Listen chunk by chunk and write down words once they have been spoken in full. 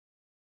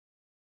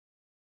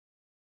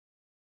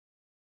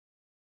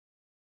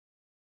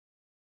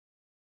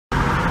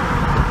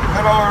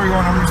Hello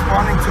everyone, I'm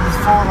responding to this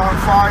fallout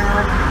fire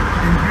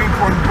in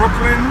Greenpoint,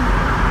 Brooklyn.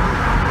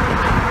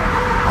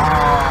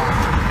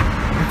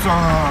 It's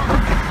a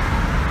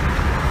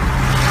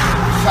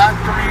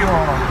factory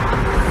or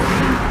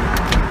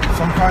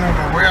some kind of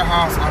a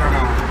warehouse, I don't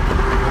know.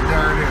 But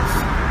there it is.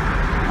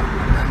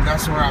 And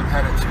that's where I'm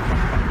headed to.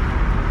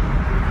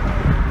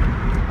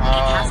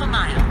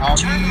 I'll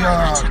be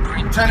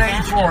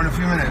 10:84 in a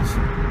few minutes.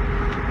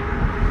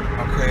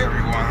 Okay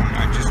everyone,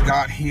 I just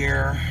got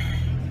here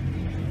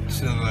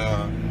to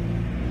the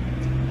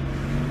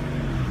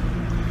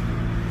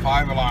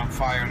 5-alarm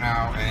fire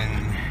now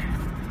in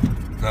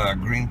the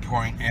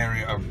Greenpoint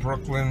area of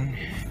Brooklyn.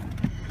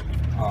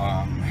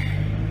 As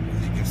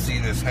you can see,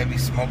 there's heavy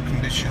smoke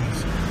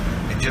conditions.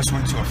 It just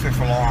went to a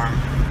 5th alarm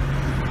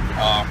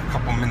a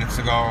couple minutes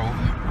ago.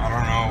 I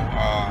don't know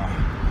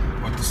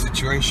what the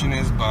situation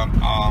is, but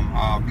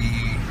I'll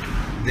be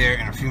there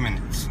in a few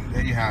minutes.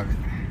 There you have it.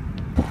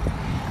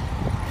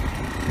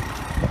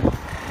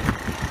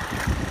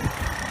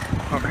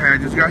 Okay, I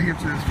just got here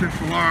to this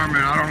 5th alarm,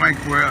 and I don't like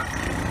what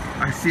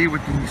I see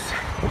with these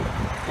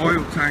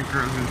oil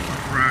tankers and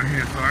stuff around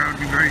here, so I gotta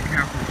be very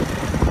careful.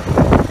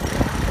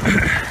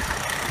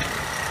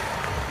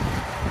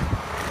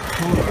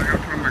 Hold on, I gotta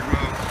put on my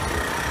gloves.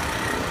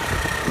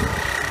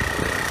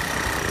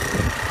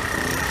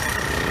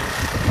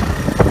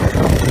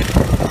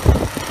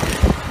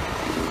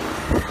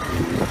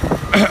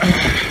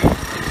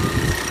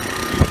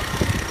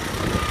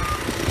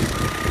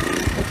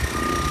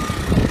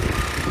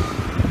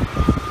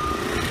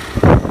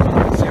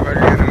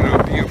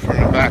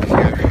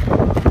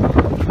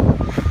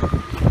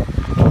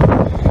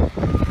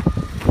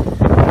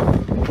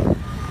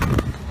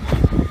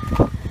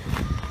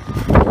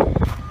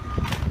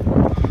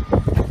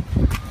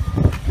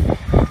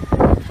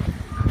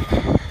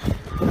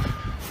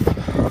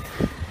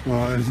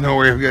 Well, there's no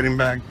way of getting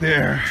back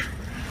there.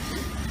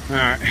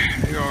 Alright,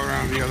 go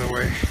around the other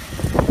way.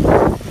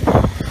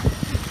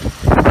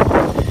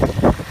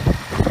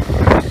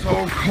 It's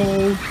so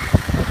cold,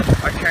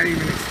 I can't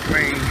even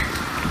explain.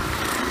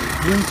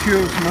 Wind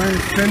chills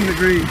minus 10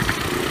 degrees.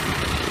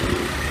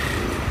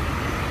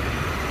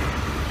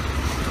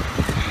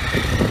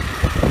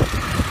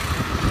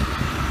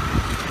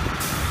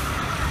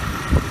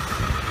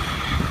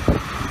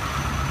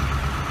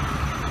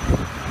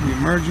 The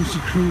emergency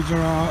crews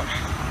are out.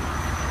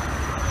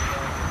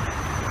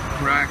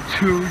 Rack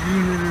 2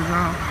 unit is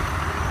out.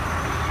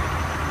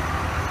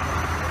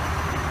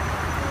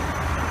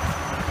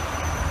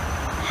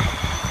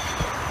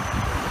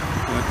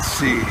 Let's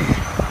see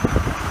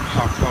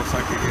how close I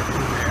can get to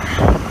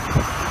there.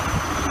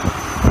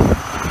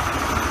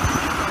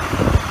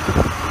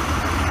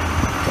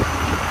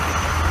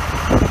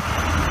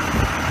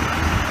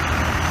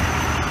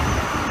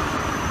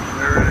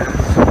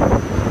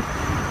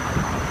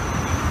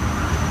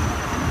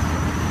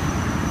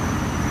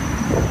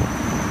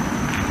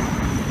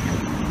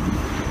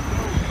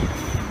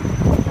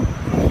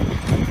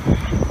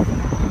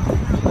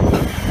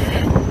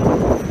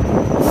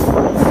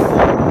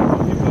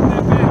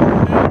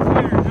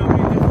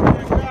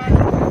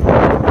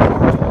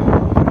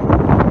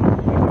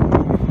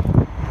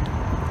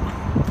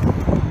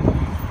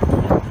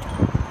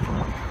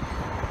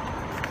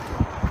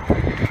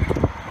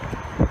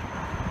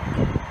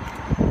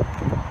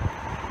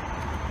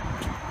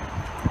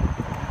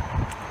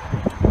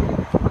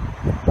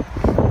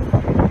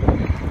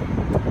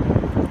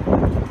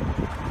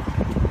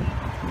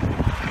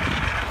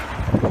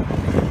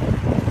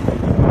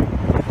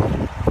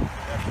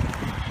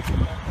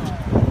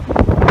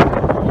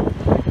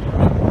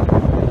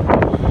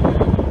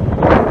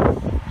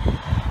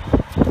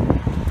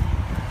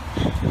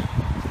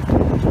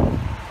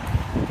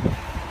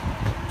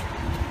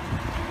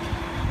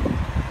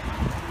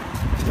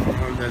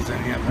 There's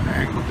any other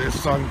angle. They're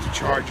starting to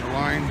charge a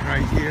line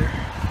right here.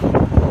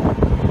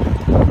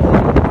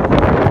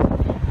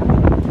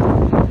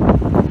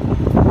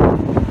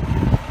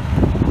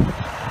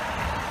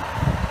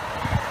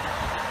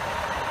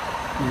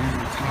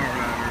 Using tower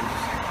ladders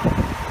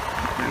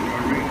and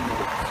marine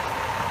boats.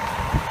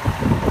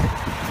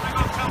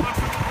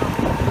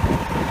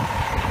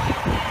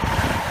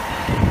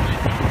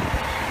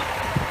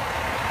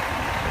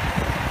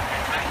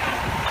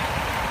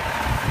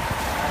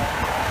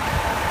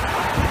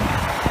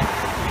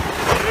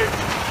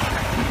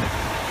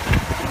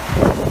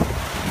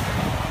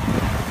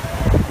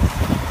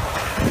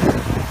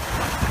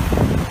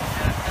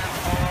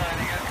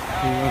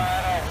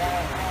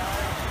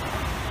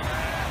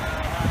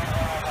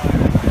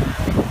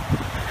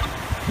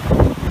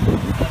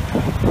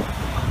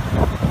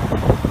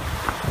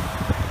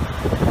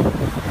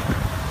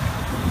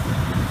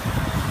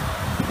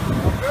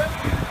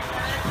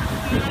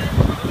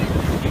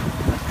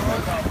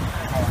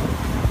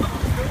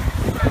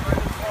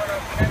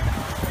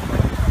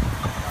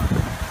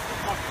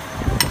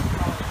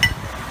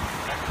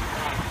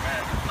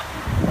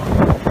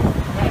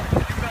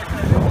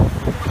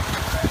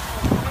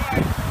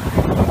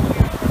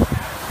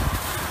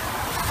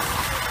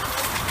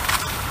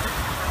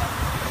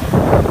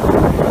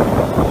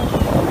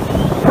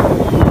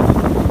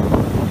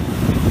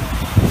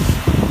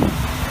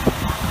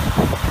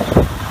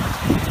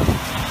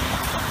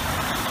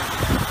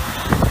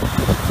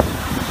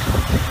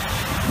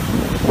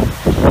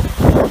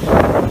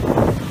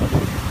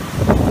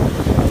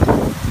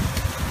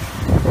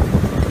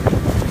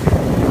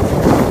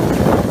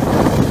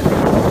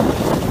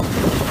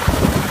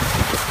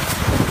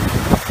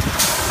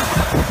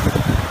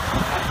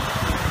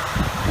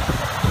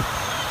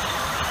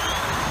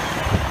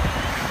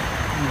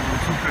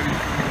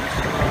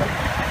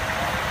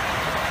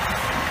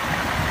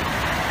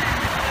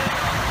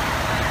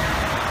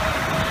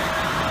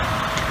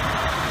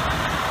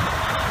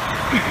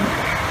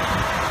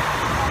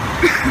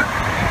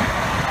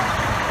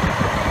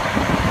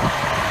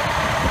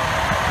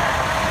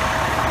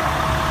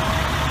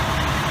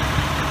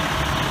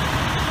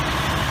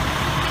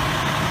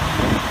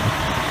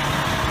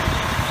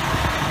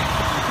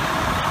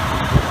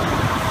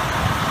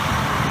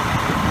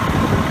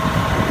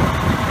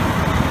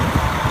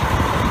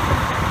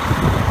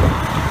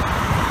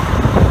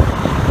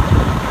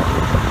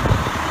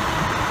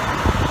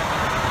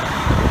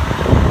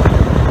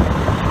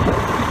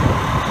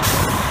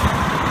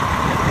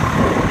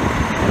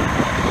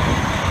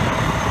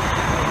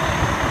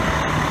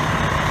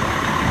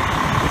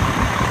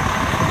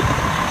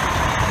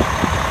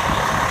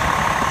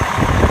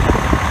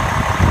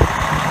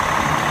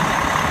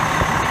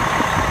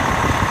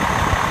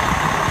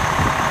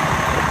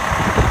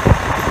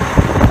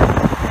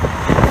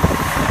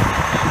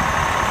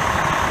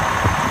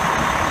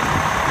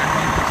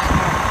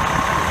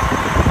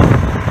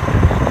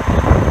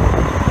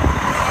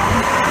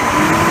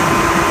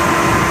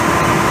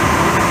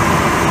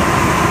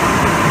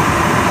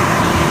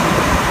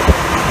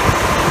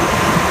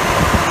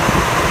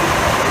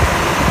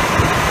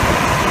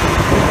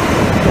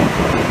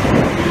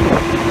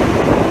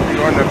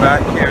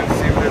 Back here and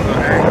see if there's an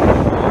angle.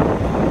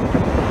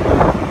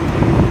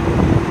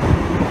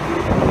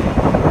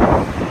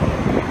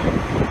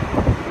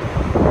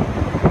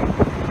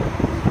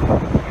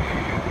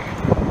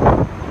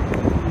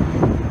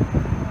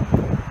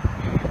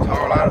 It's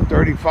all out of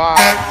 35.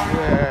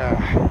 Yeah.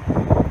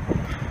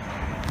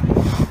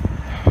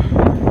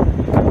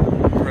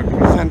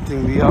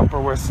 Representing the Upper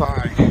West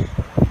Side.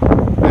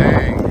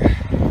 Bang.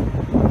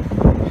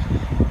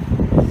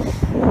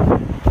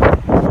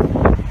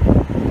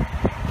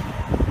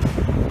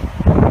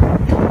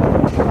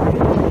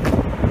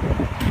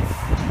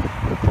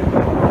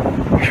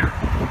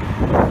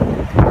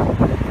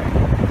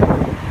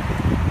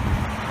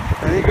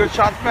 Any good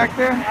shots back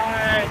there?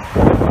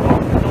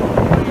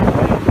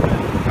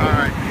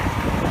 Alright.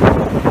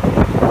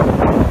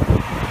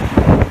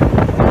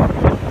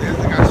 There's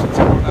the guy shoots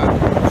over that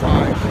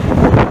side.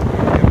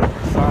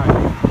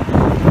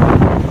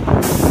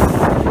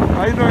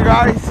 How you doing,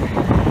 guys?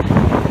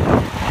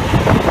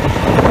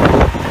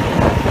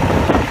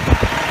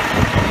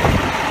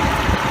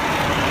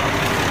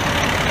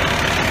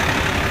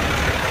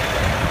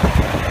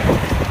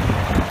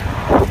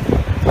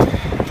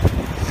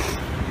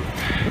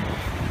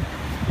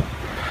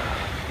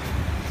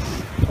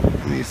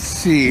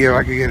 See if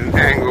I can get an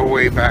angle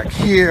way back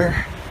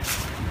here.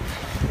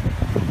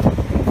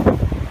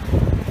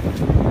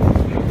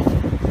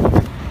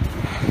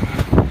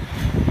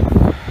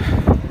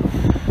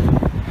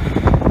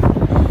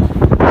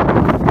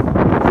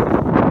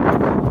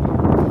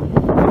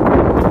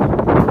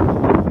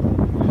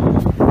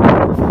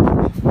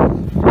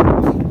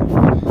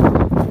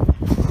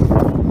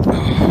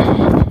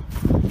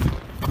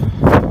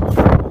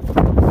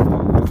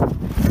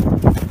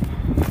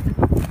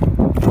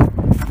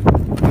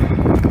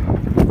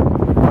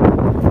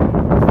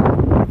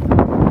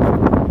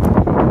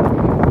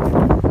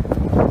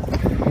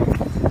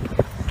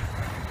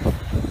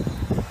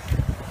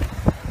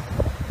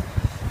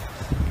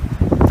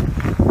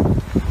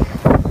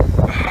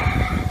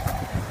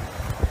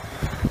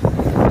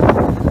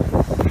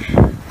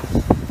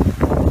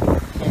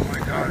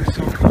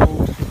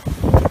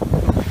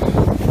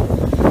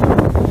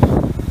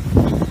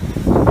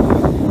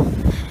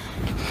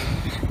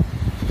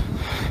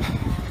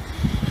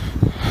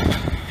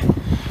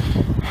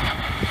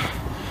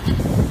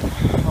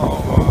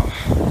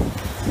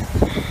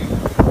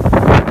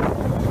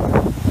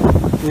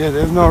 Yeah,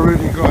 there's no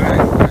really good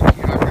angle back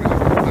here. I'm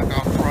gonna look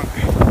out front.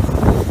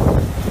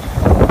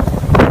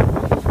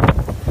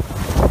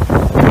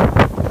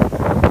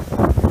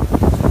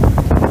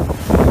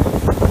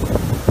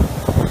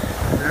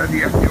 There are the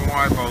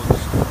Fdny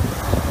boats.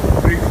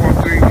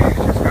 343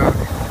 just got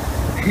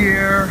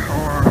here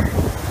or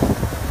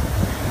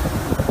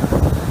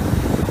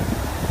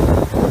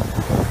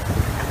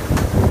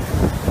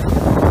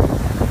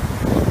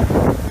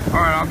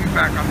alright, I'll be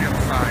back on the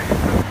other side.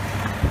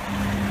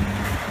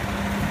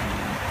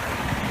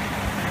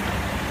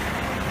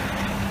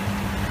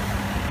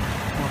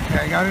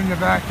 I got in the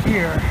back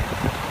here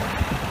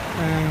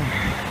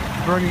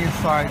and burning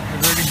inside,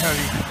 it's very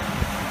heavy.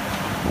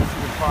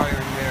 See the fire in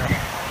there.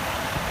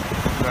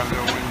 That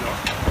little window.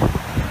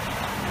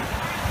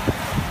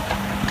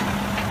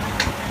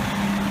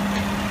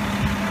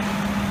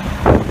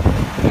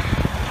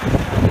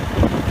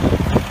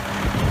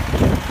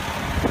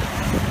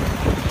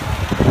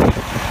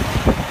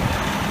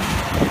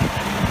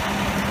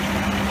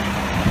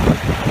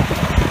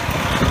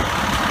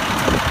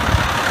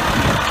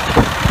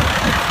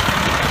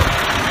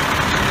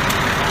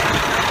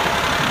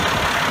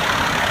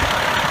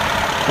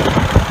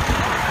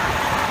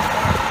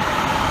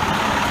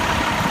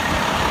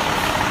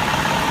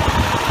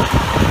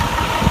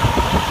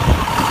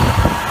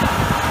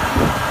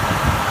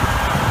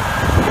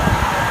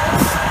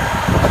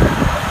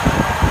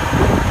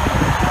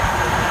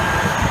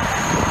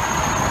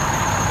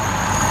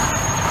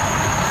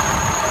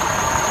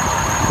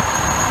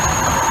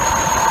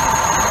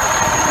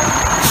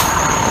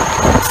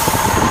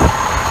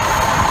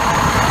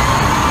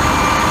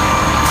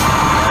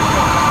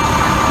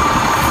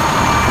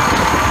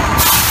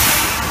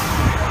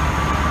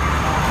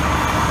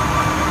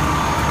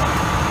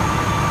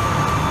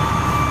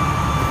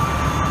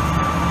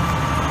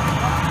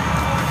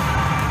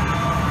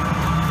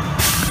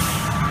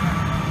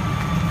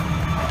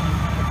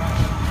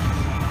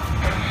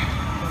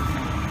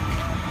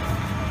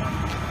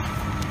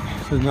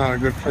 This is not a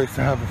good place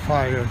to have a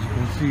fire, as you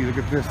can see. Look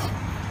at this.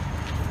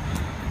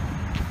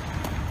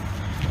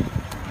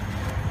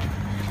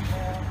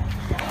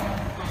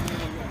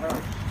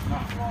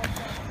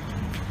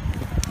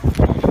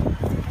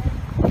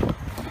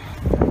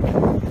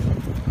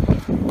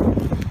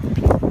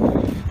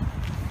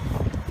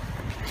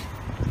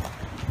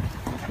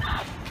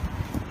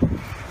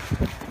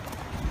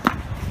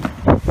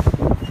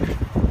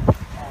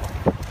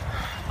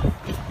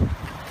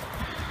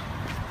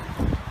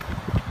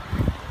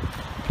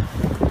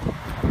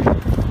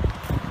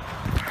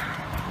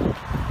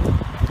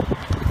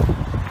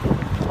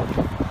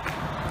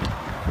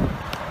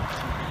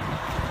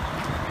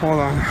 Hold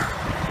on.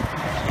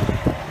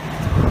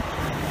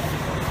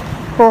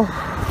 Oh.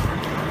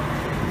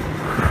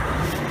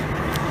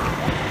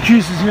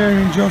 Jesus, Mary,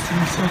 and Joseph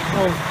are so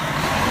close.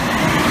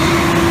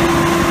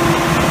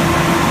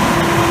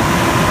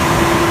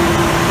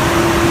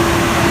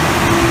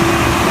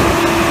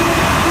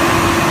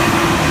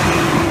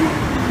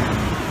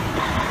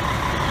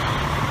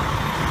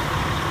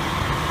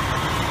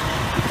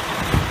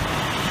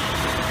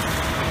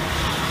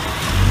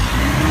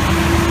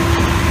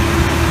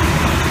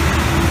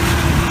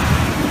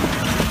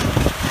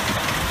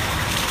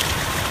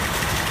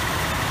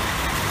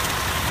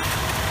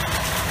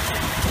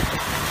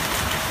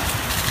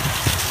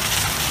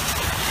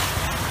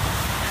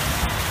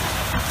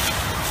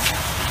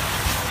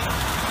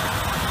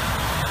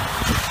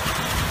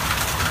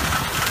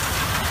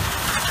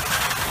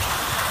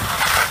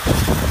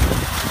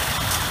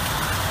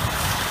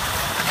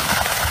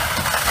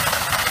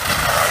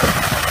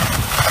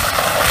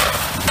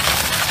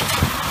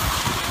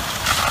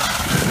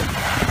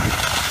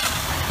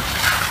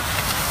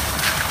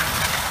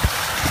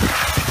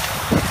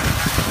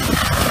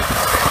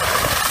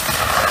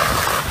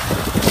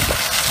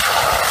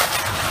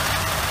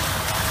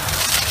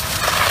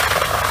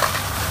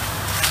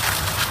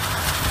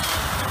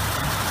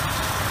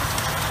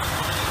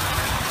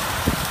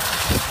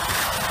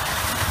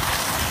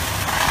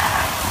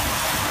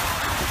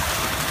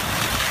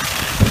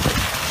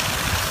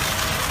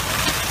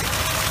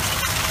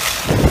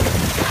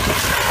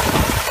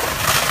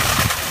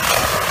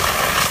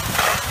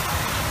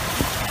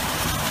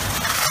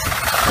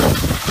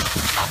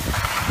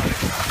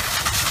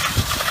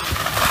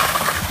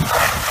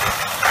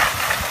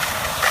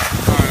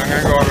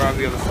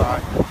 The other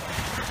side.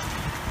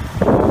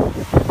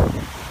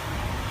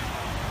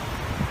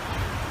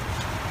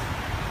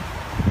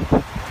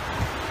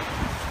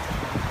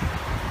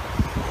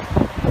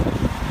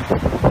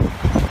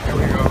 There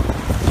we go.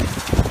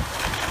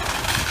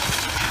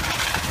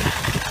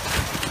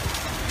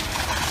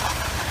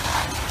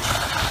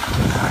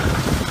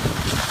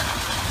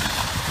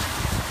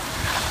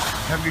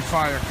 Heavy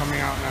fire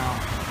coming out now.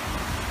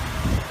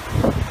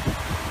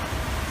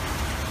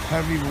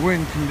 Heavy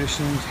wind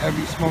conditions,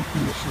 heavy smoke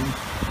conditions.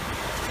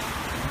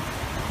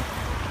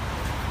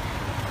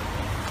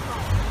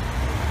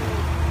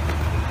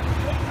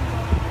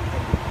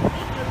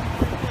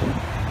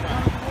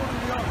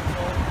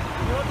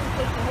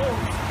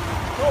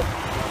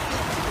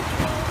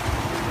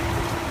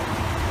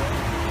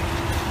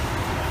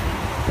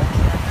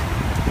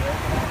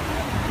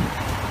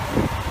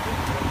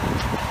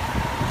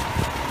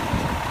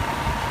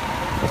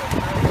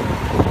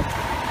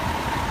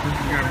 This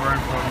is gonna burn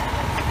for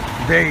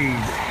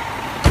days.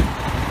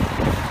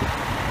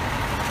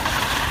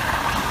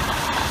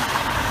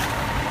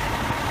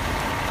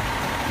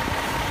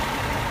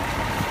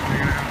 We're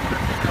gonna have to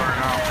let this burn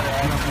out.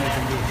 There's nothing we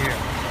can do here.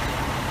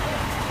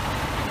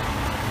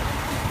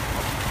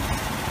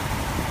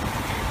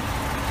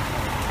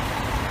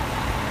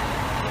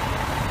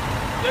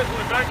 Yes, when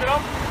we back it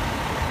up,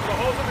 the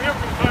holes over here,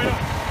 we're going to tie it up.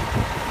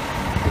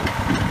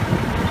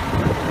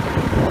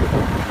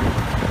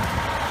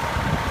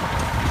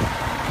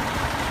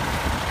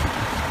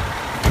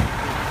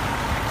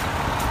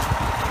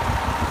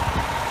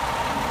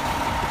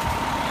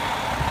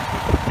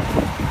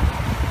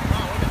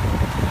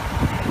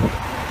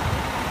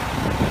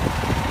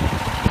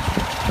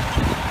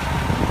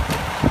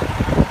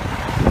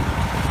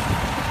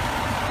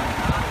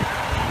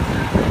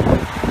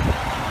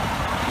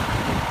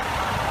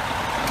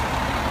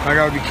 I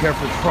gotta be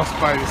careful,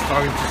 frostbite is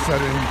starting to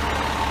set in.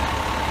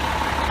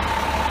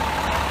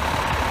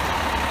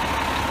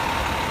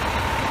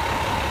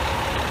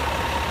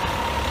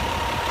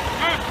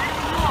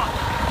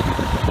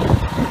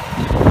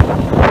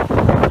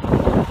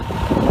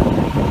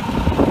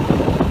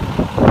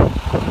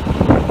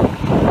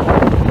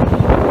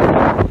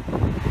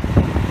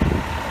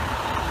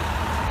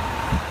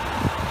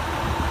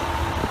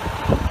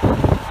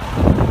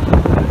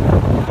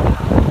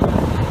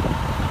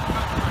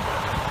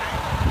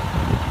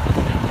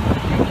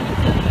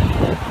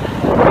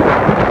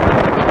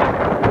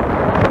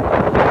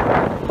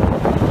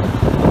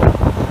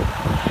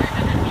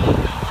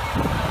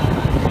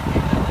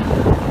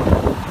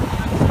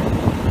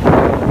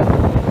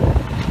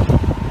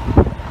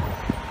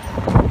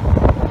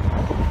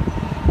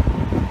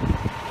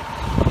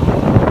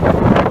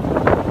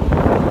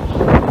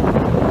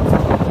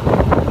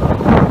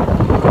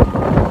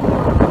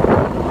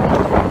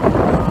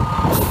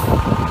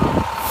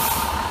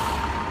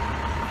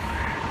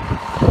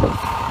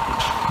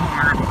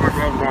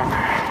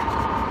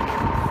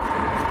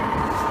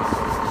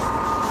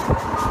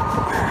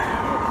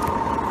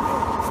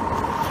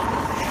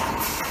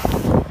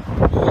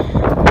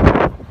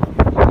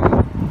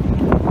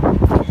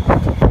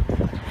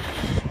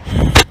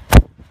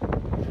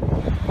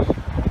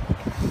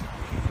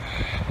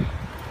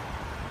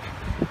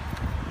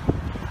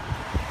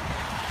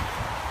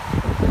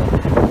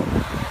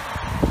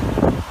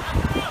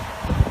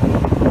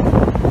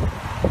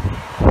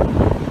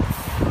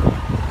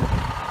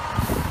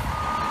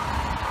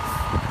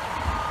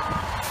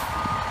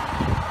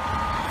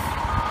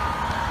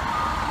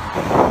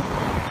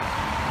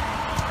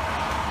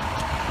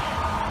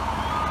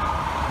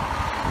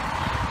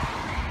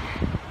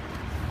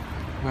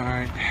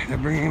 They're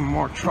bringing in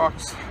more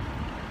trucks.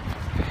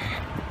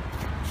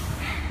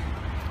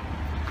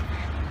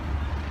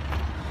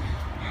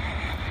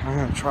 I'm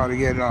gonna try to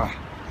get a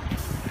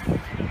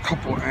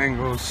couple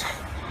angles.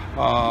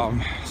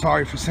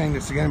 Sorry for saying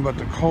this again, but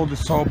the cold is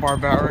so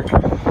barbaric,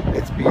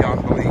 it's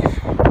beyond belief.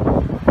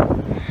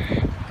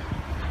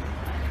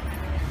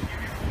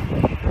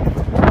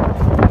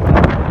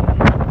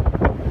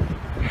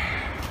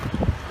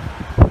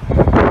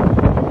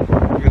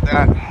 Look at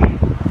that.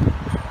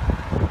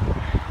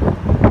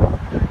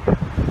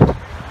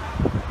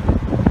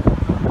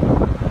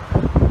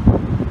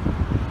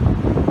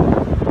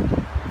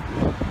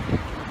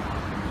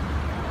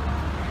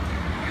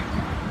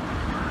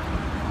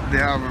 They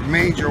have a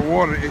major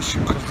water issue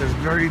because there's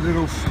very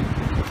little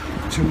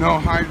to no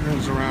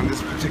hydrants around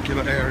this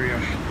particular area.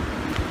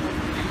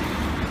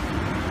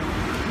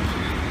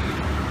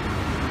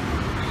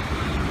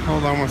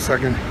 Hold on one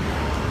second.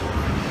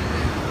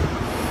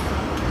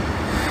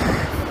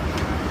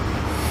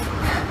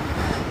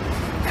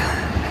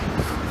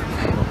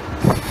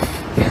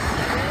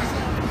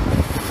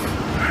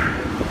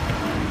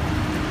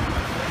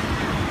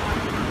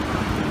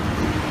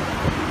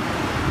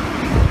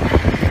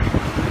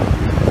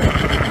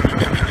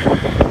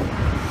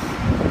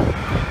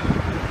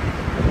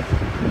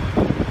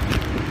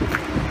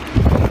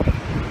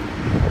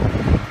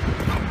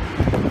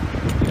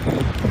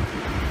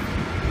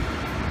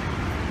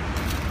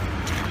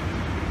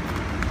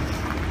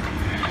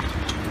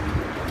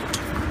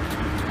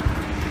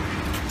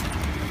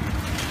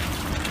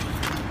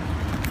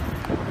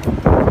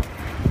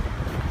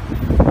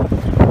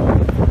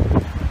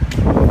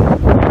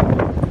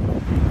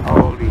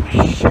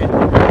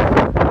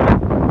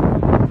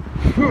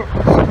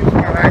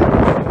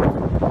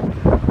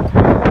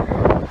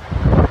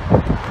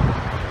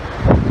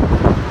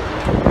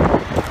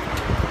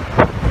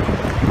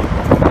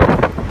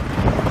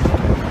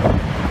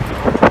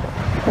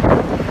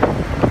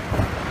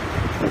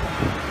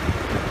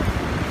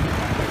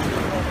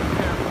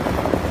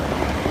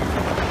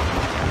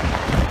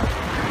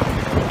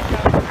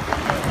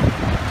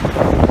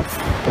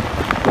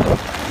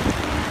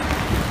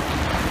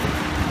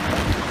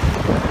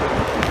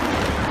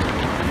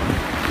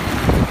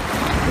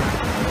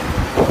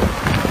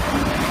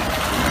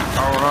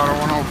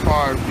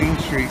 Dean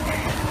Street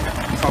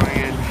coming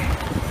in.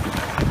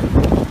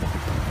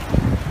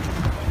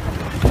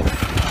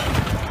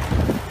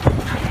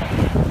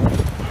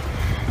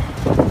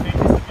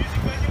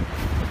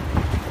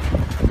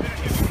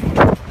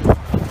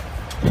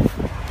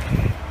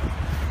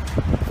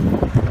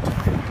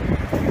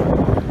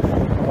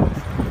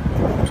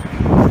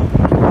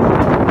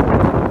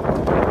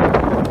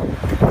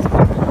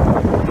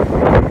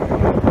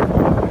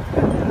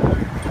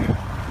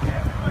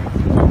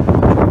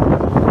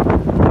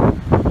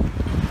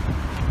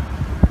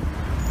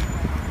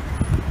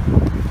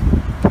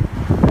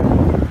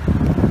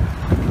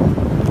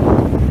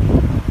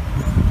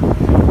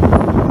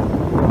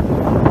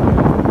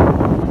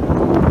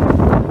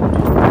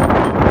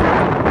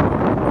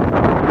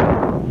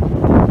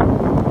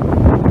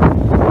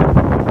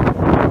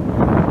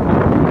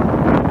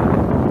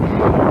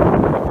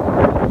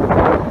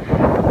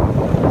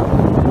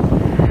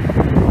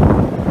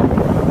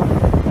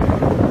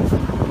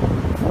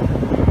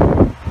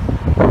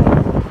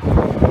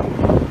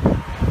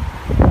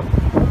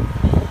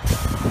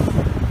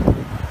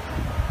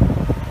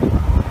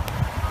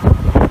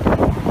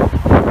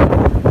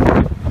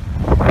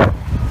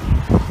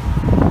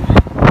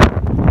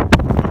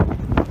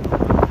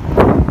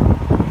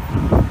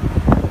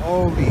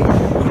 Holy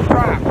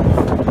crap!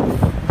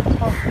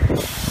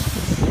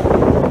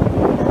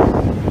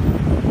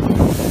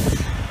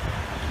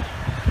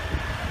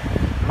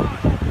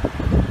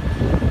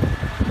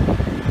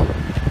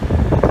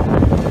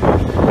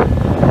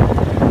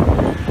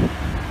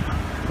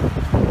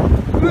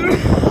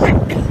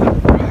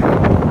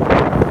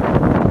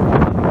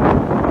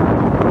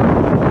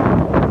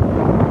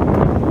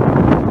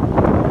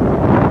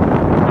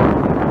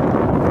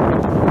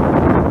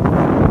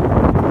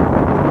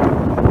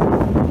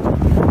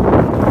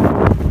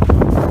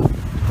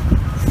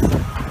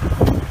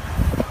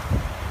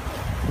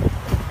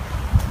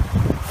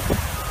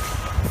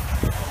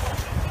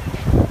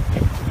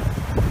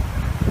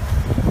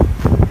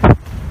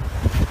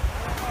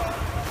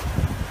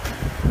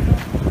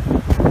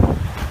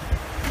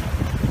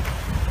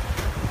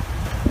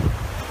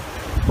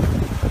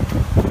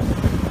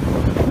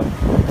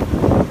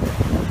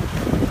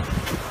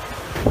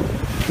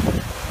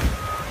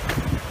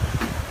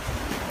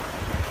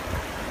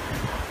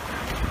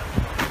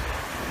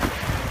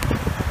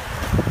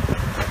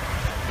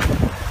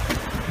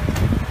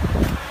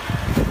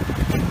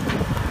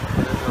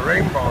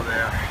 Rainbow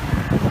there.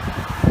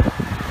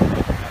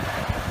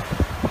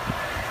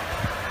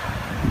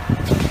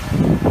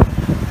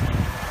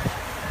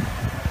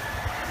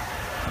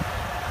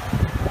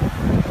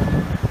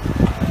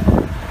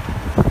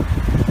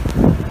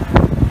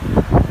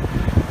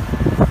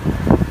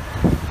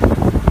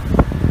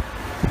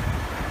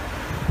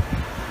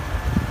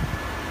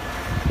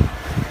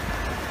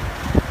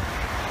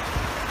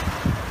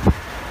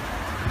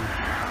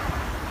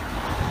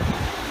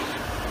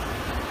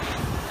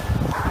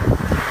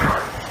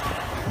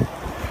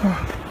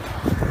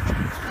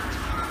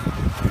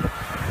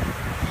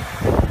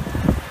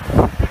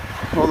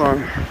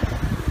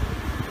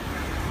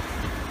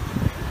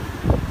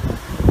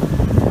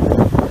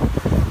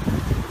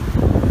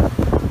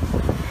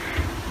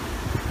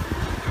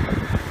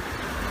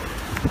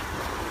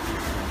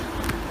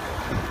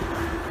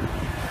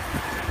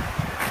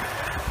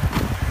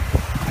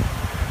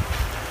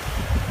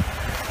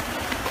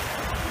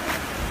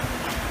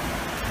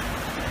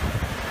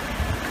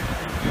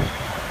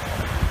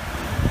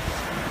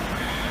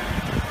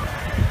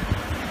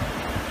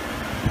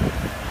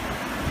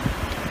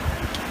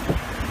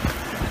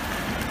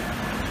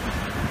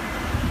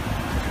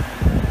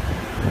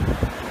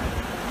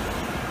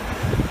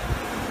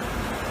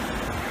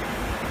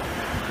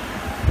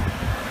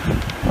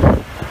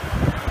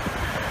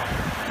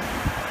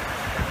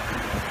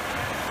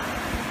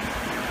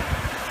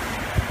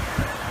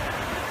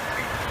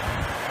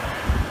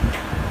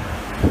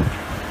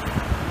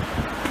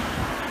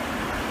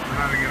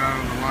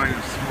 line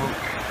of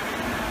smoke.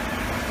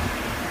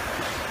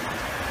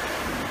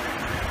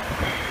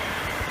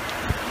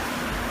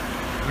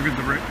 Look at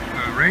the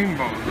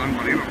rainbow, it's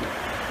unbelievable.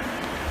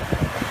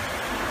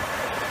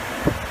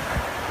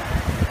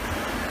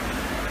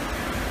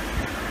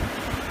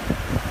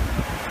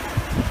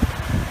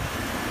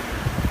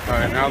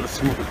 Alright, now the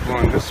smoke is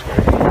blowing this way.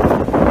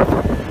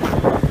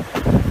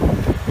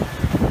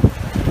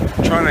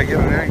 I'm trying to get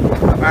an angle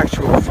of the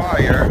actual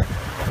fire.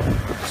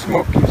 The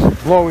smoke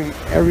keeps blowing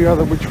every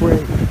other which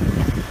way.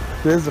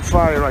 There's the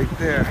fire right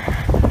there.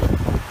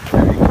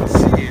 And you can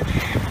see it.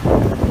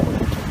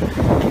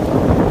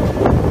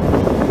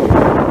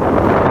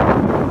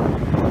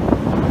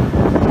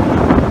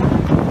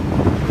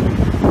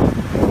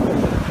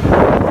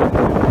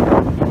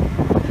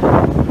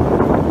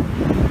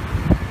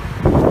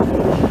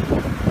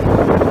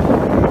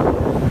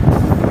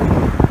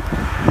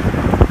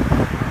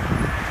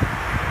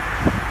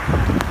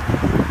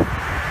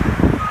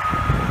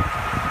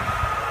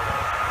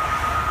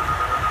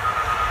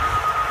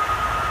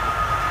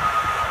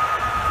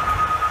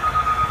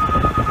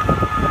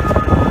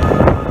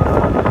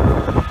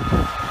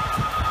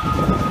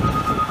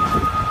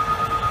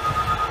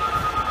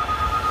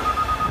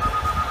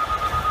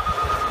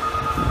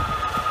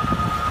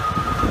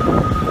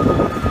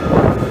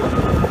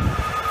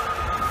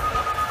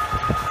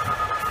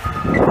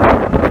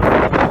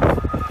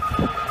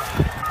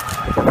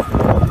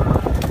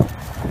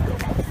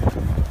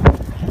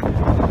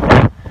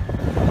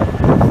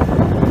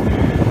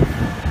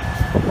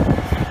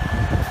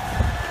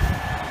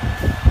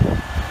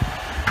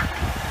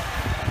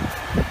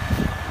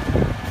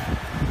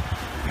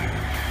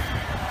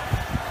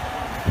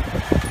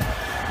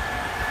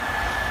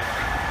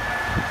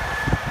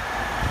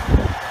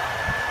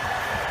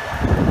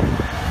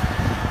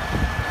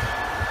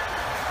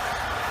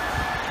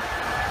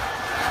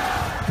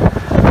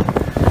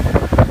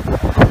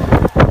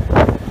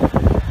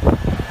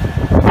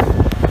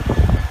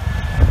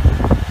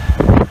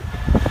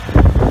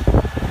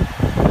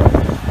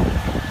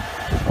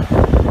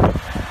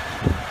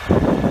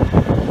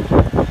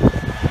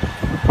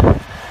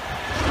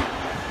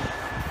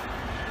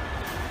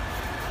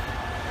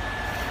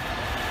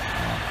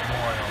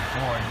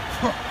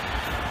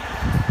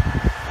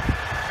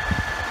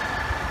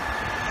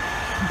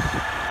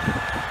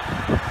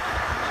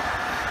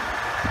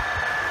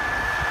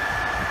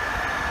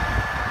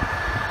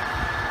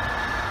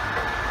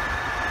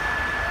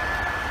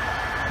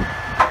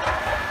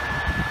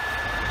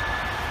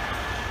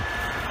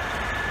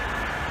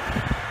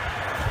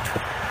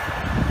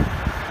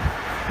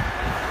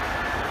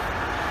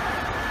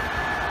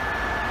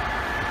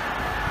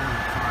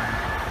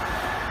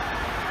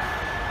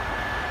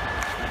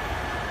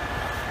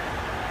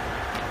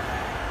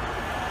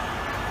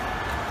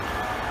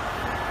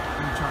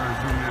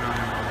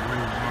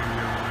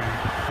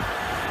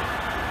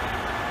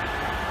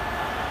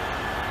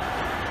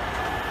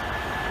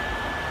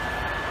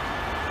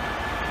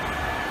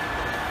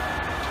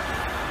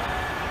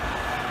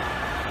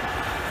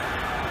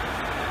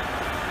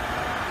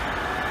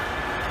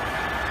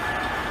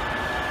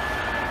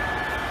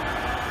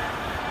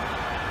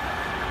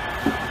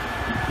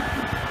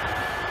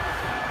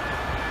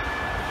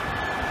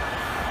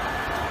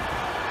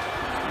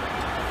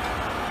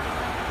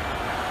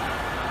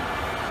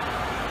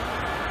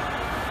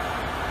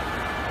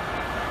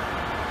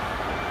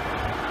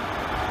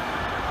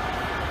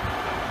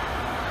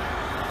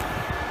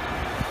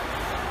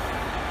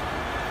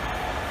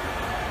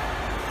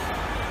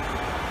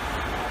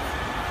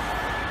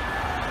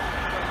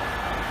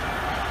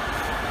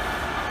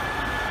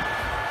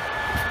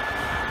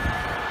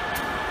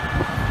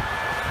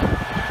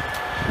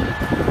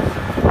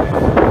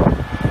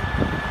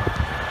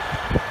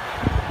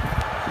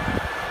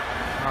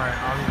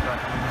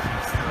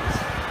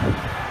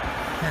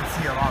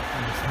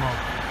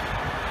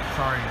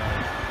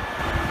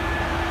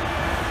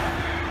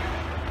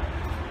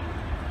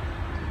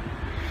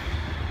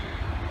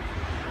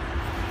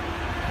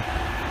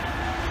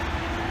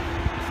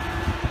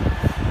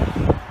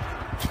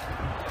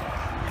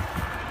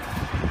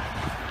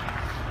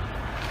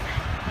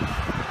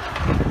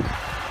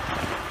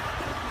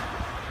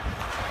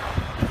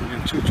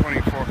 and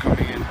 224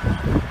 coming in.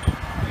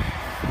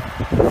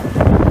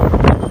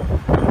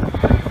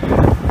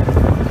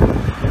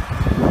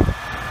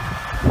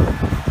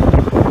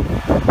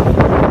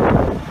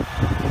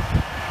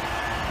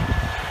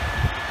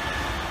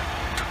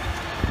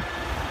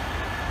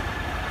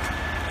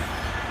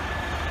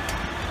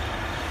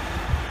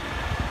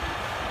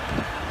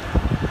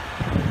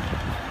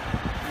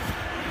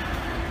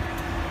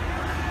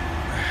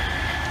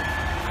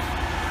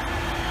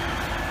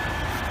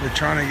 We're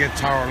trying to get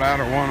tower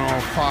ladder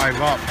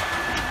 105 up.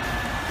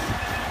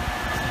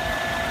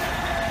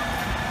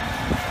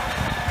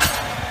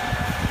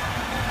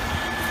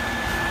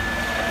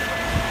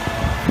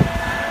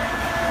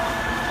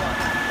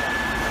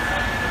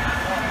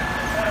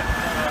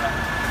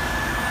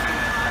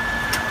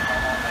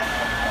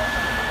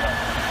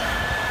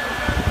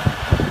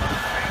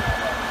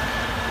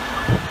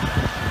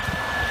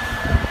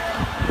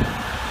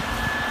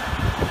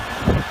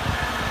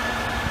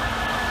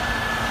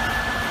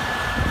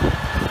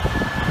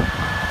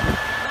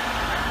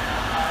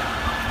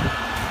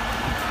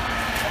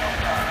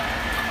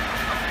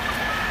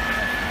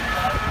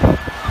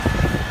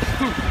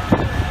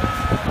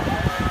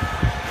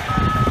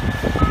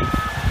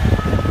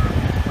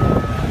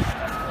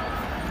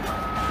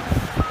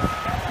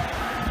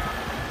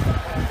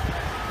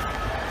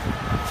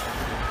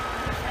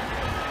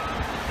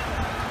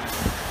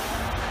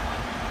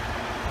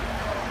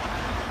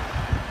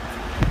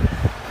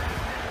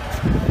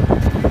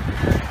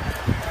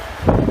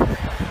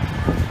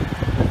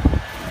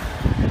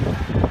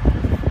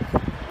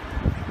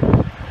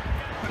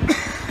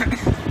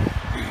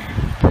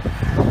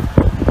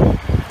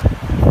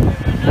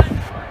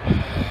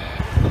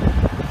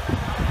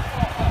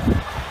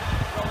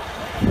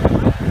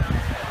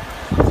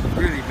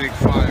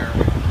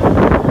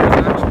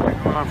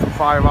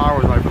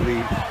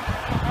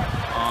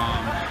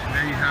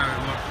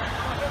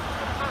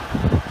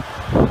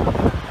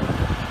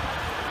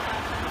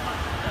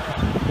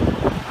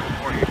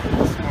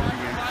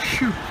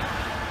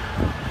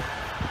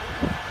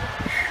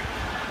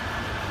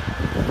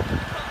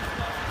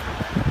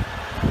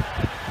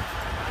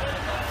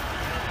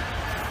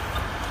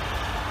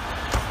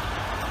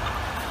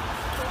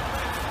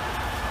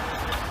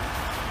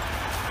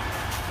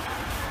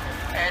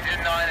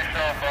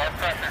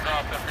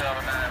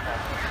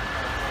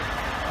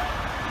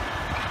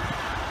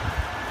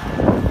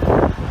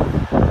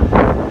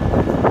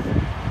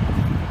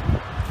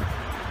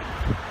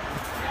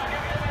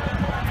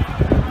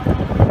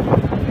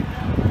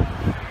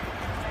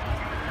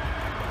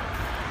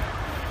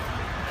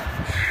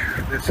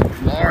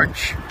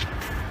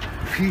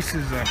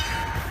 pieces of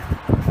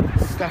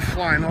stuff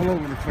flying all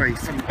over the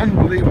place.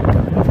 Unbelievable.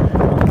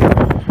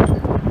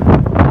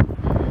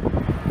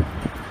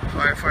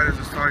 Firefighters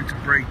are starting to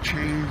break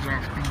chains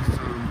off these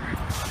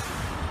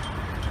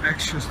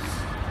extra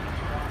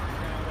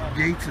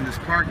gates in this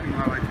parking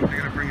lot. I think they're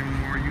gonna bring in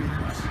more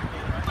units.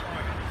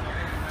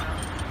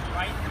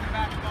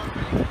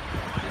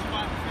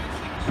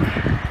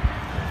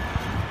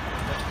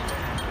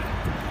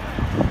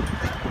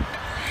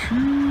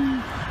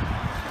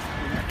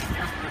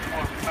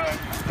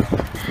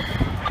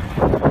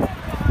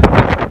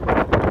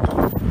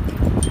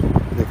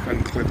 They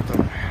couldn't clip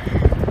them.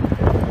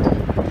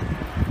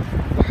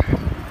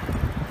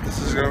 This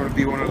is going to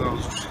be one of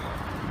those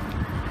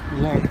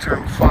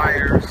long-term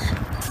fires.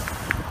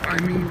 I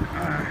mean,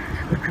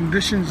 the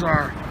conditions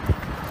are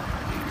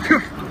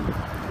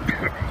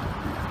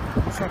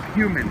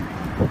subhuman.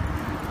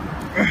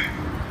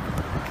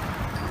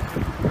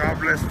 God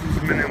bless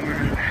these men and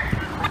women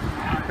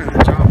and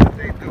the job that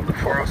they do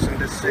for us in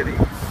this city.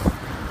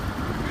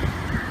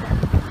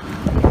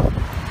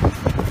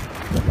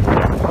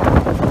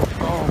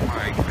 Oh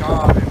my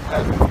God in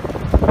heaven.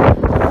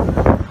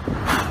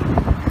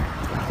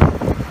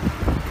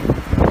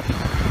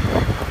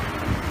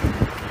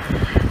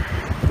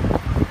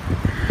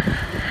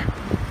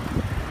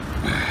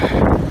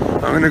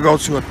 I'm going to go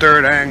to a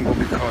third angle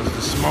because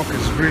the smoke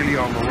is really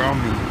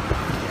overwhelming.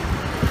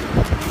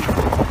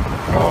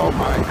 Oh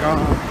my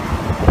God.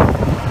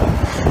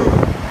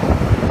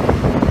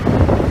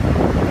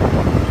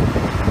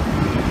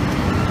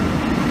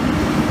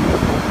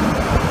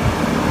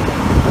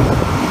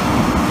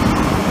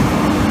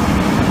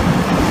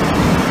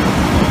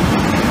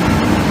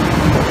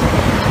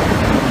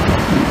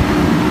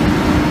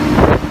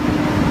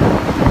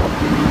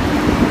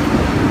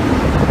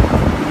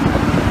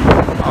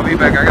 I'll be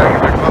back. I gotta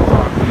get my gloves on.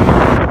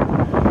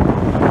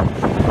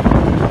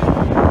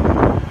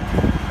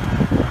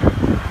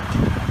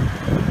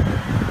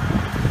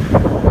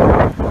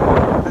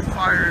 This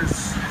fire is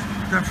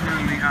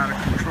definitely out of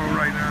control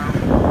right now.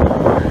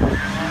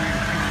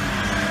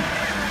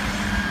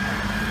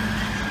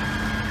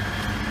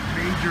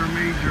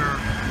 Major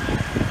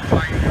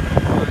fighting in the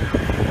fire.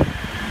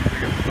 They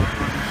got the fire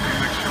running the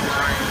extra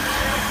line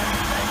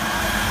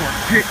for a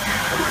pick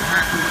of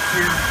Manhattan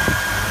here.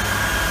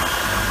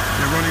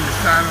 They're running the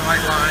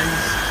satellite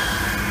lines.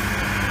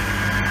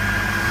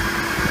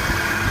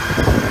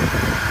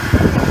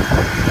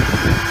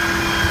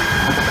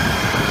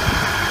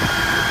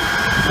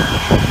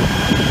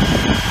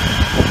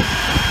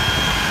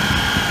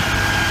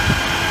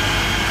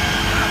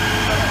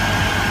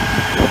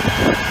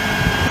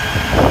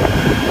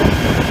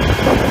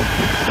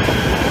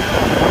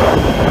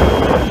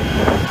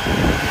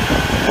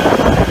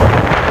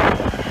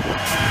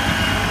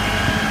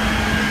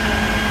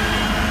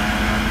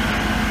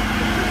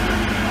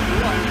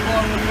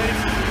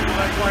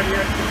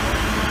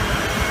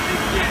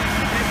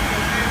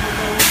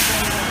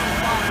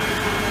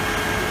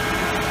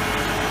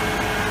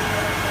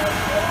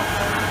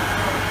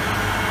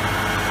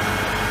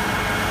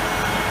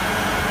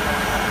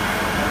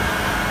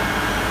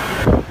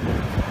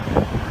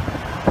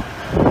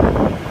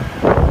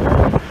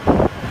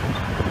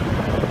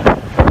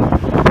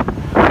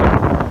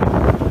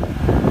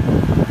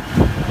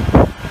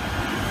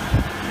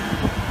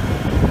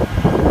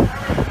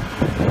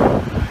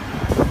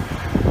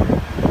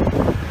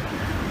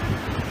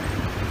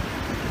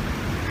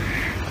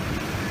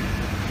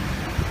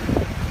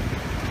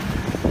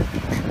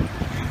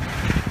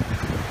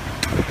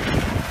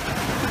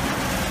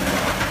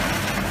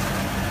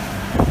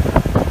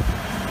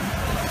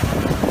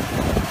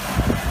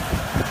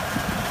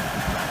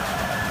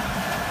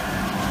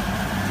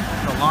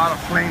 A lot of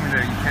flame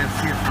there. You can't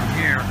see it from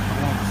here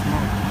from all the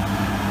smoke.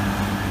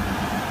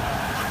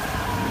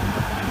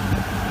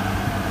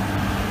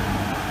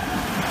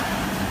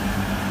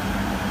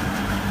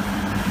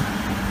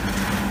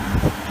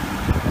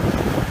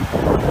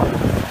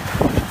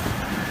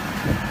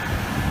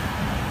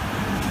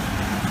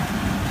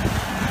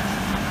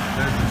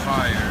 There's the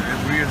fire. It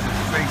rears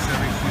its face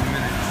every few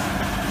minutes.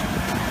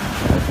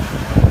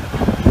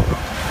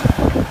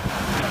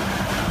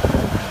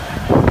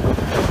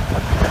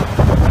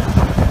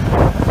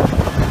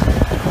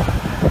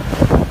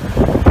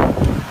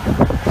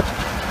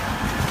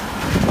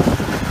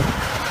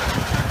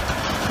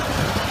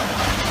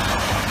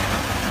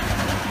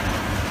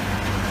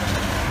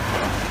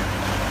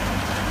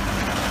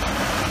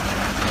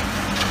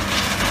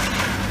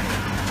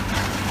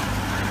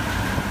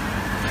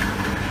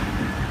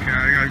 I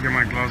gotta get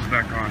my gloves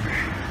back on.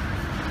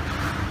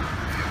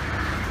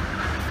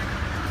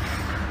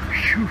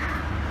 Phew.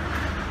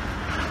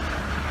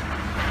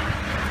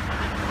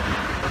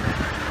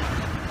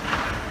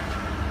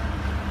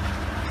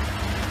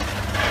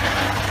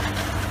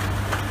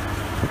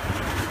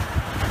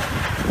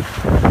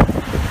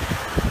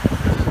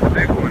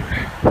 Big one.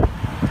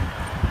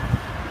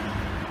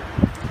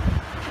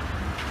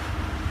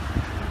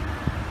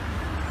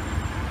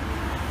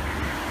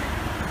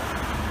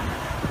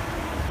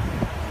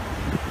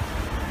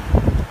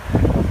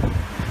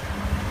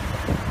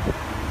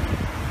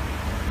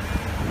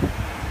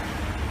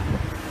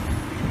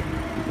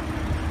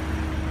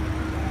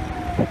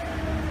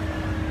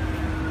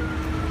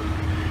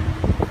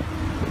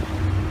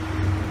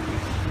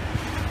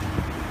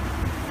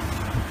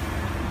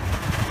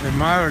 It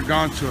might have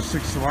gone to a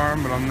 6th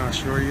alarm, but I'm not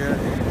sure yet.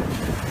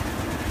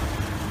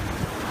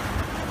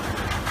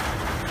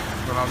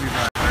 But I'll be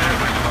back.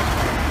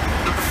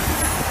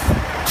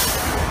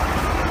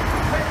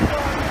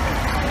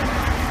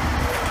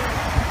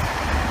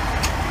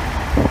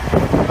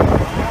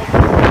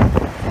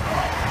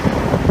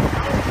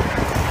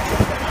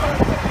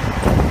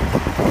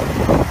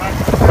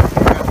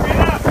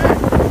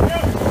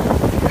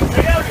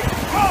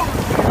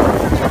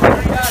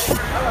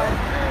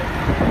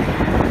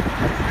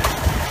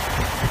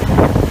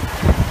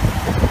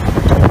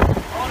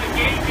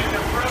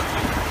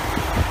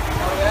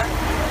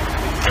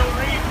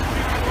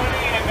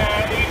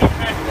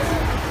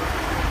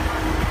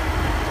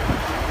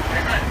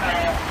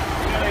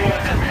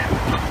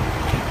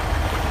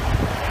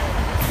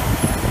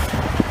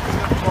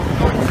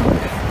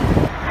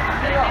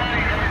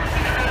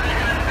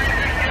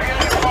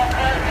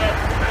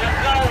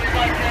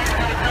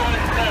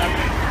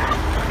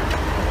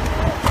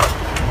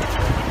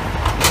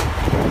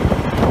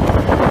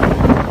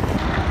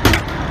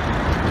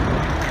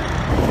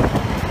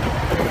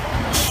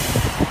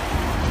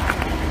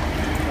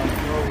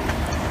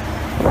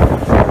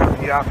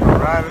 The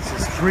apparatus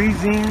is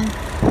freezing.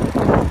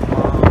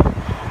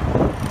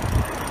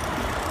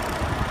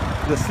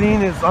 The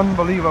scene is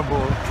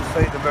unbelievable, to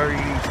say the very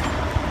least.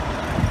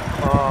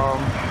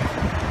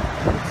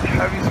 It's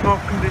heavy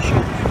smoke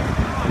conditions.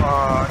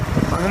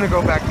 I'm going to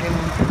go back in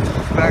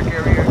this back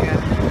area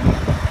again.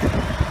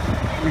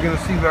 You're going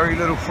to see very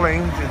little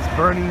flames. It's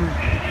burning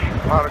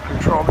out of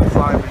control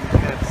inside, but you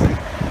can't see.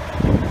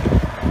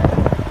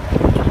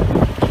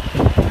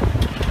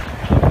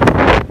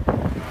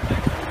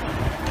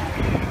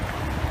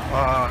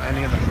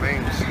 Any of the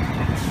flames.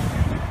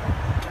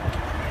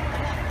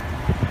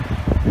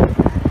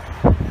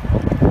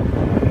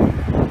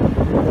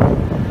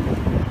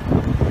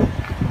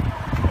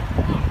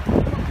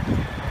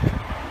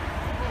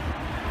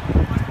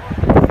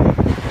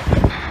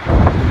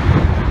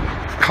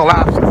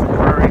 Collapse is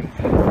occurring.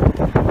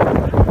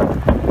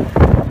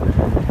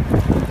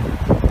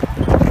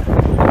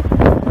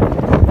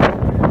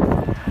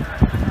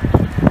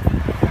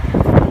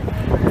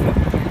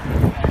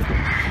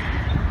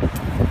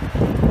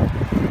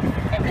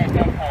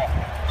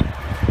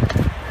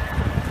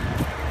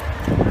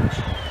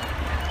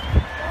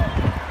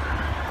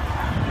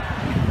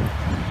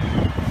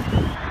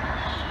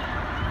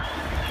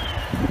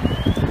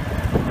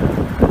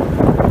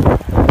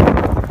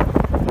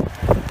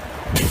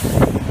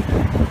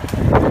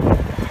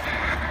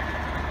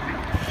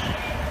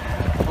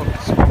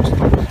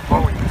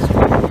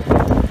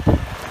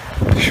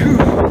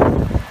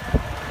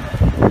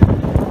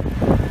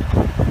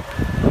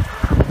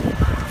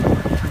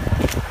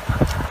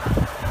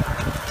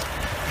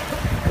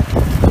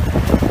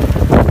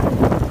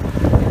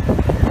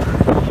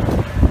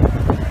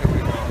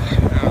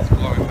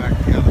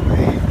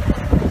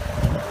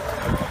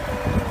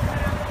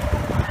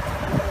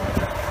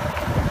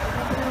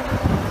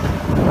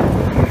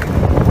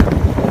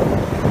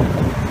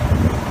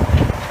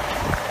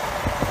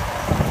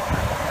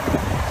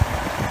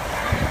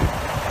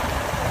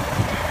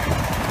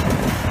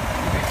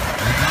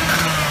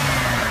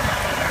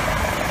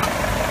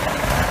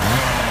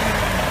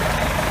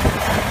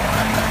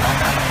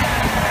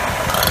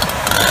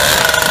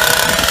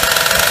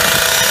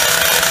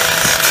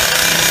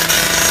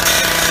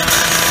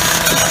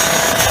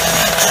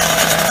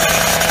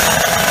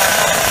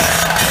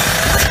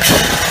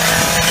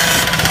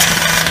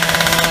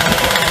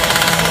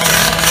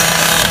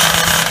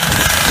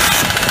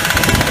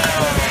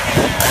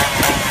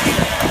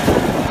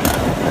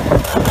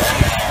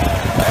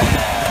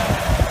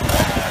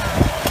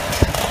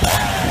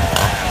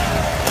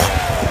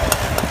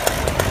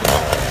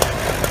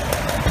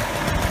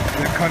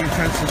 Cutting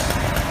fences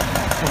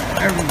from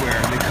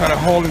everywhere. They cut a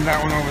hole in that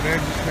one over there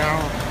just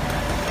now.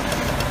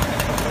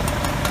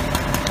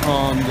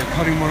 They're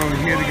cutting one over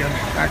here to get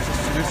access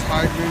to this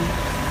hydrant.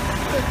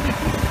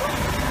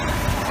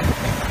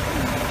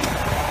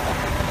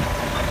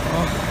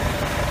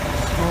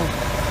 Smoke.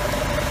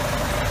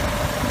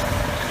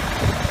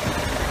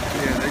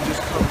 Yeah, they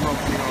just cut an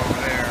opening over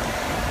there.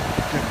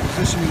 They're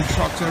positioning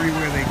trucks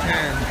everywhere they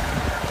can.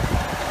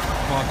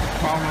 But the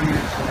problem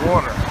is the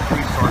water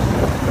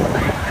resources.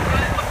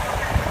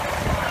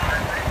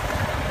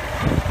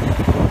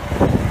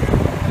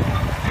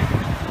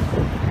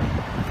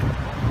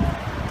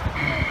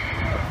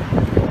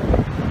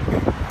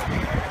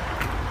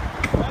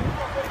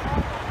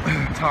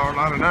 Tower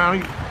Ladder now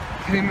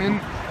came in.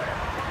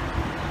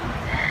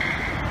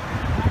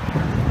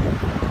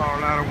 Tower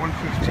Ladder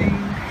 115.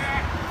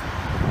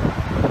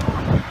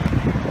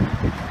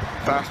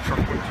 Fast truck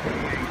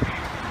 128.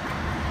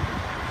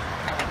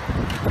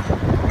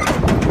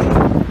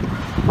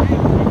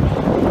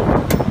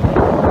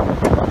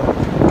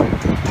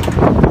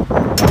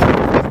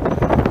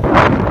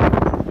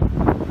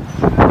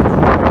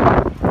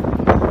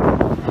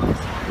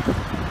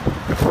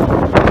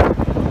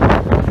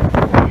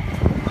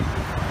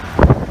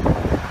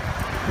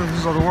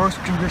 These are the worst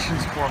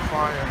conditions for a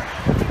fire.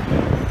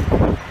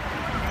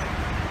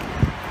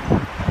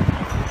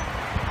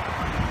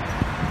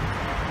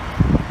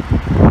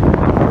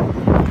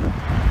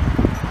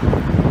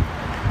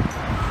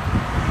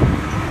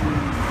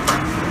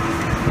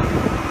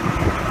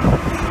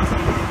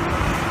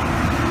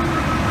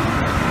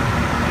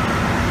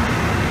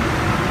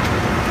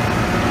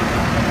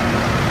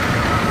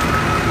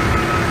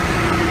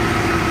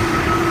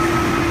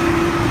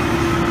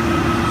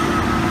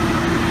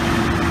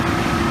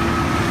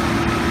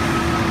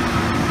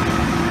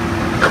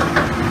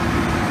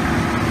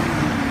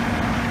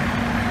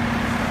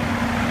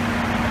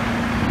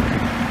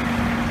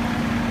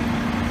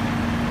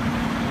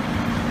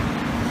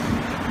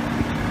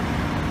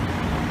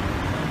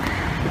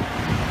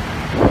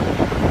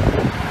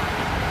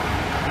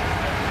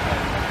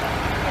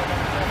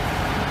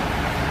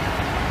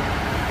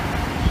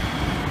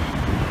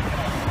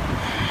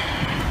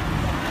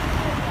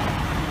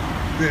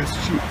 this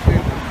cheap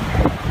cable.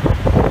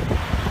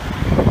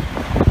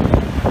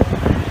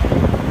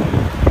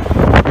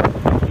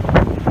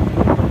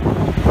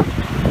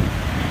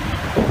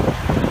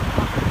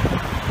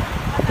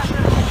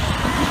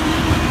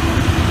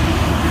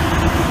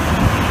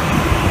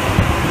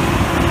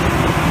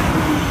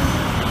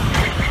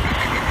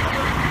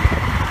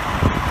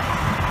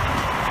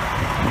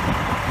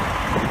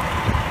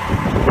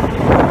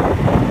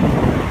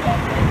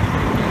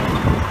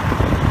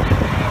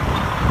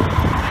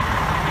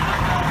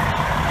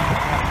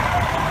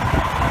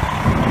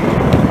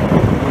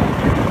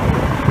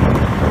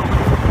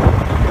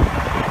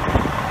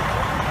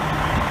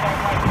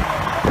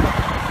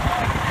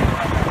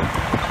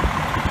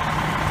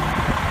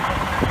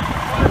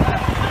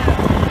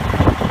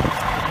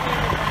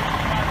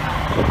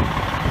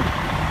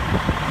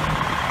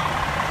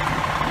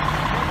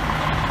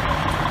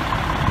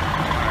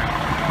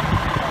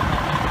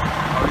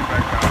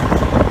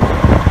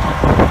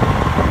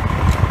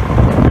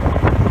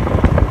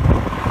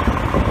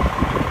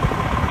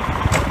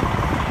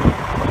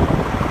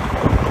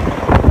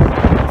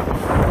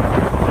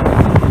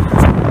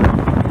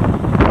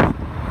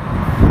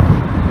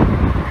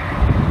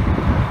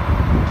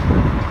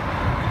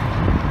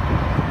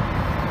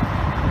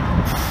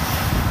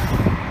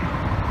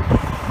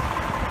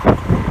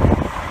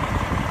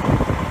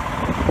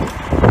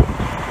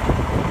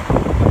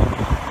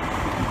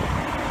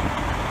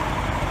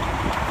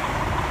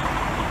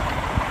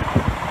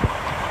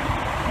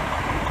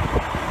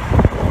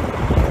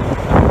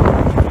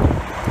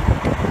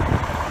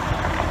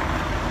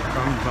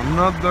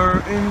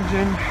 Another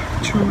engine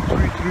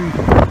 233.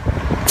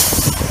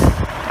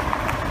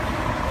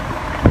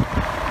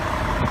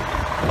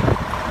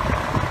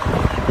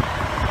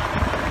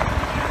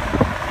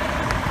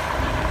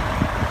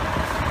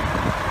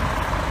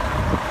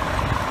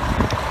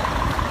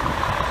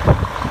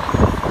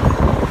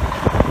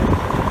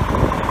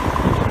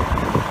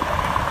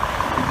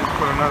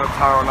 Another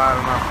power line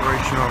in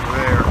operation over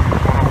there,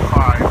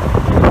 105.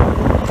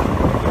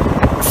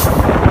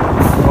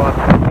 But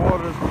the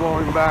water's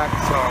blowing back,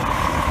 so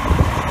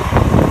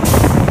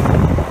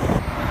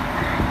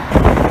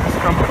this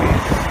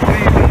company's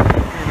leaving.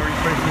 We're going to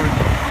replace it with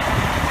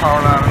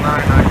power line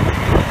 99.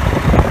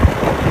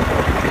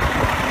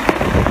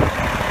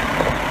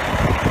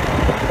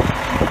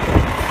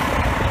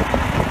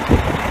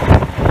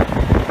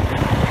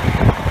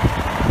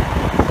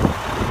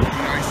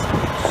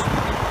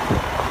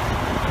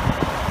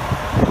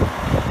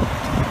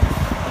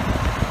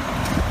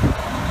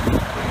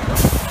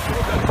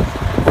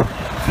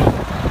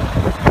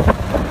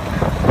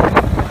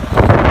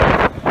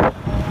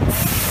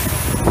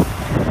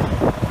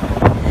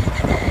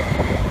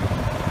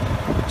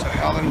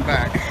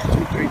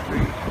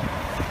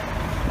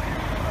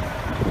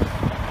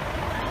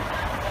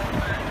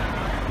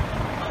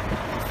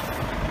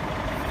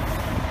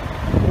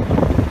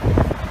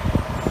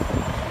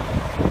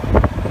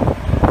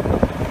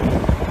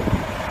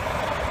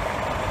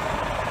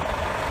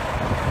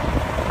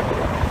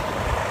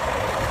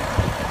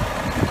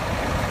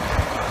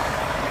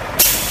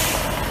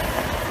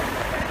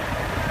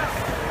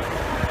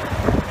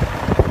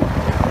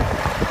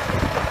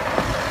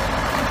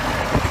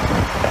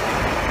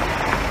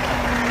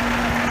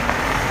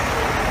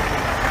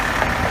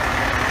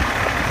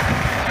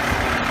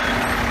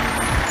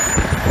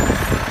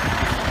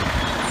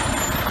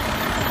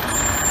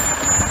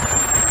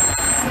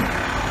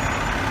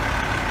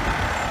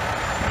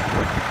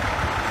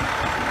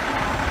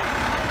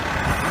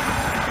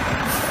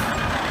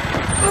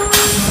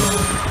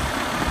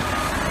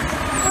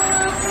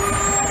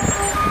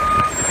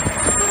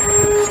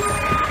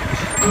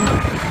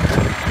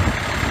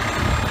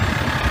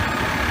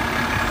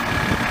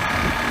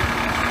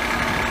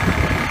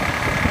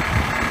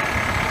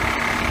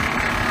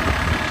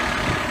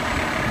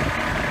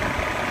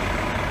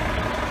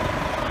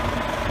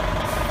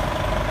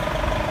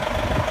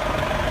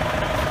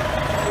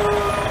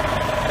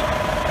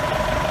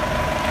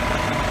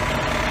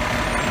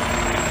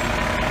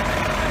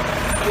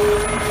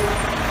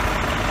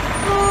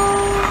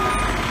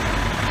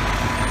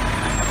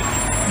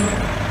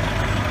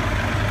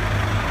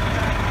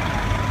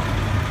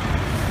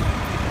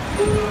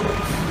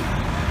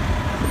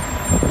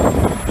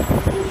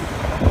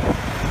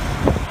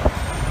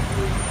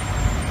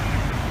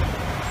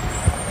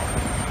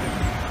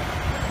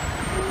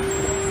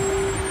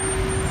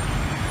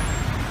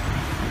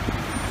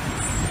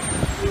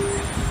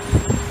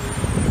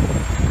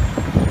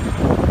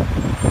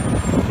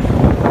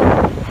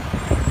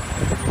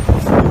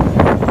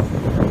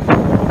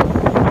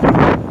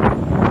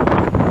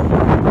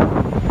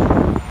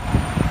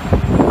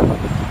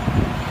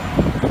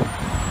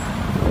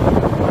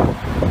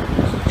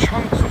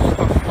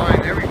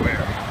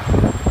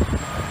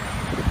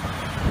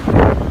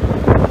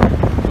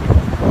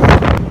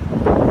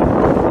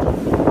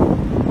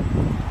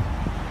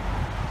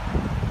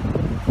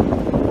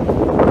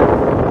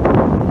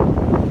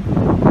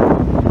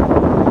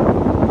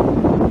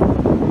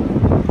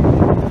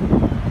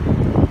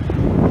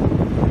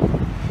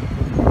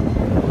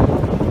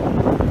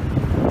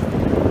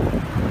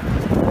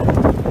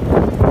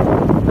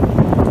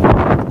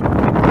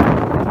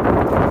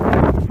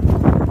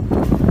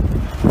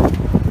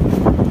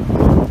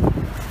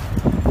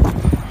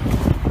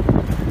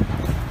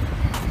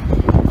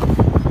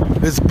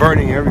 it's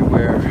burning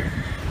everywhere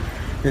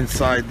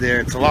inside there.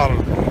 It's a lot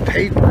of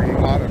paper,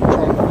 a lot of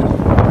truck.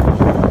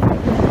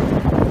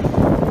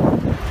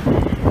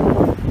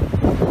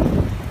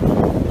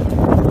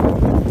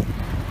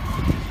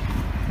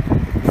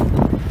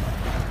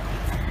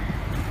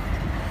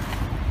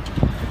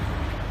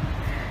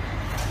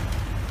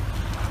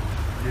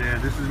 Yeah,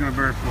 this is gonna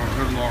burn for a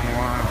good long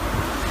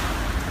while.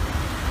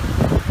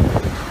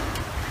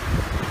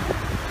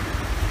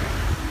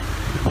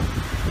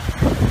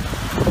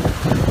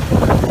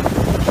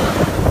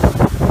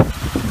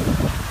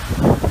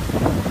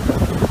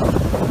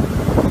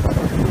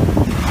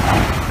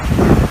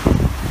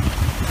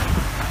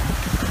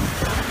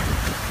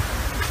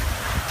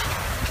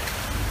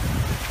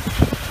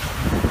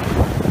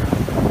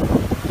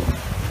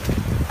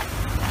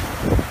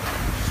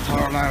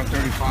 Line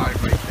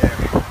 35 right there.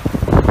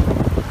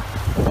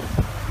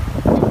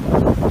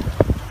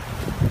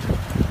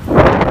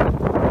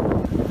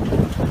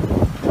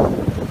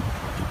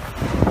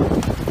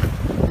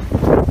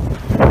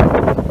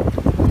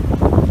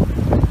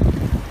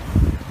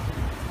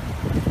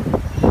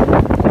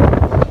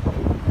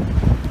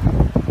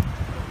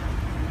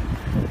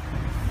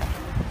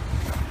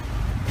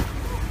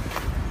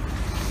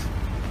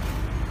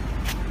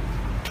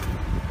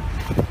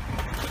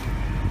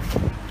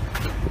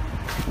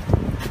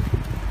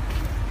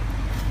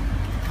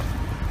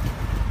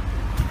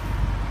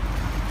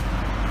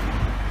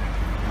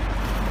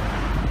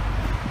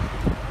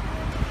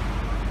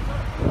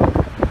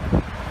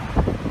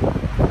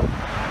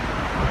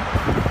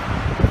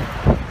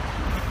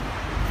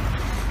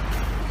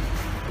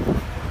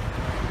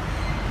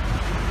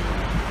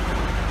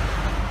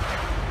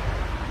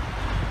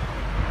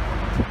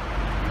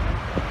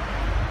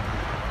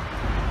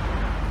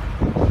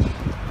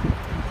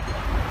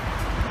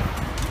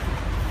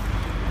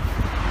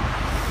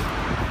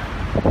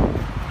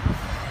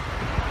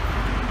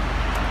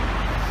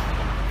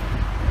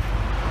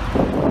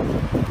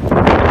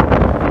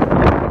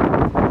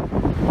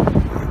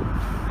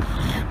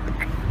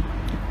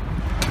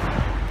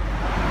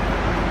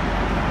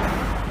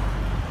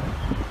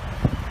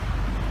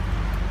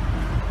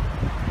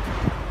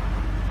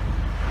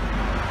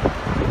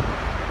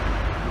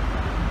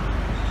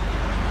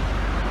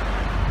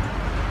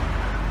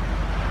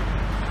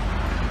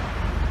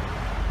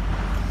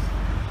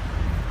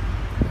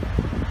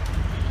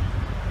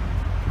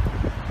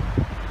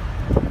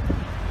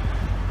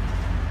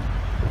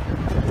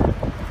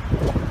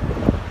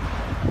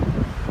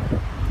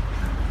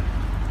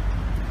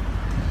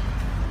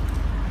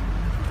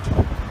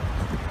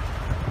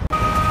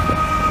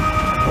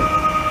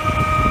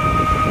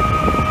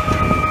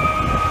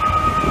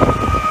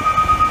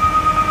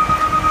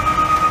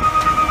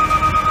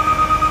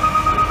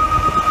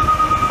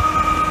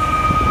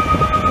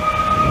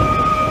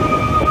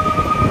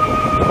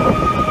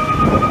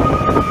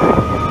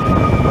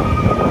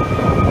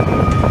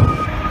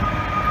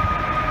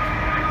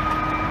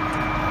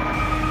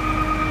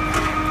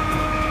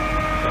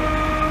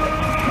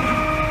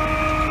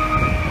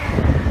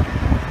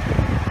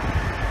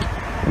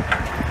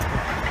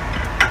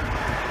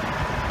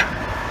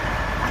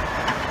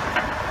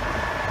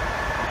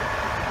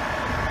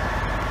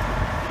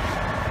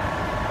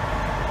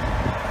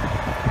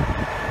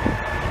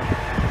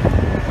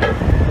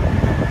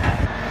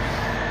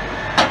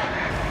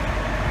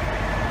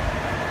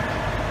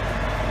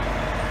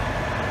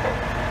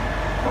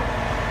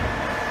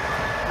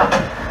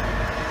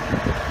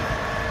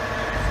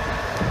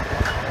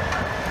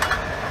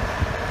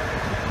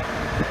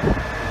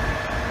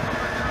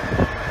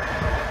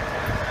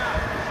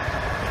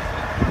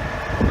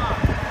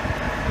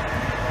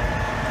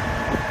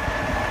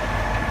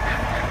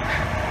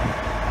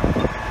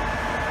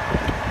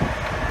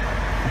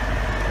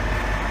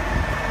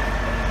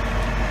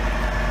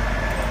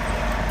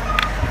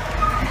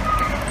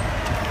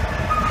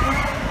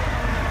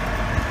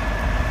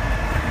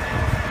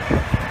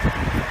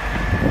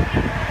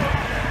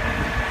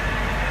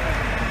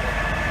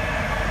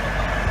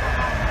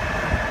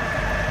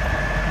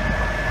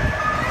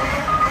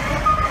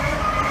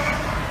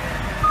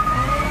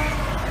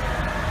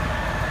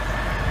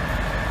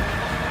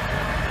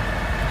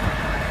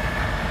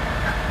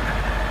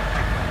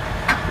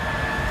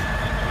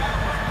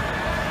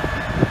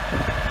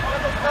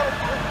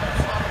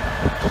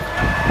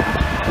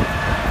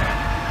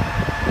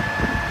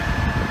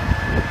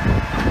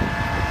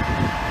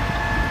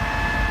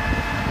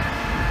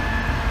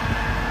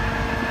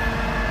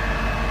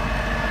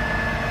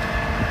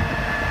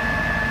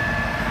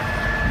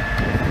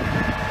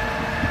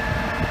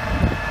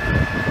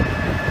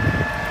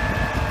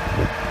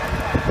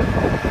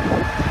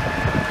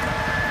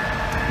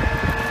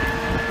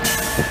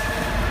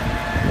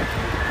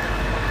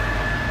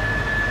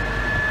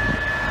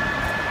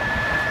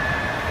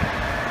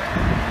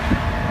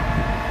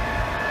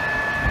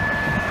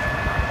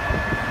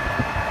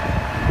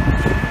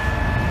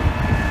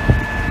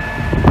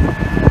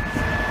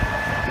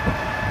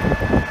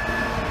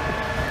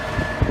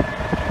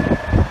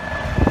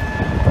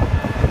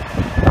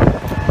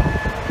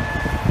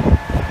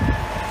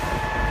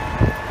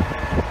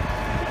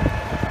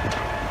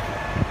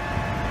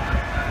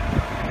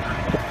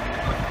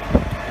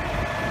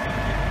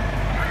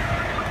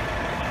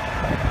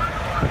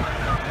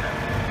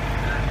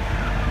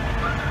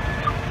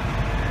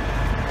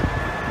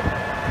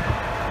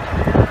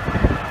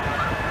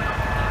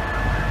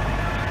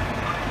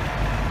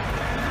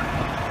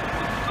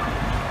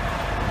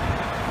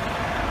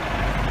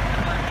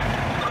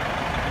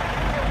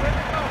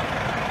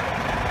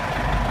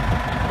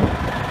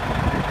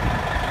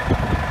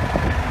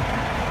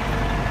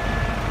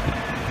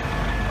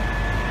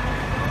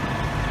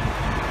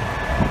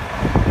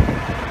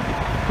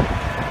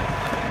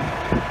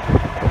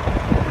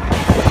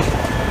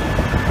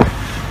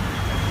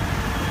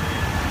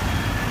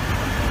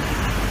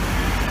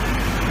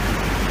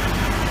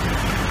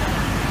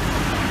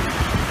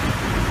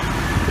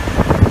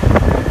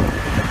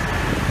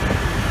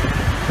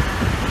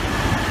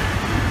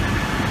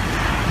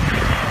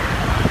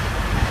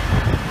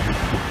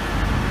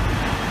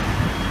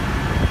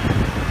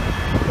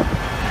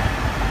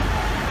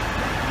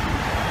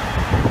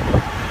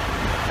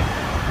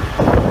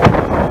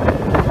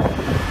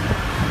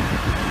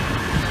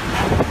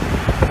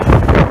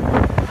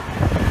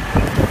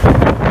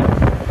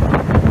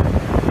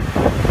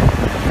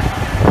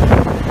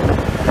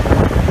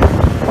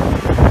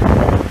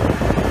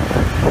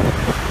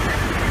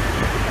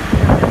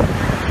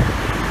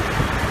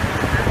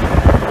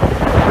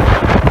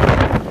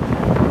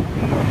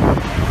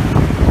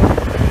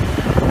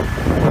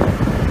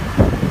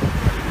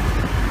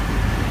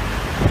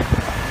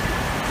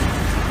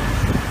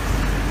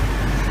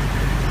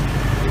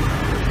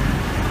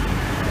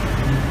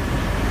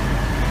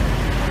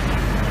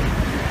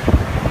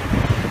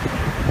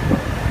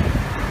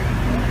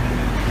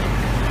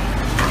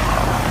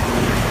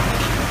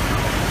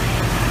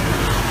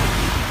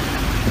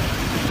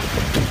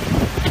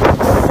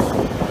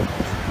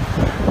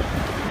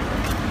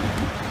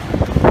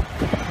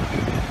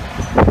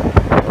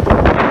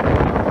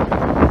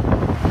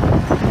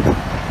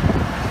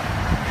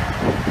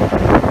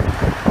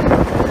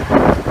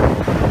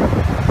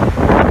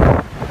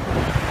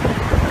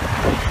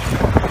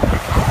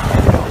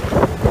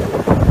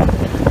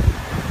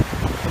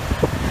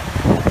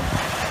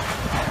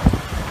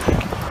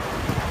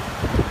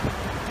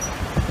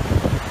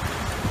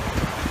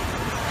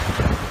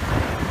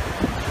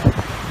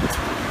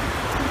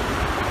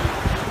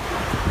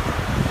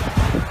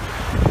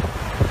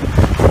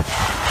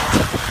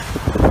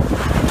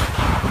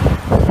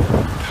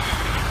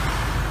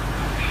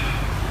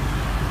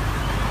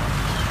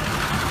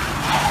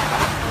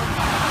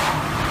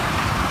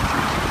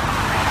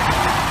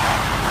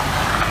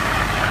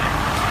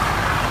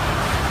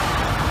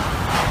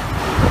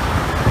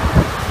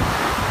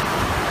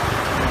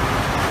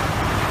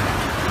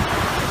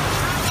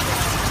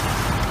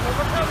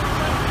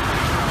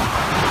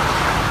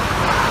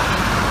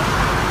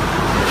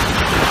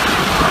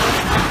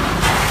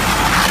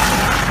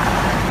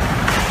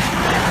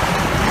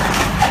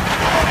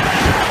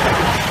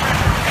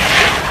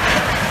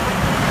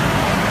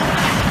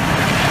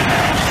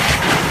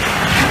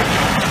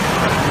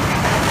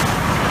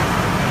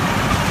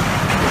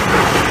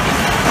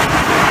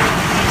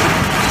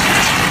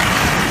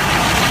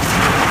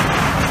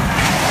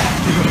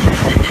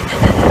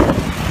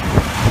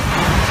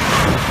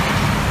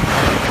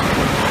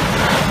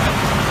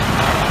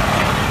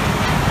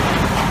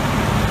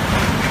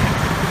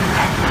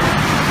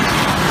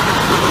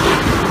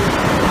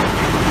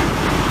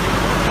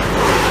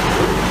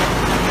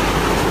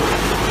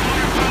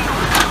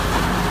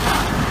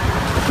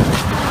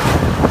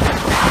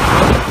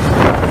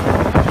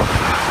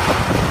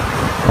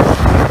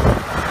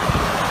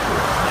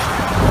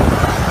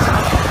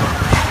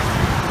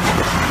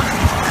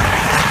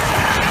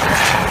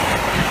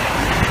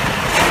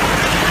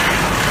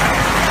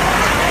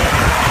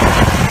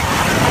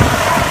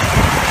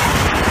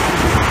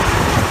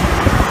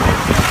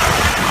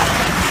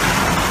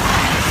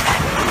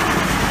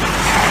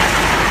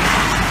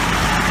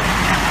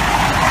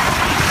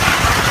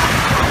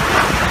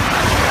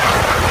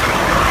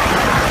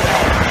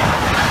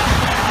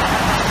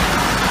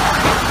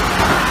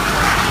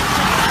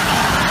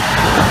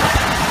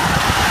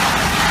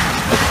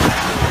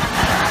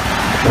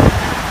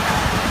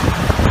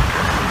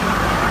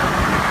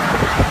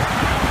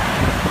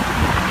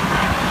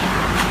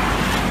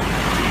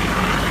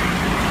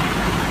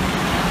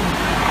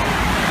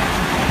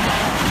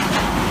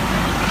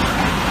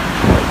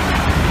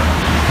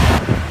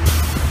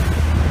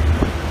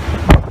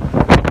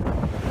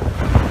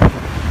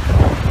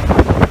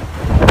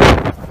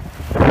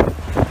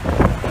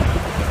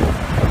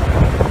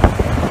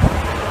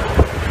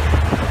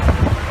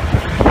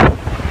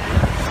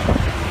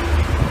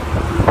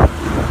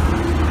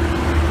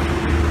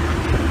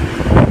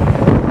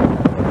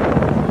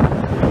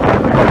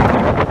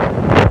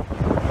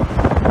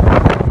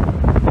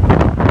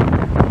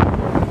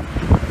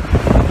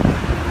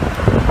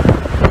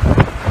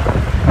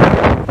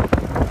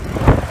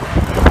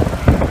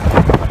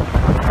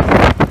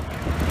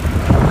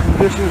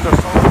 conditions are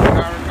so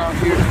barbaric out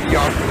here to be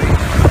out police.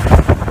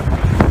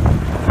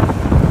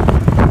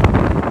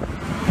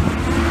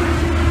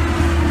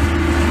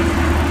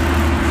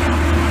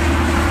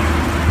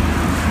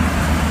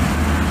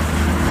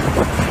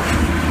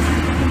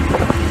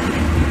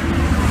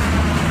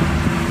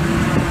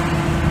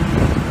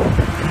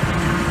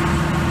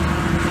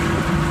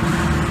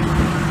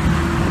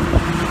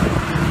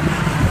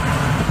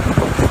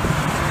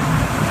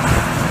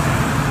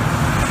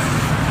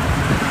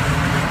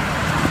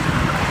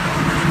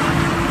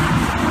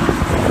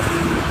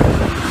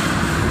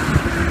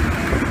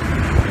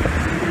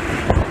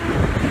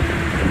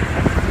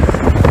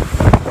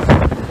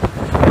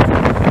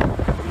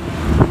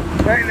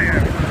 Right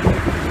there.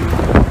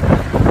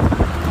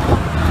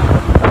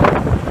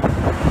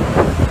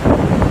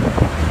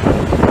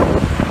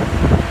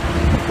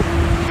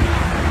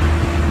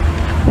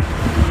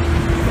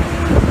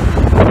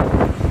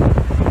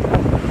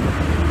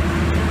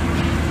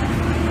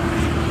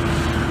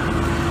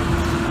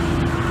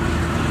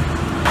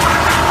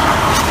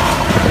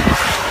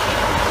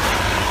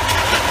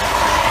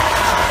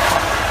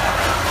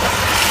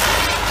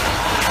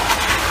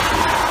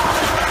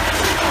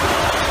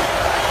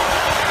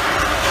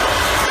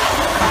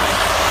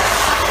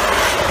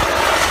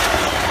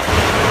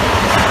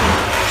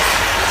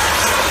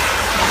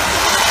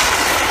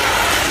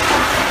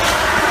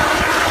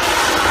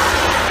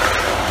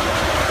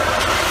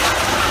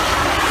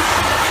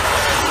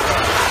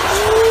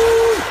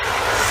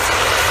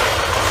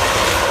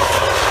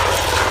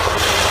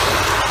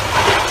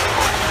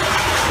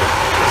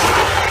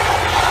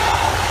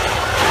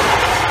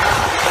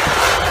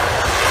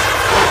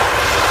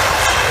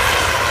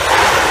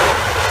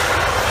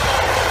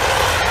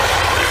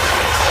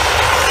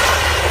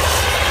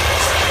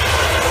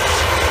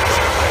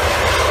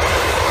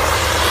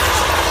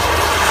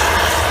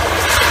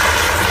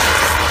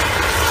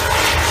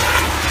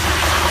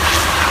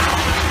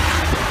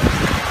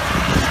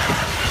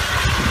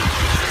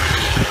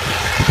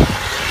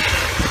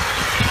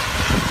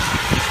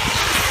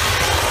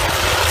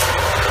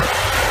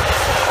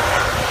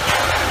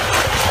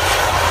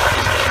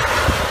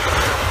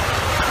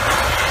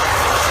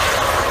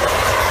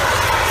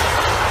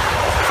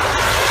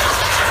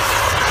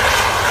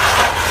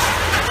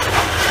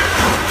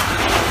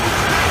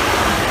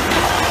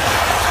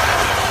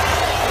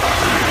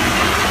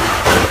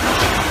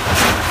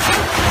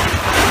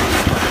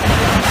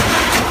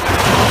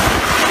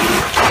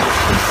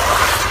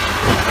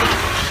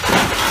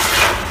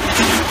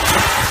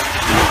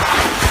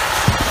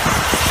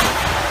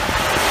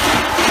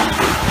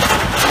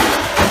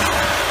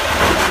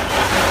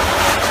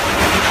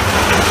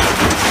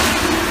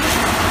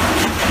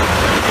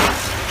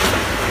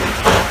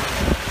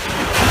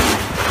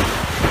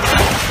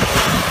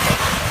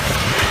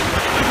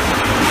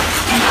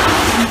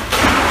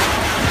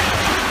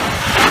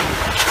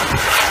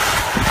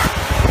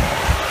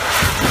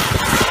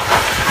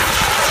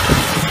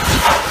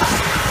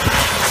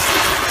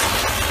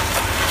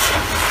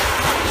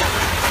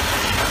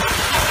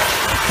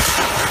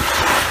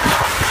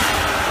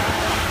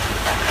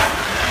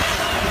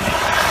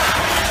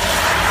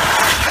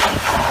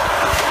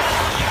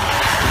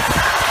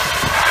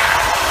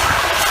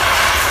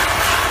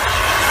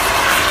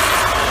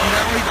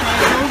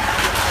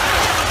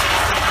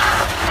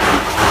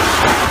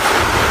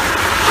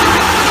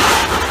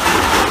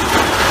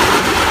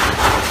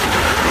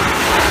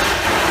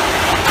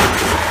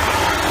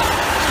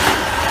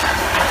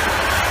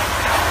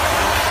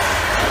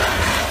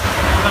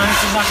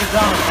 Knock it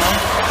down, man.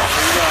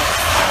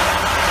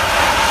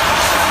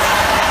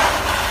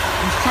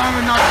 He's trying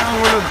to knock down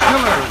one of the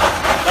pillars.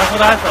 That's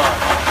what I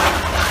thought.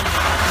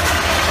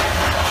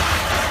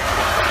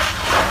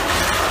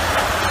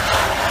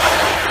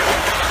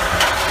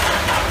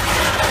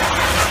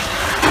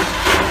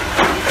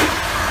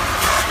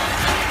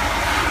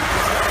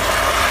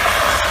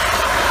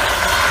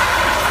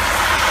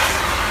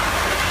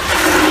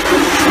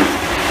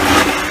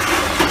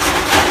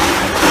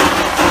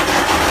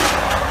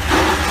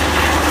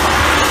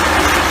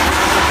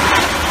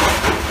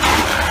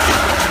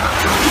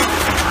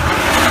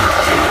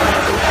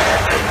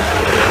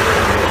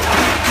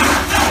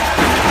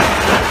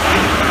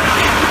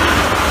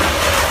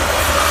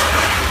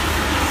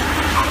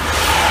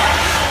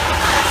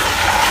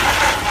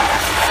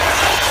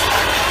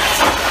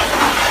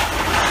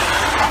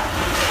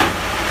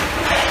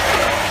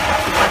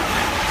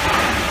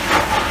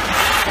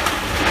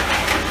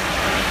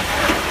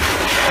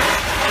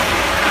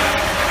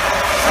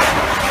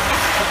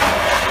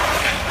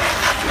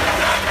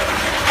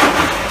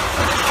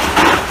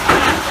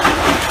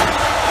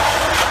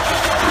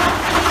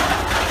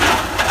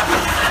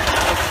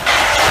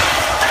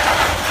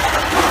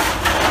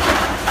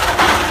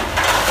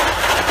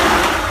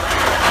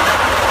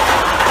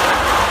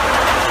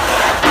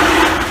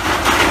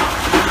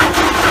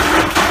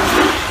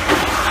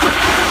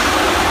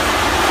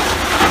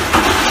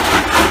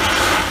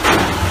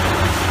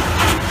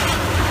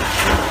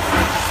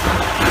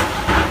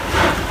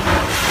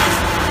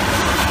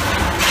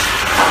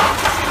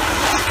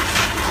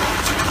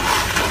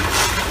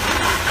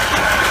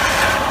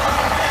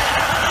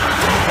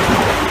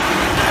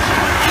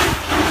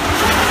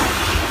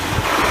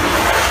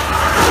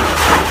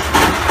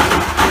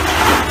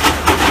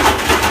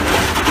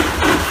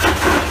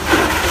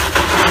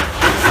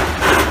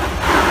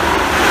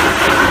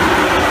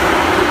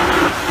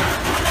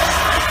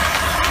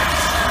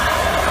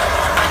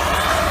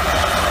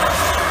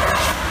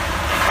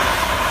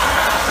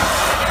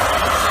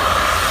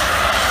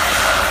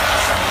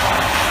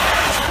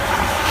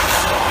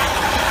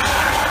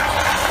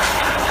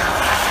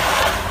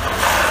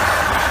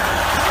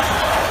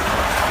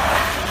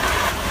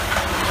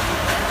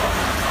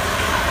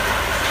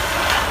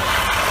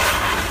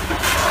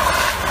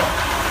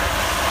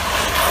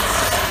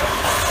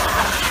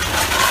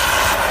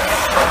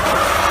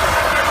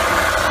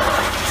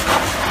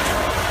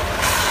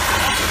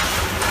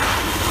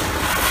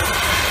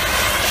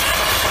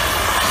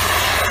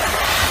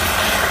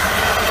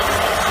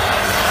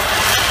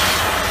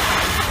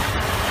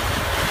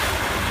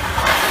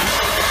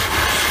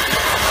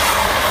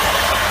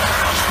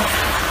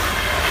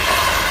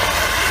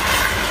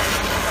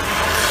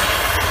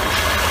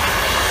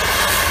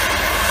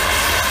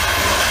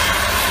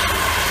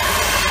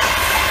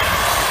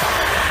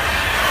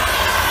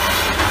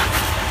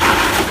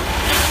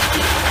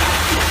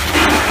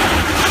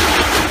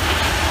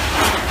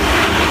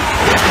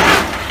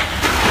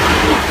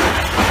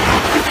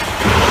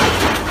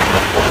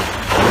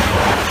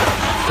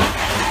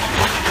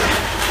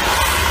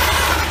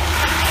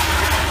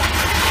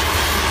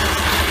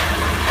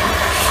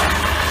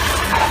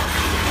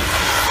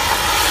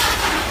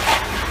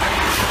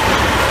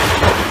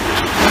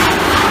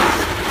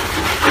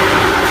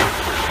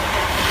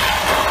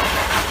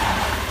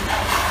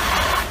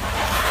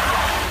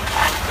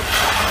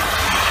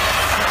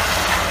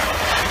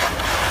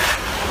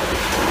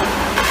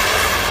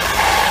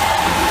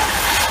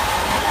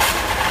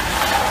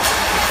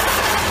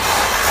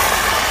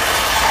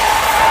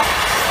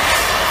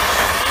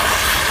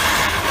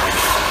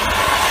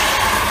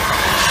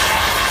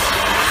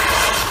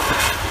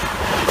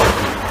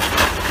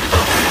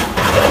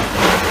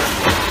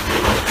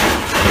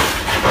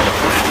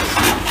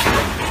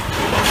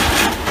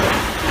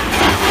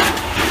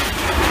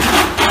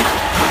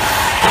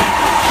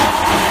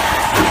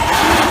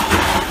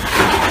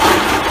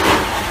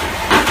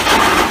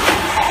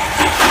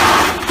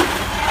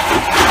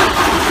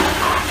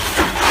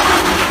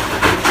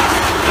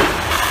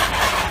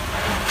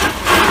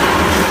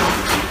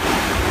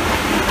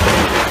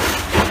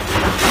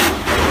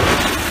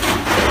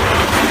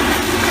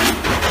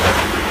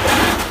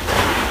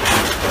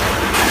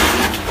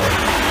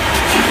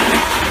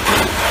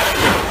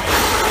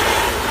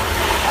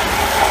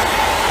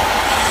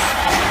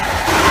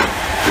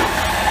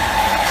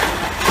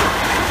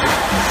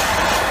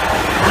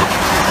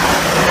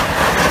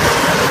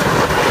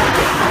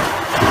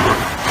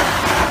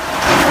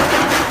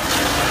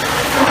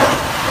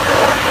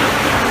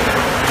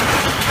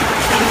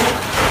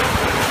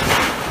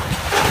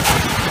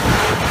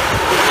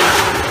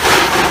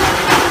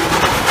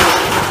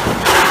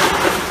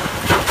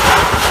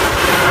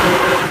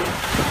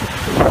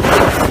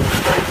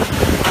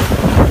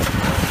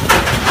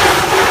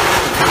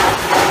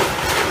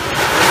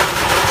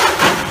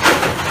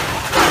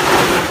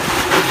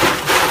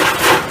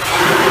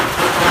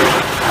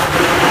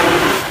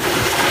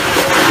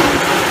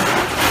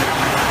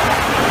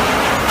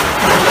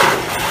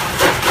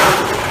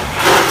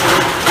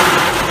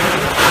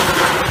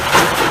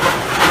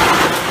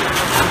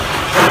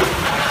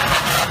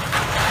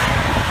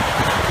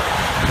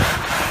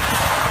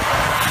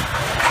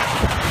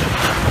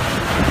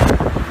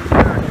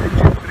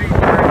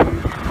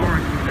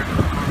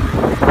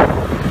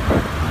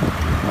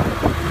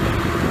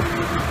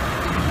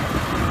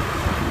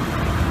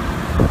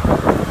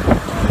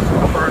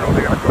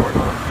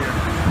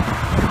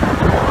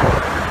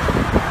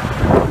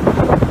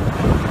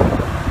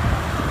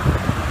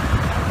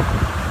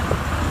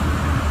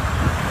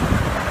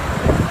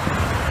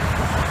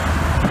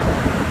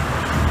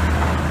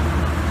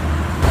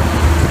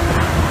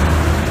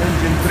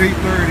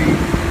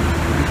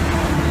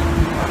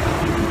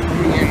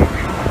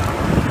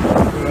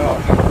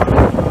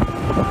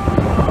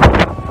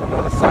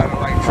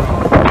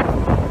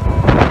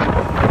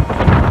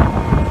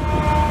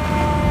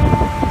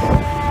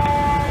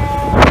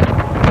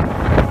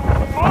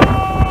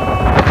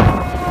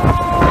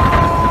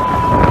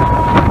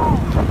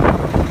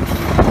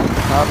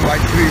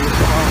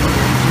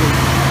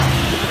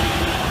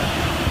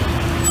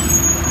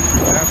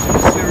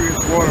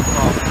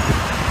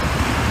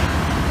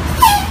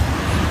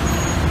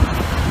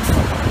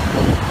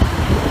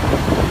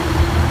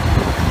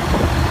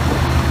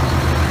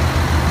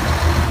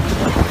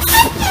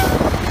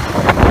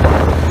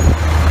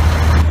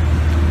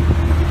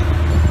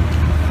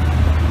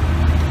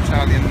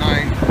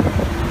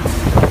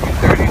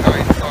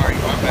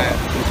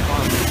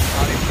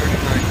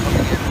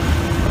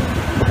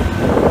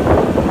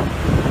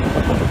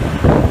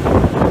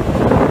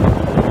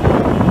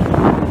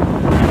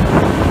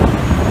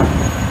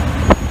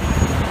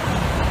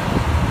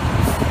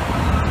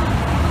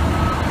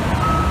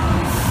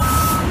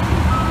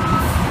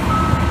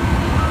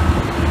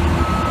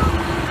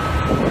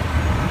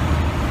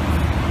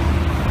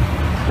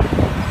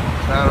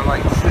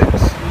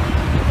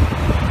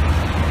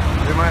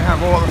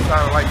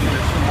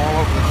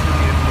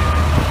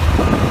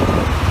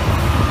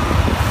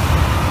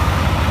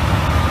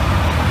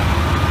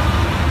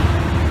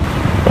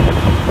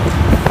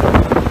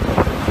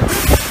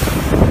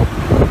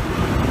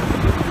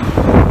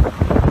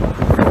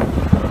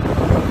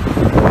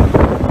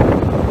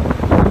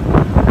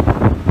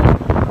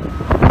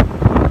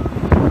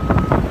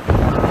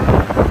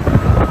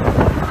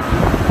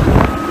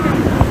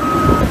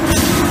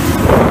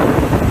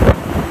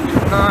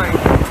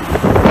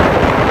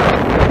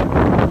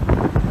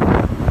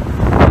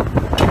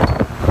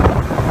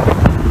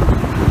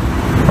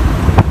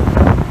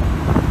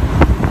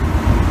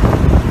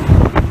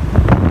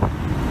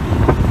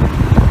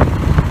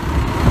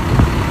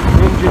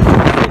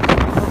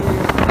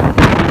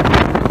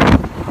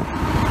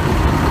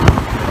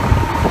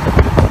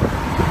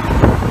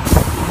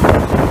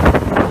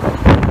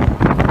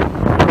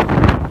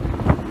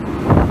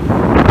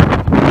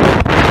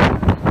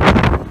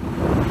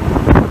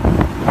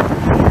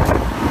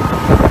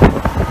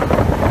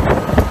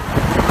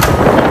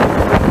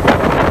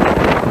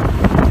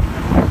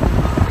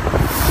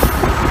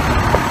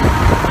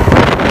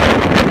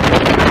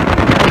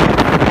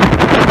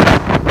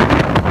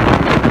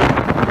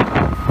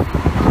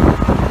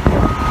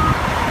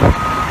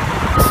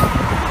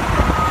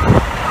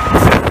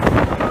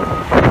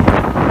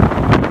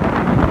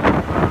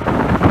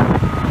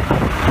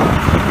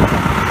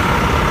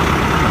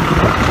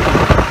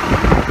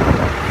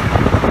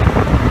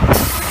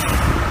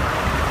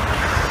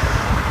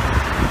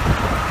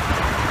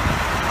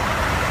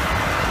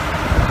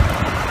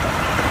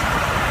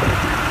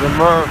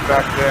 Merv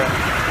back there.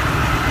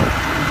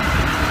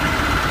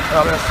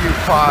 LSU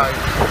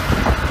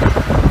 5.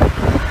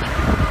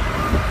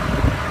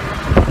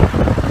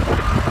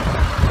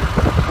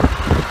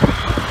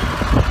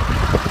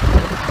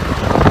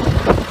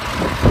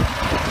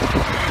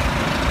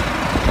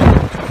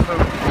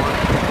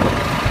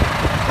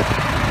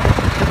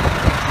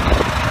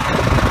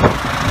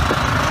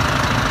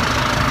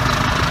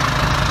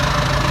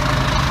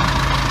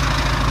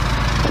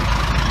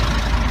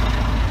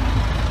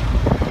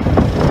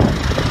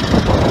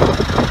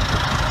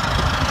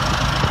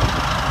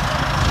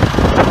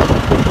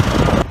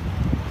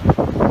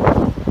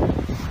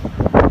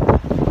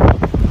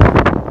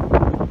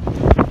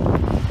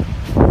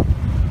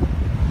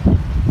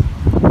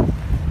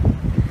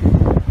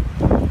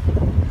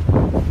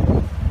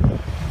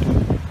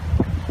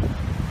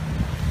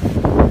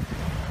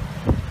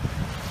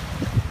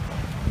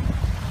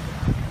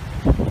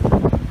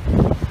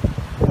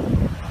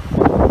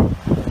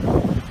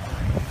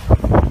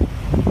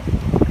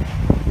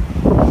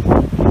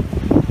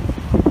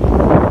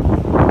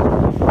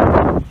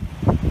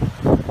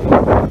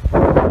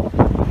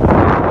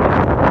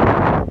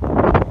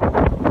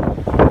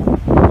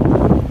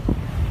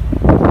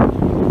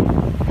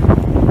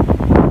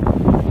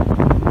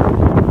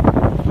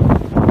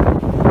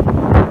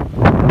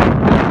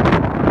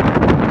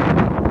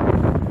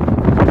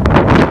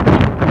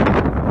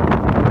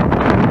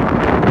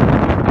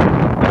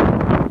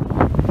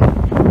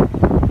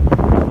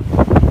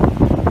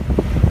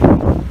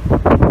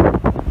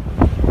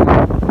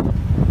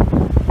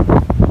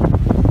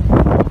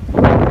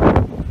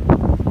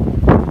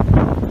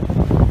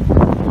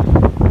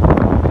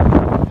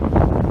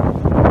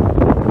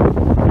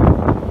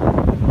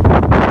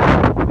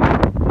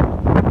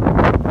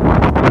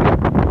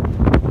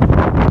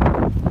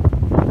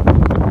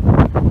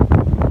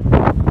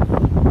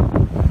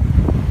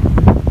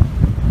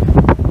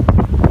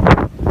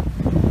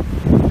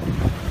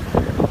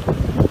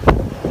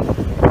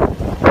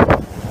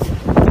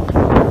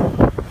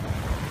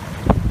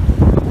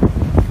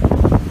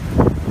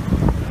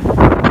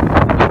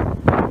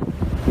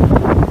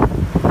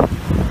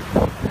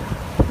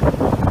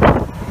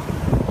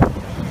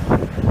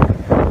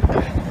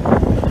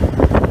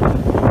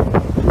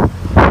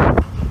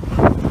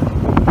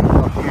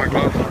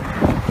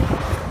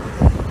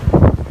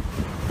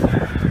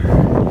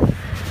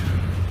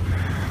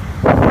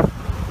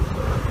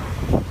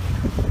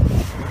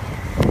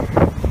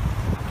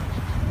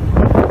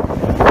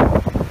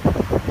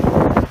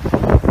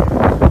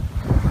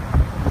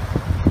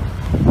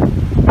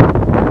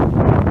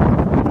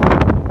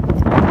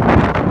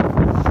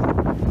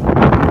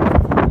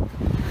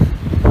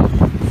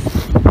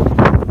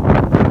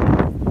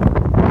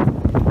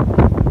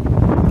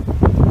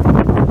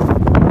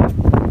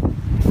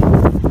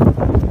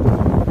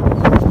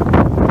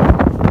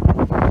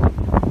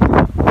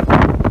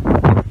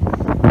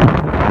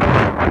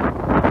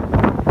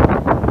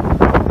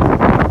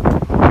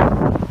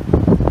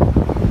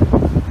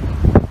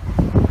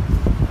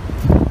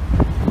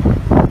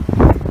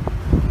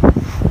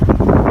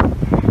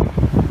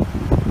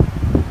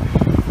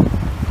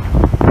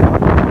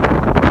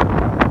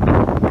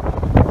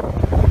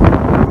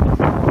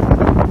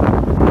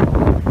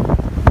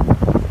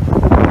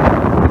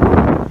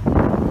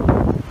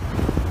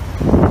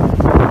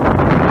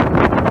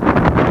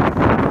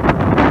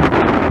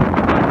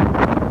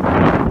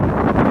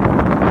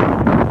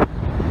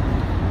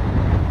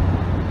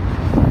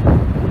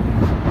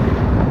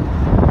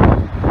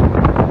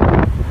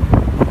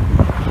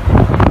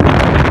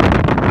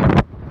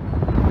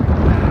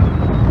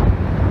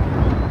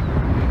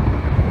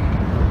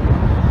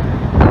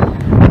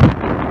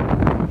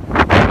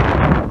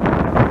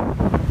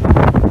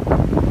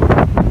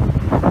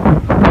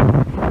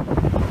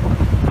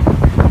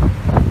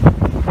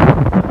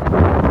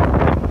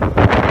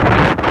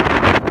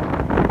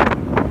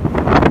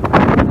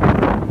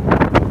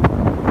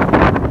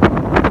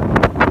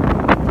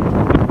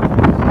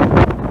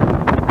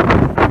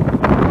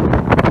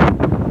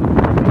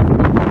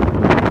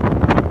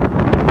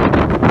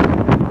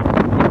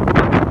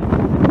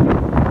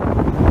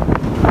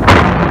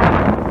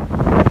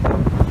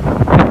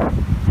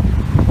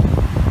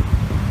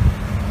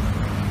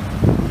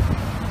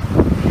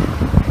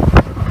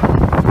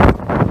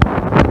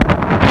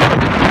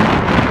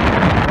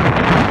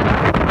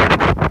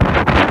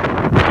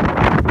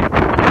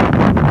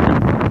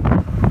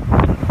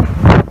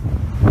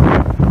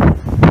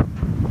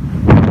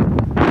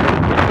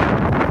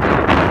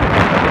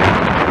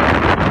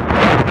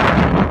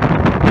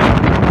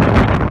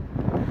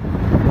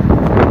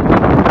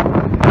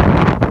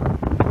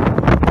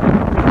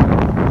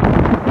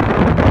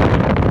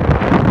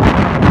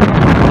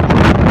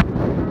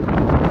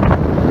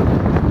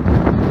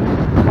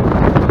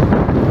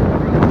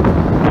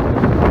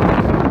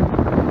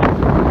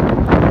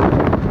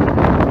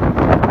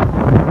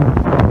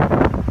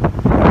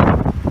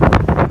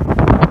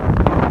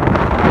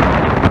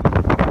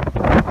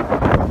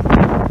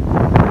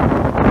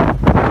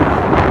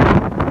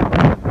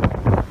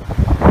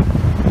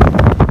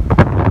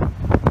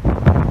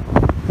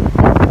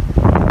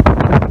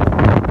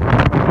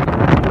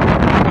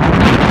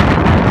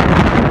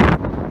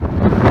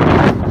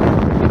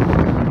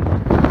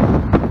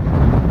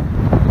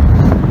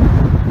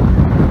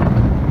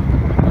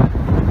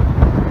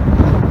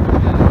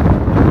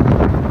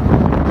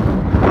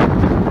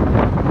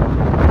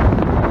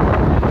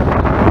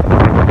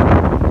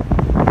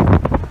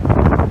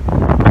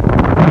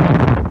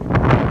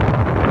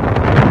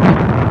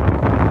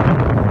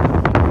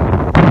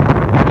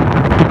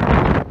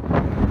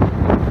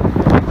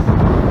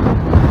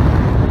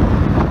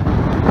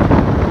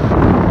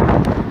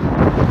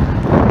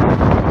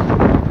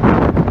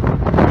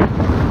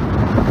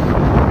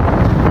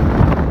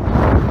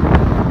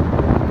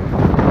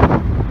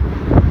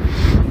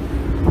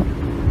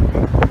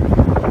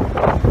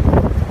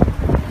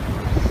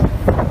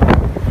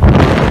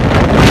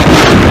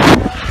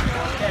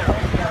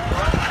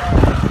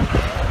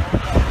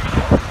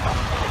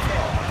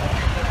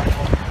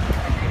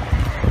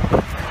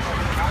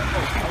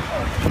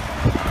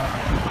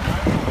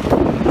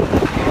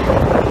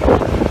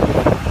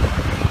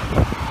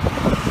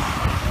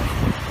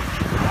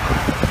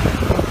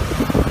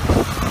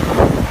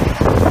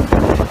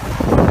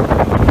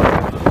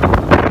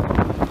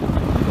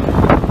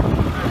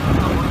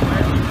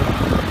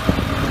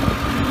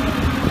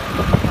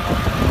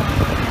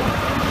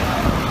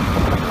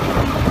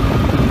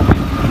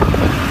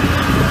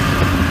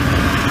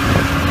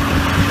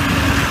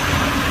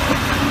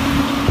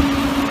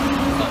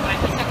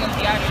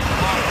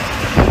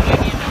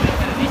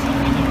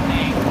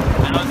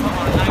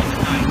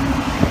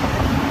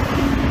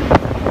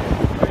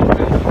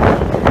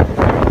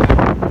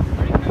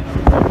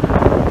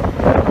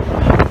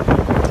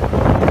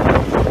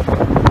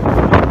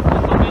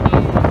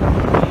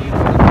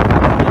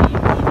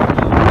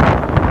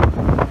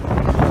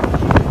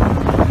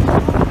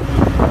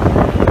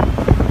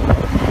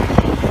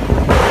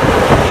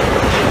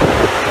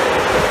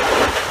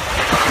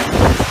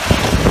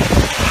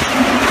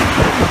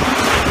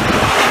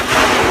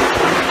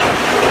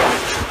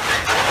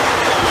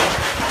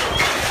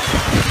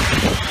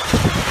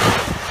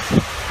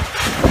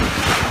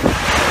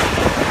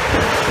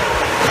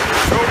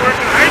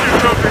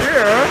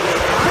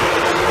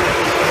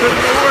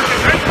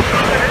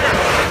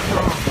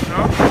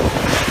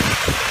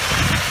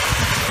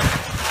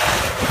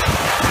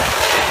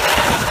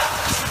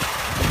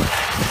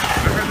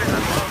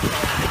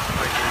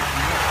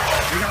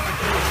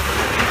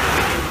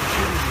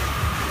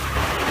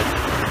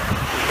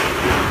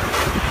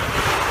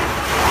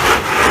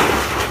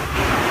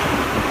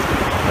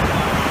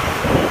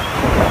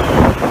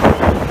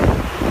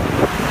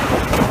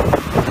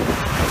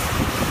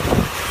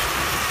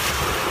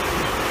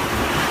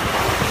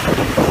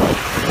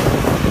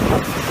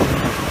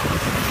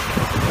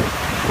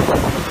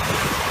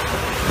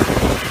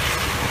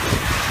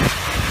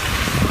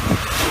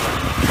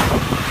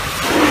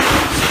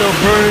 still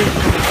burning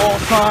from all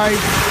sides.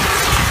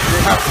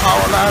 They have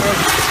power ladders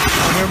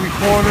on every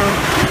corner.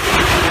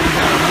 And we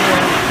have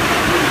more.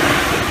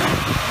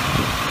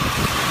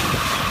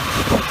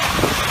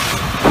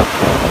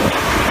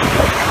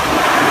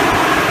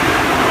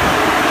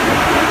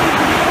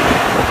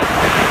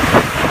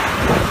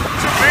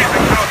 It's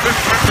amazing how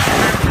this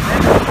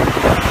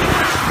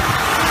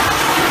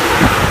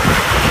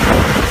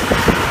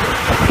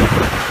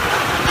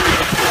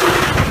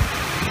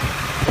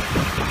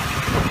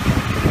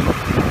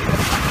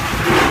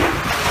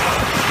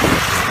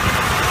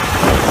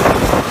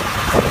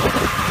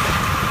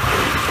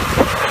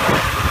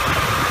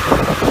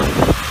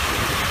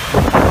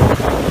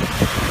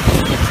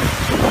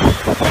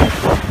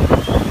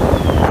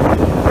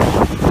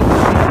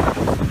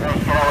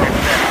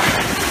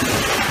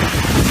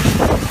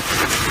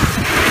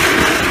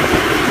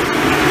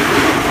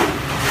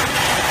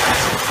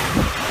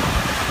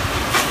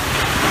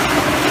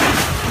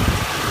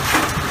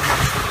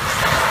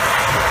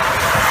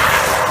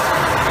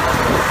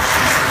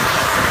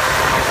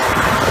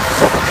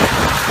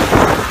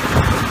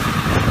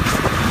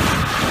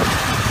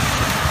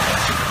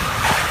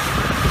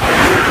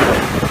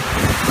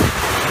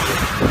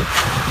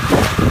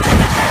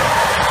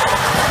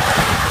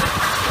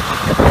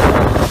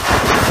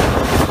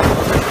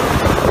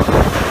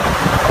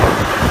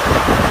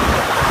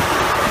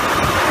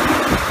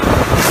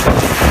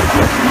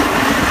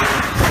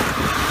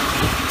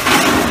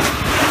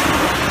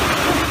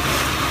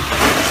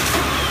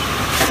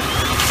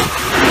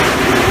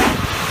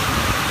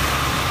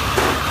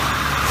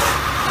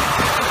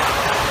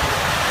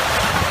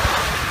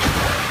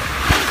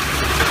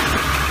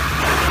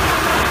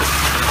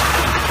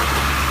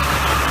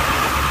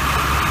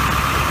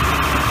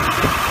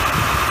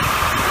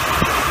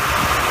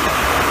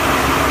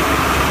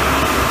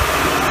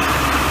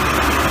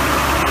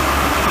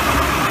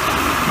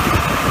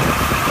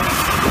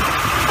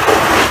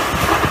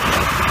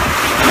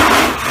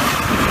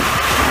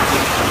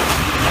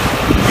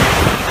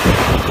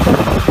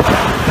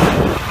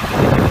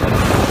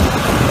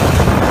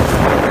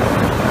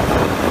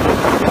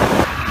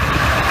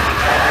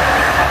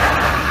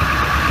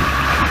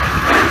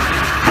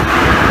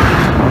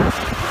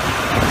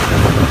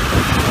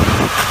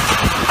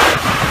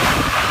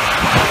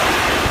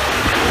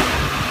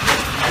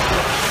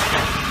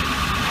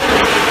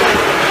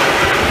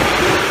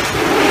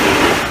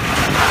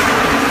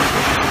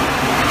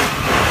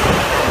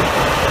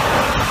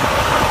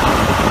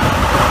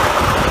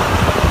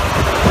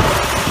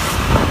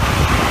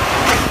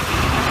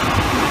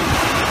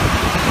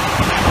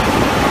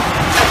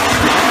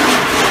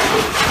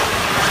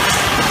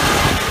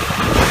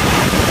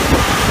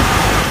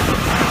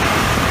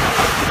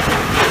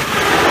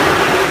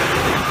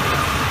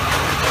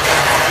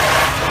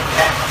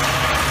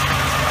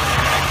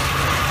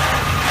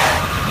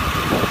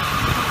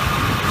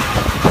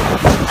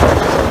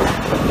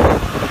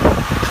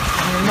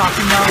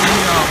knocking down the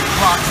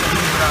rocks that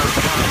move out of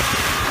the line.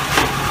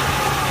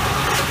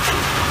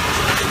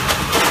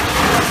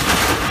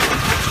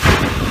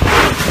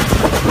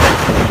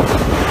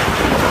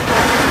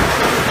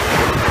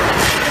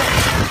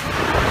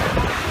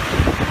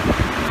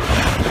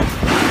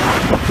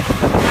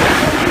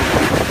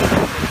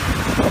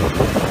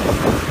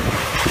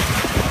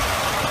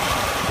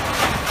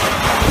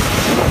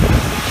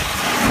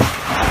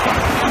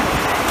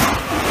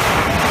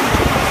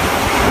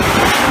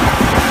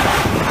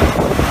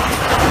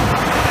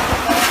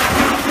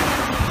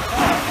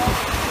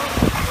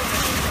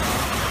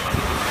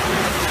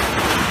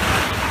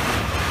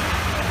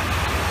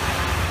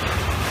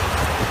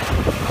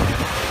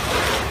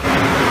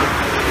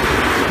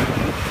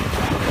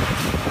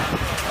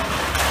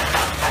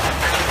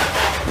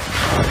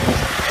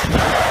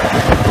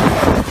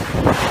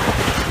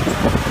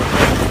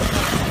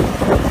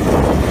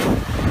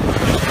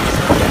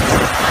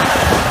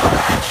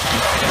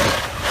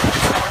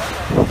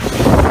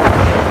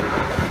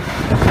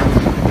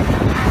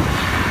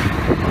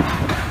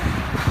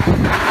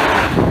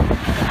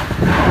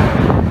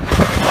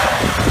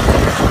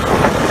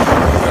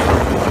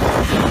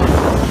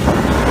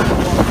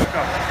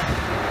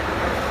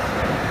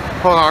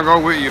 Hold on, I'll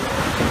go with you.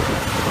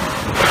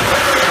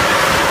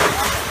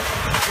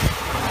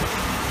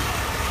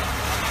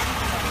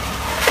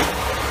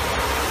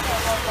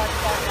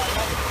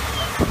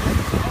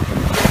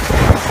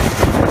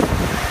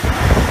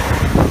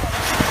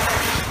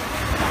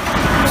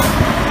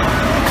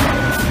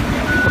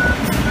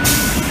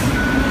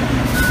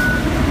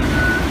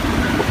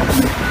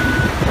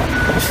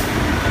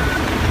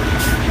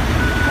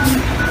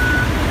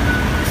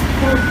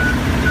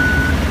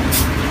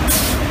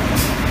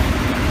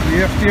 The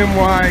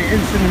FDNY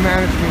incident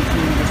management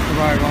team just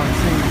arrived on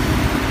scene.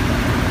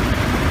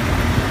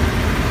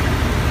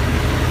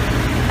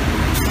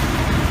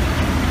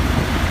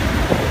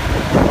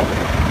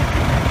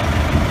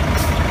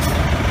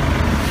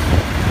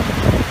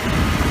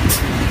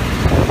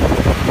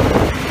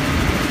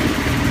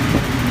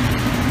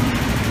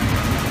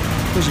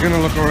 Just gonna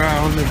look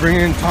around. They're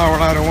bringing in Tower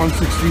Ladder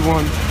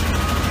 161.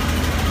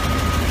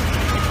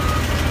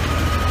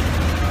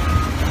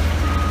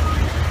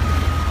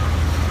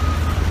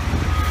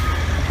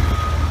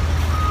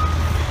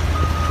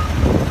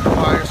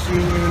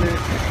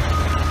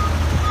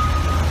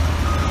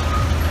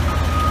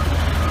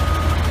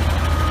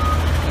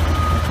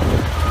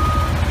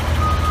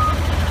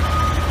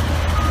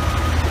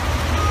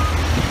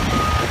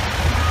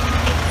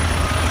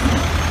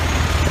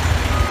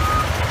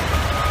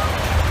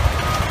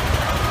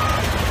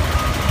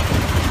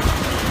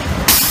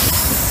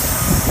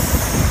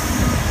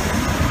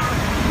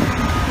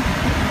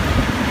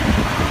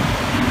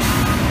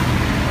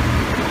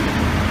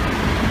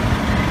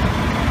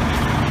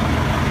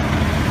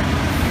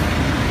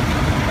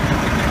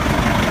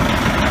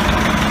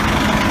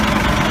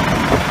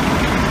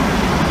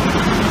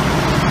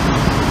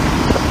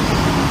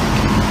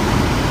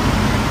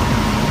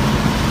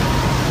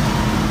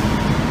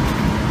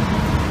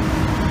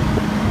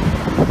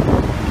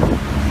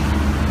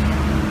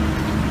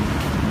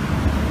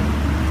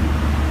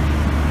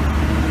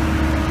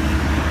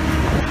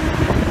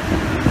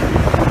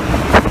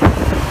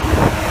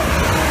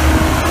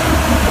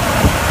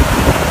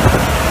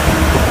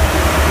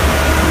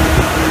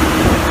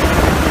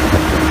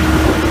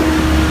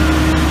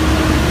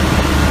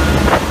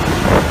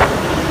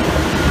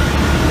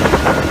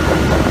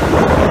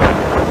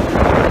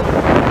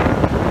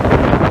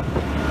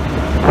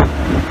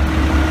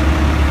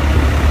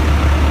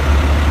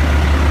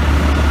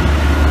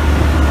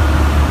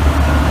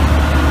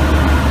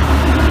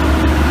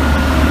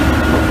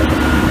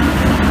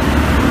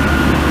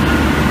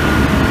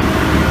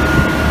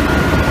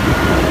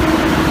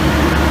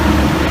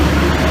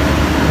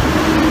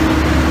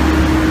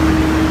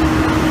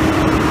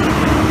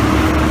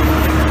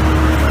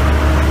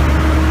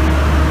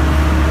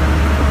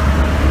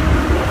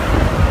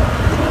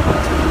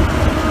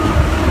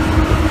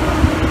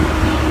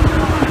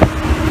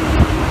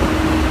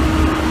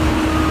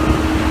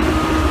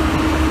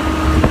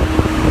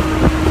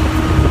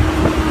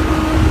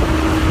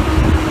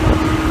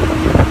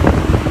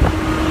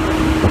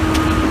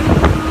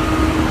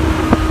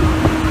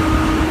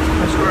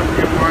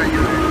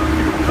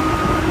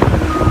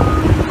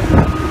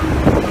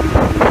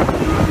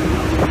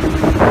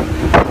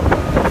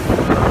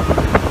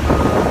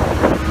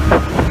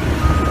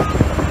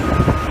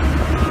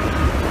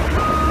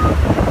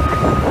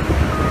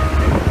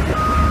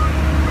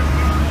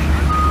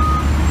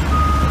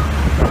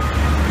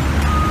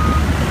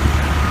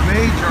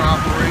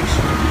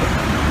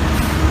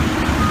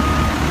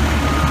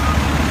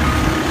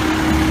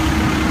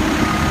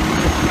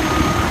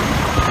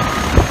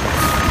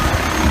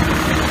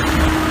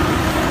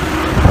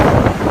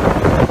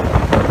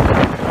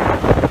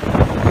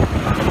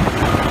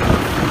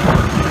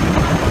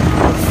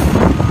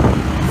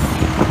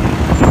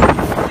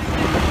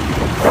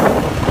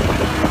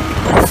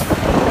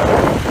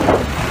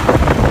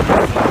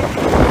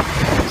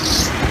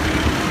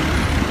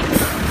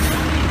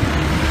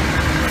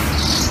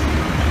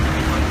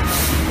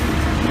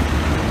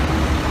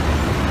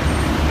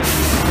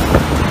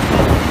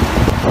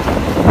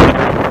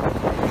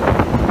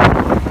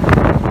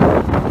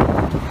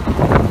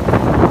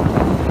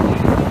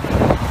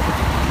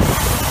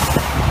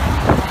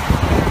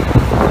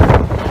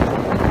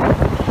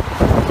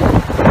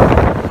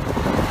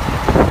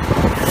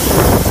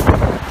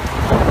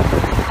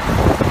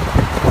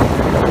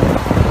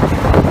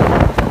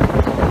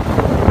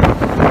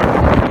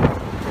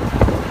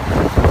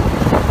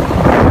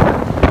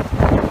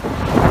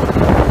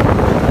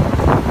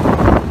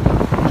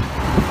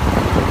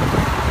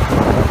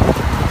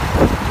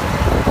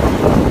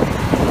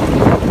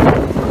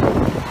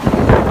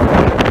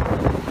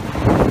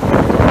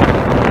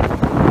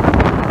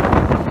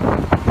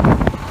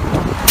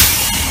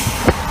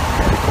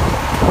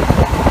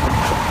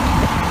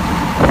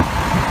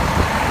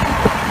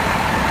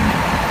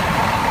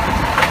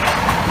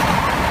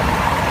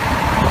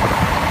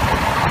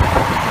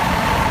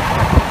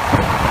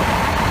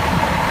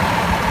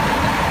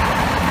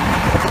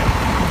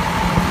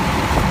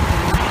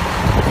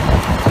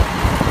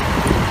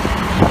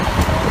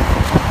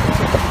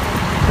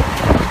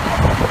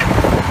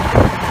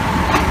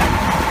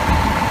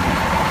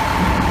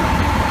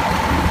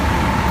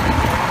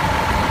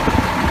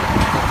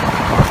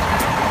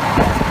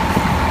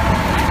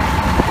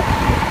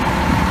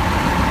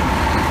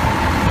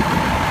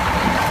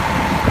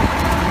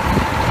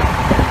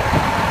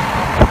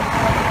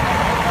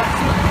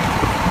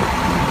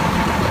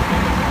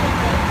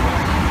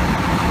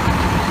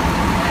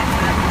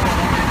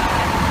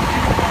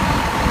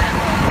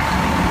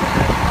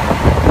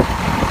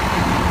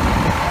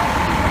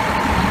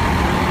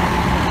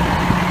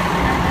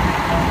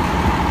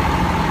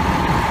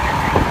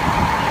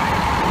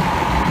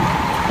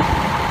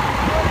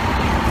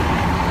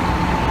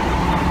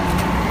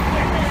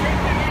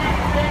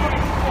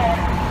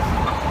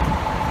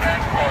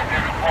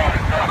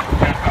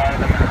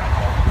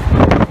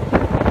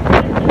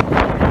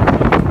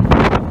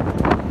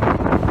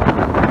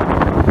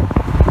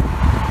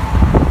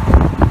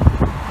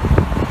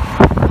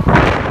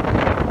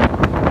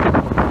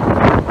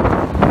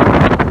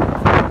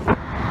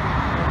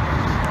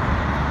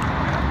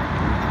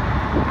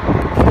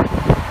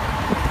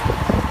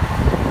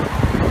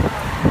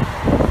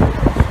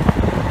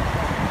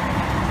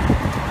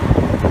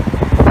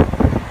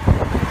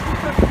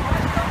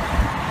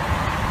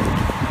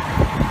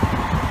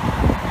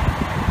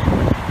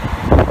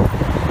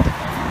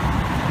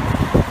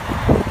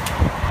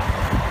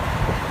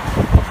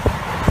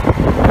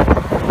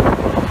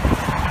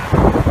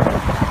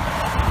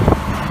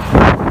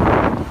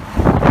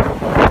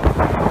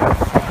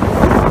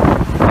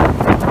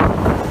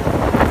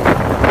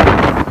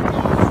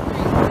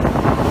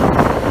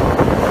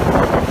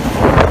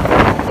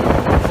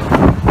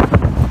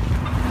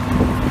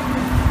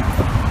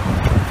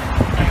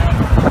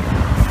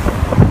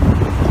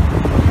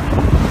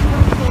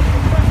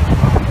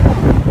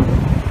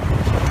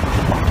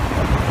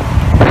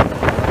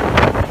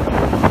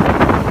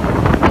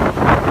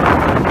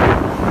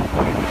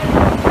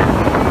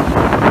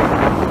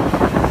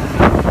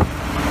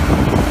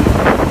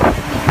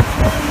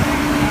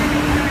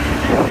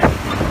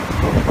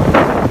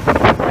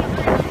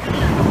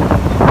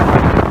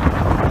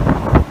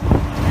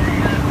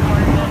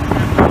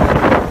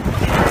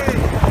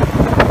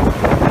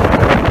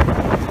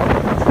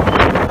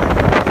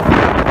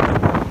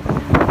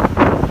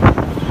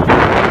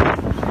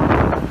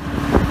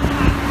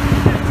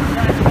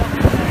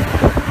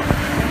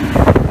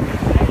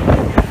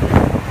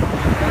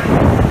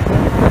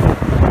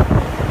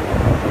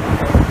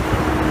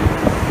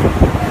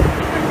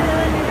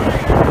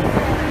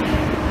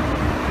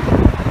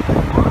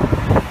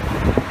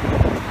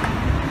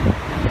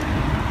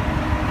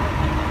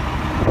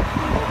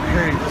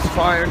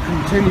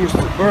 continues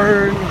to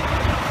burn.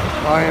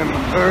 I am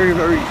very,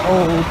 very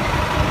cold.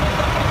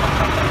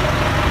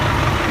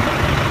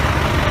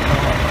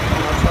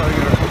 I'll try to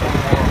get a couple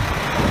more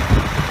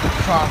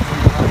shots in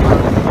that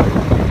last.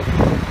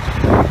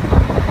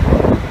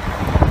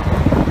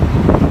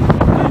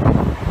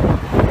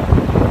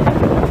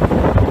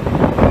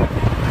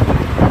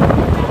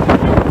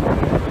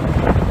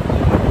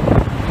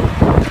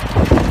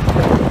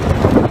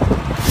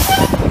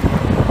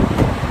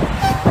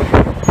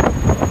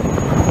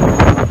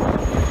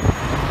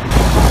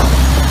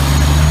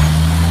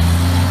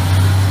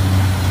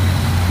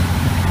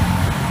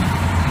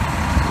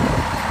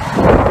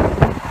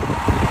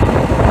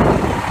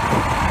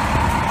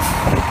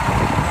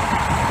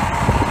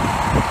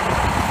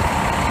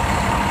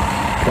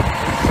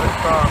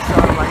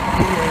 Satellite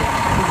PA,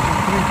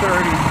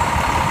 3:30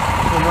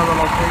 to another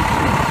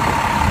location.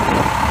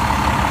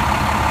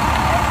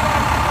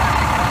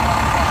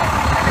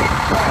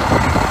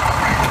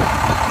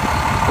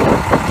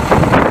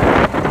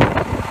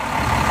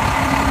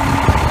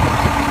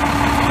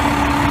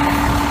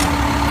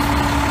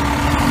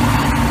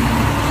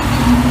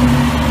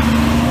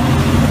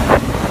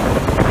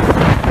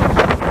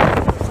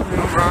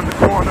 Something around the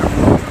corner.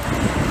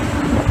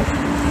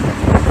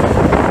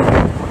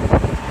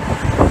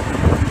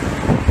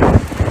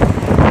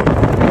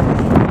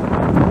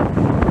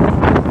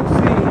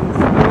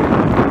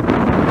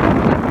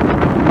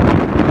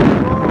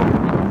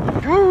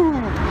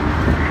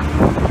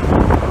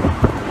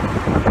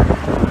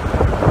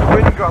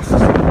 Gusts seem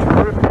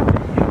terrifically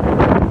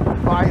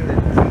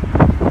violent.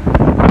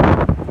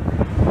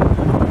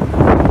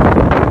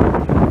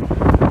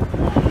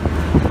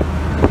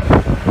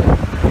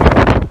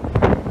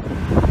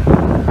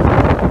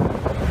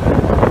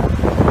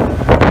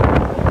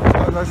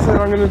 As I said,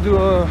 I'm going to do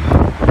a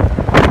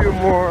few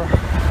more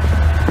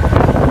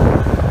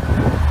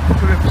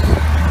clips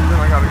and then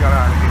I gotta get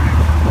out of here.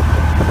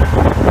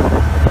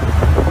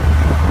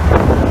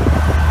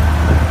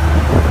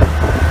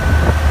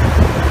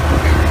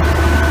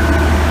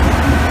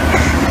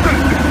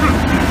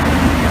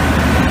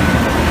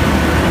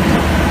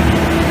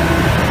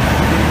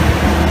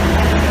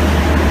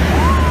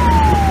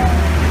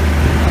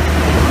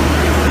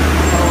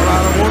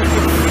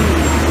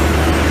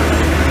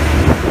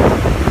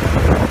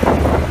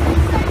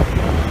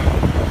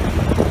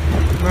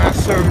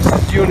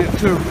 Services Unit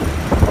 2.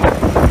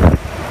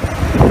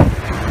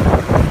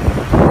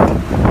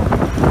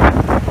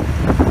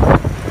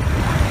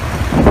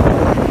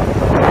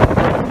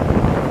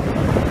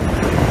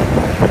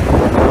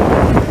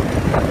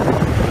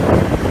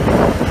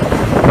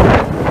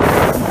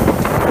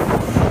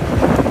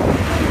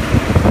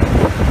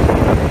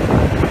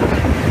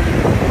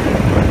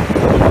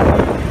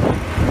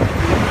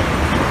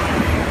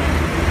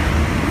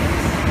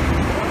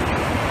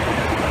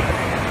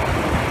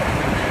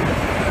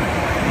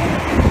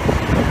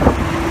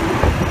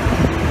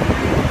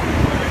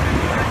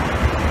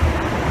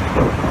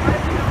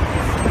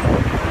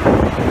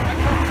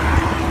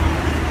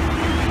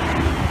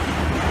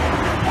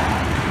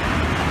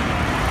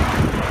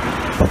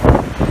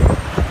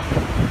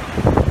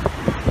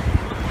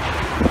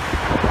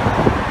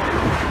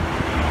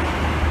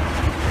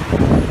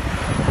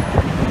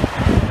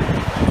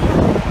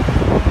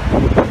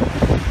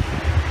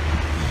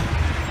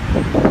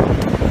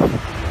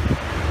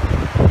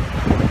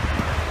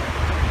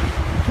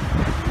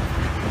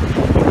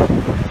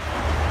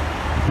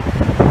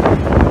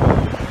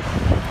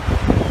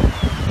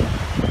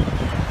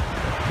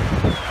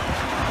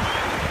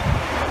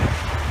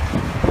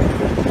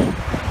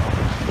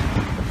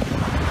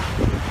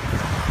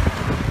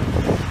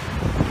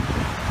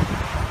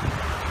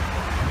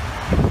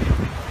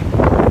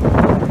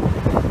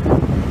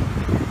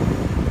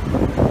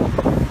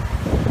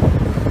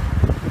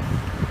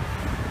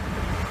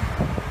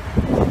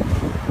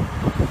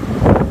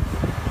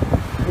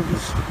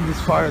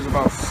 This fire is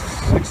about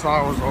 6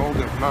 hours old,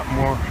 if not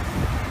more,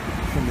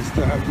 and they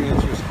still have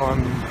units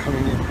responding,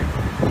 coming in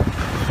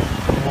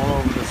from all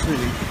over the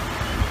city.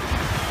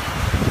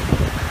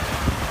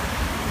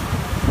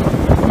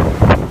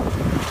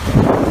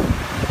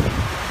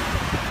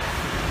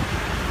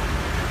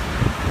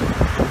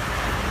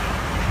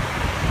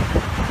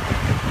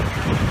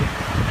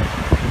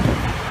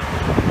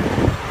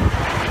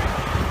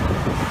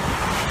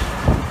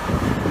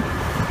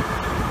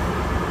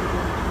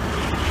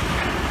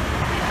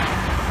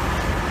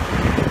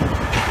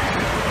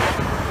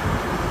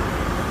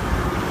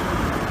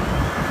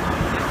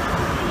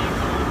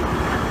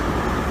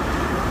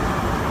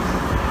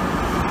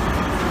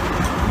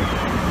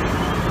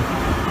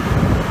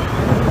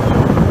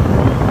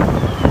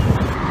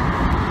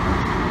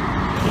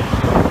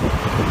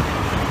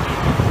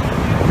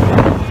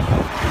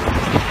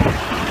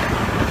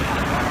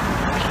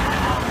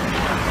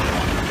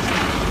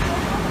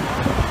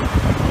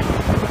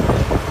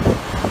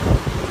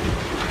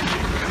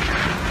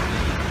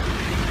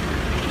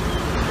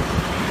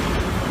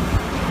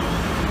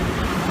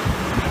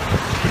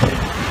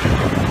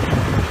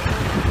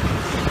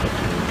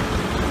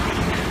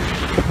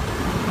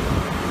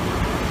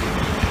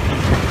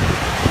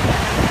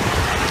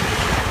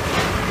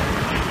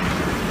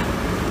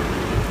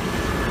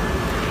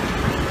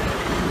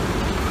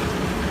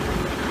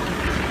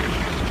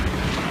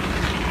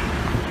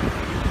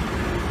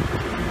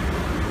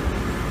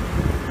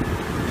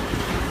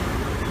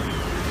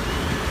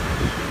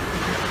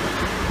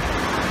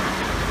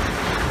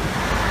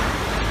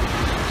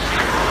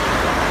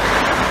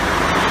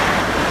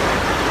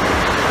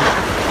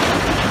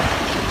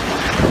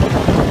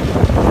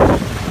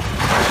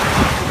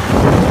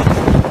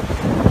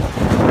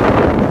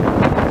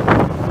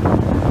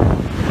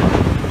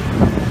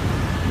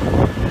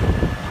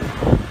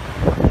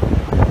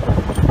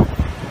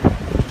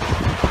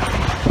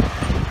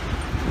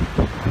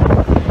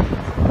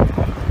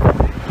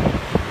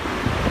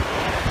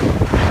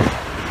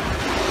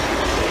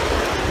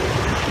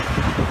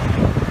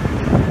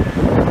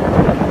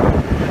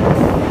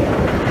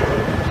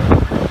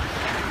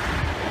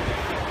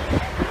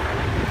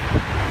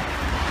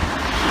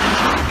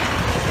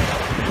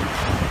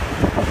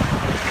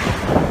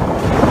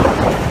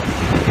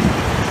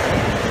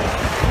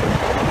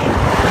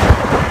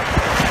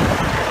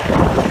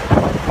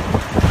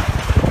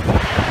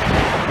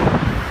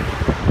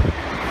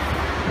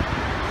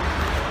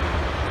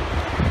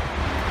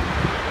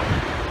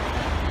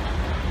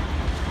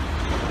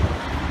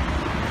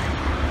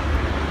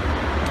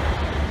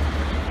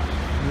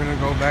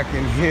 gonna go back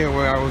in here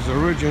where I was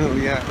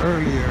originally at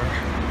earlier,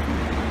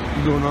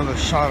 do another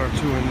shot or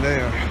two in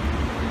there.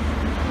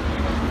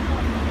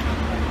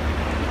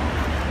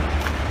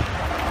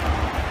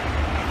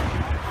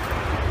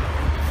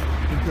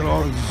 Look at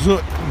all the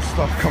zoot and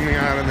stuff coming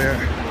out of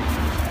there.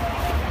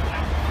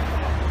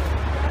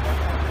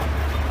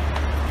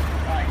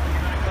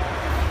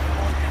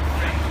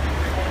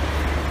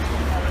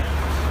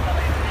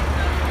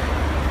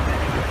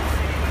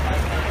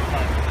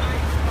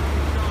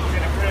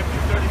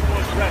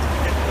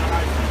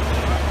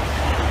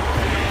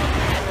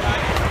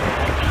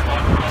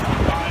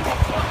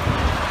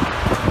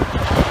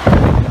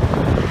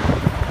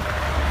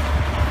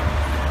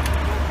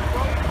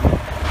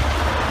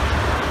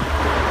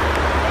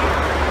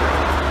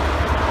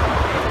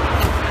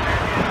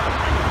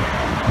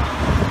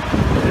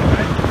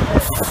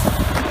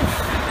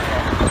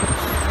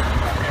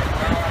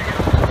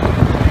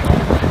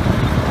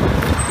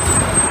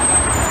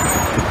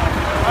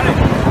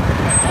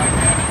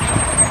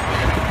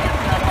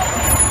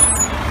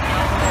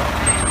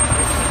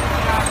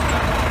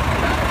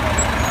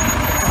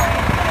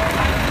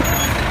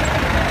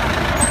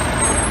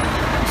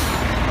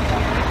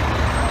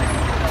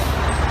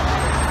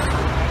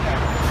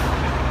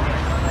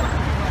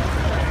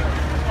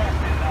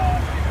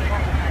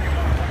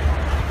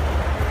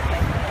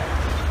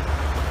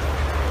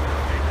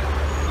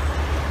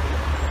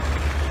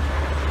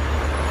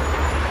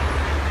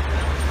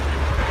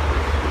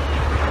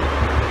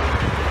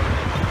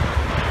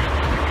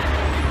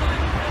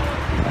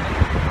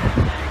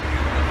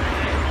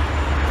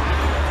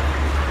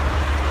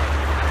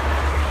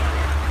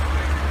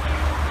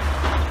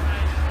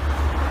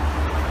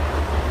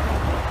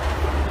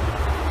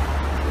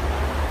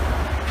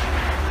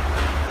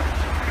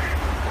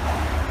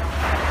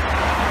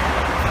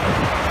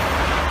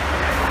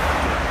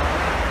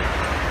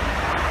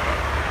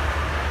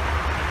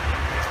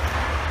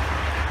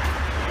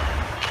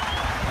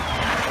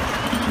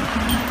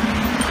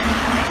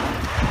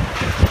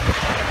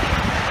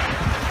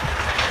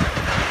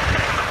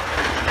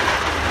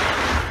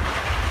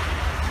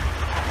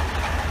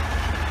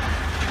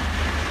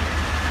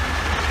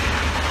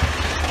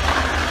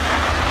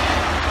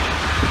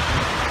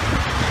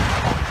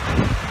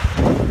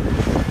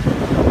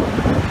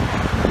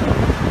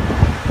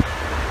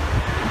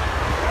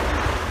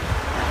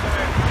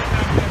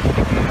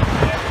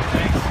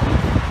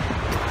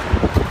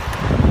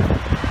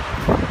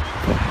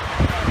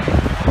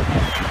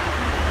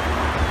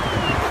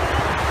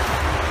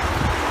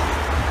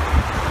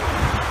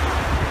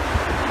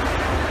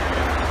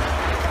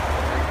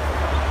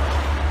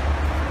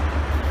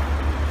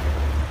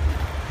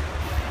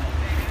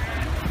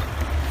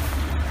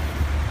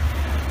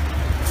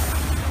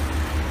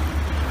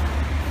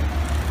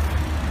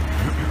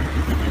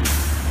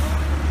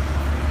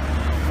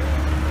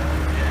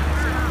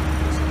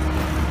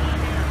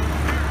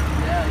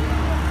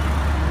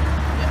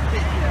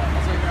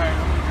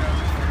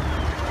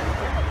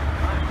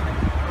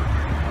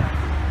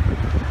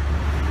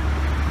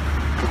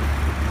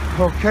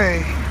 Okay.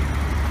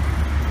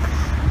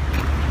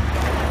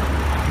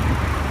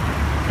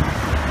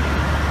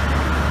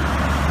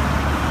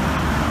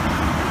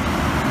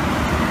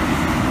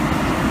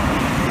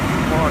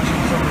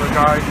 Watching some of the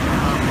guys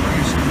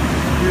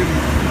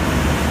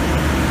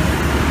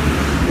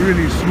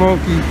really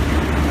smoky.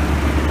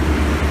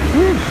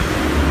 Whew.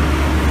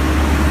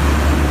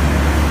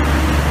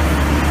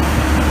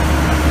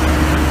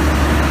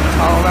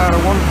 All out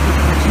of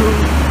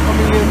 152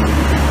 coming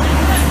in.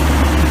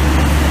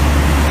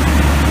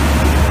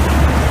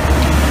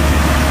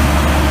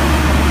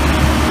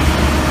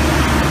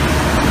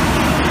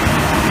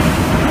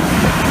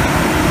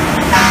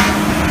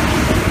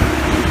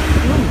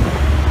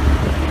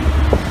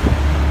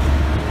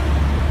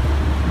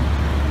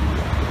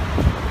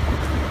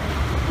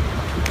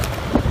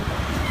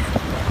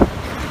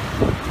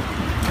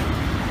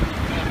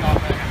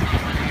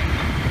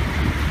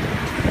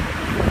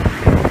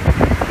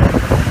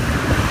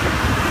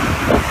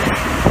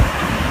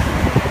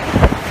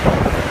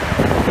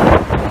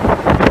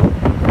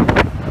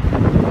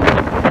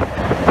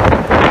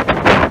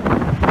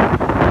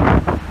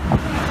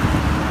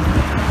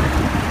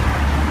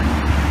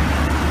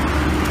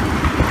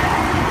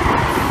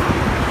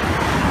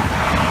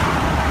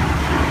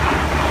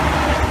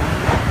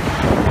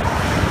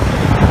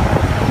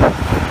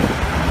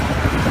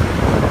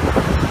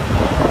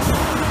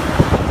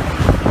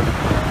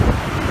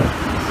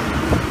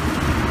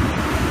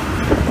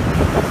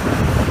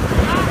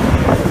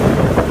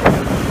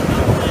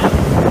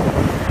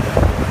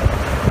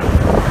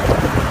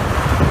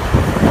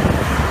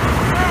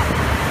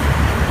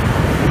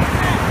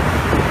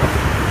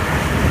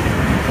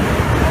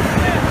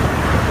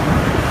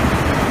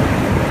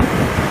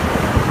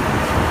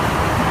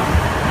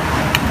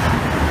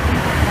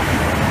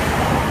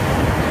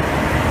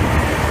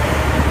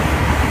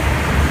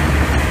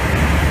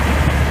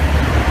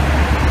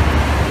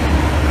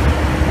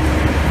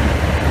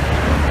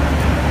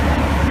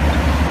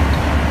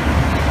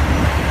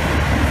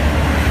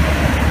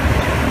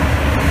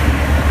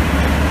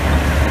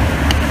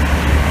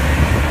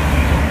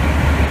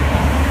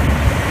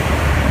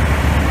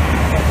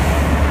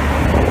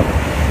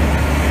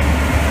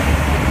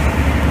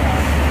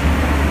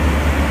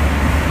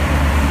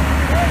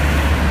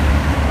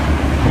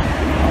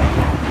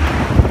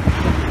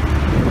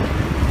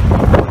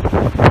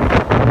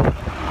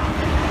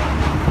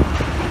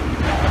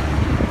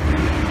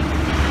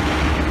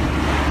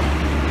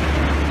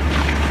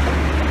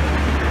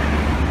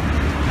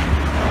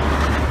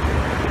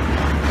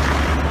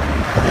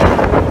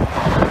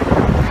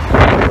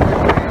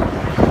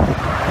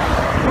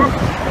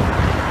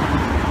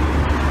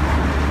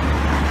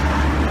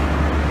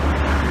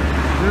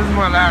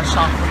 fire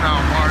shock for now,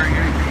 barring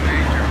anything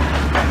major.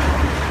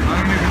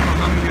 I don't even know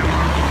how many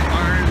alarms the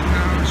fire is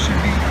now. It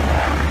should be.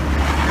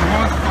 It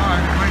was 5.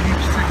 It might be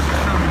 6 or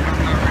 7.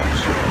 I'm not really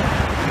sure.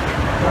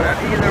 But at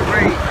either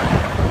rate,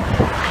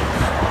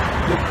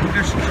 the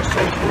conditions are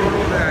so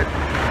brutal that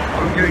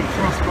I'm getting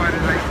frostbite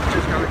and I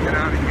just gotta get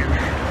out of here.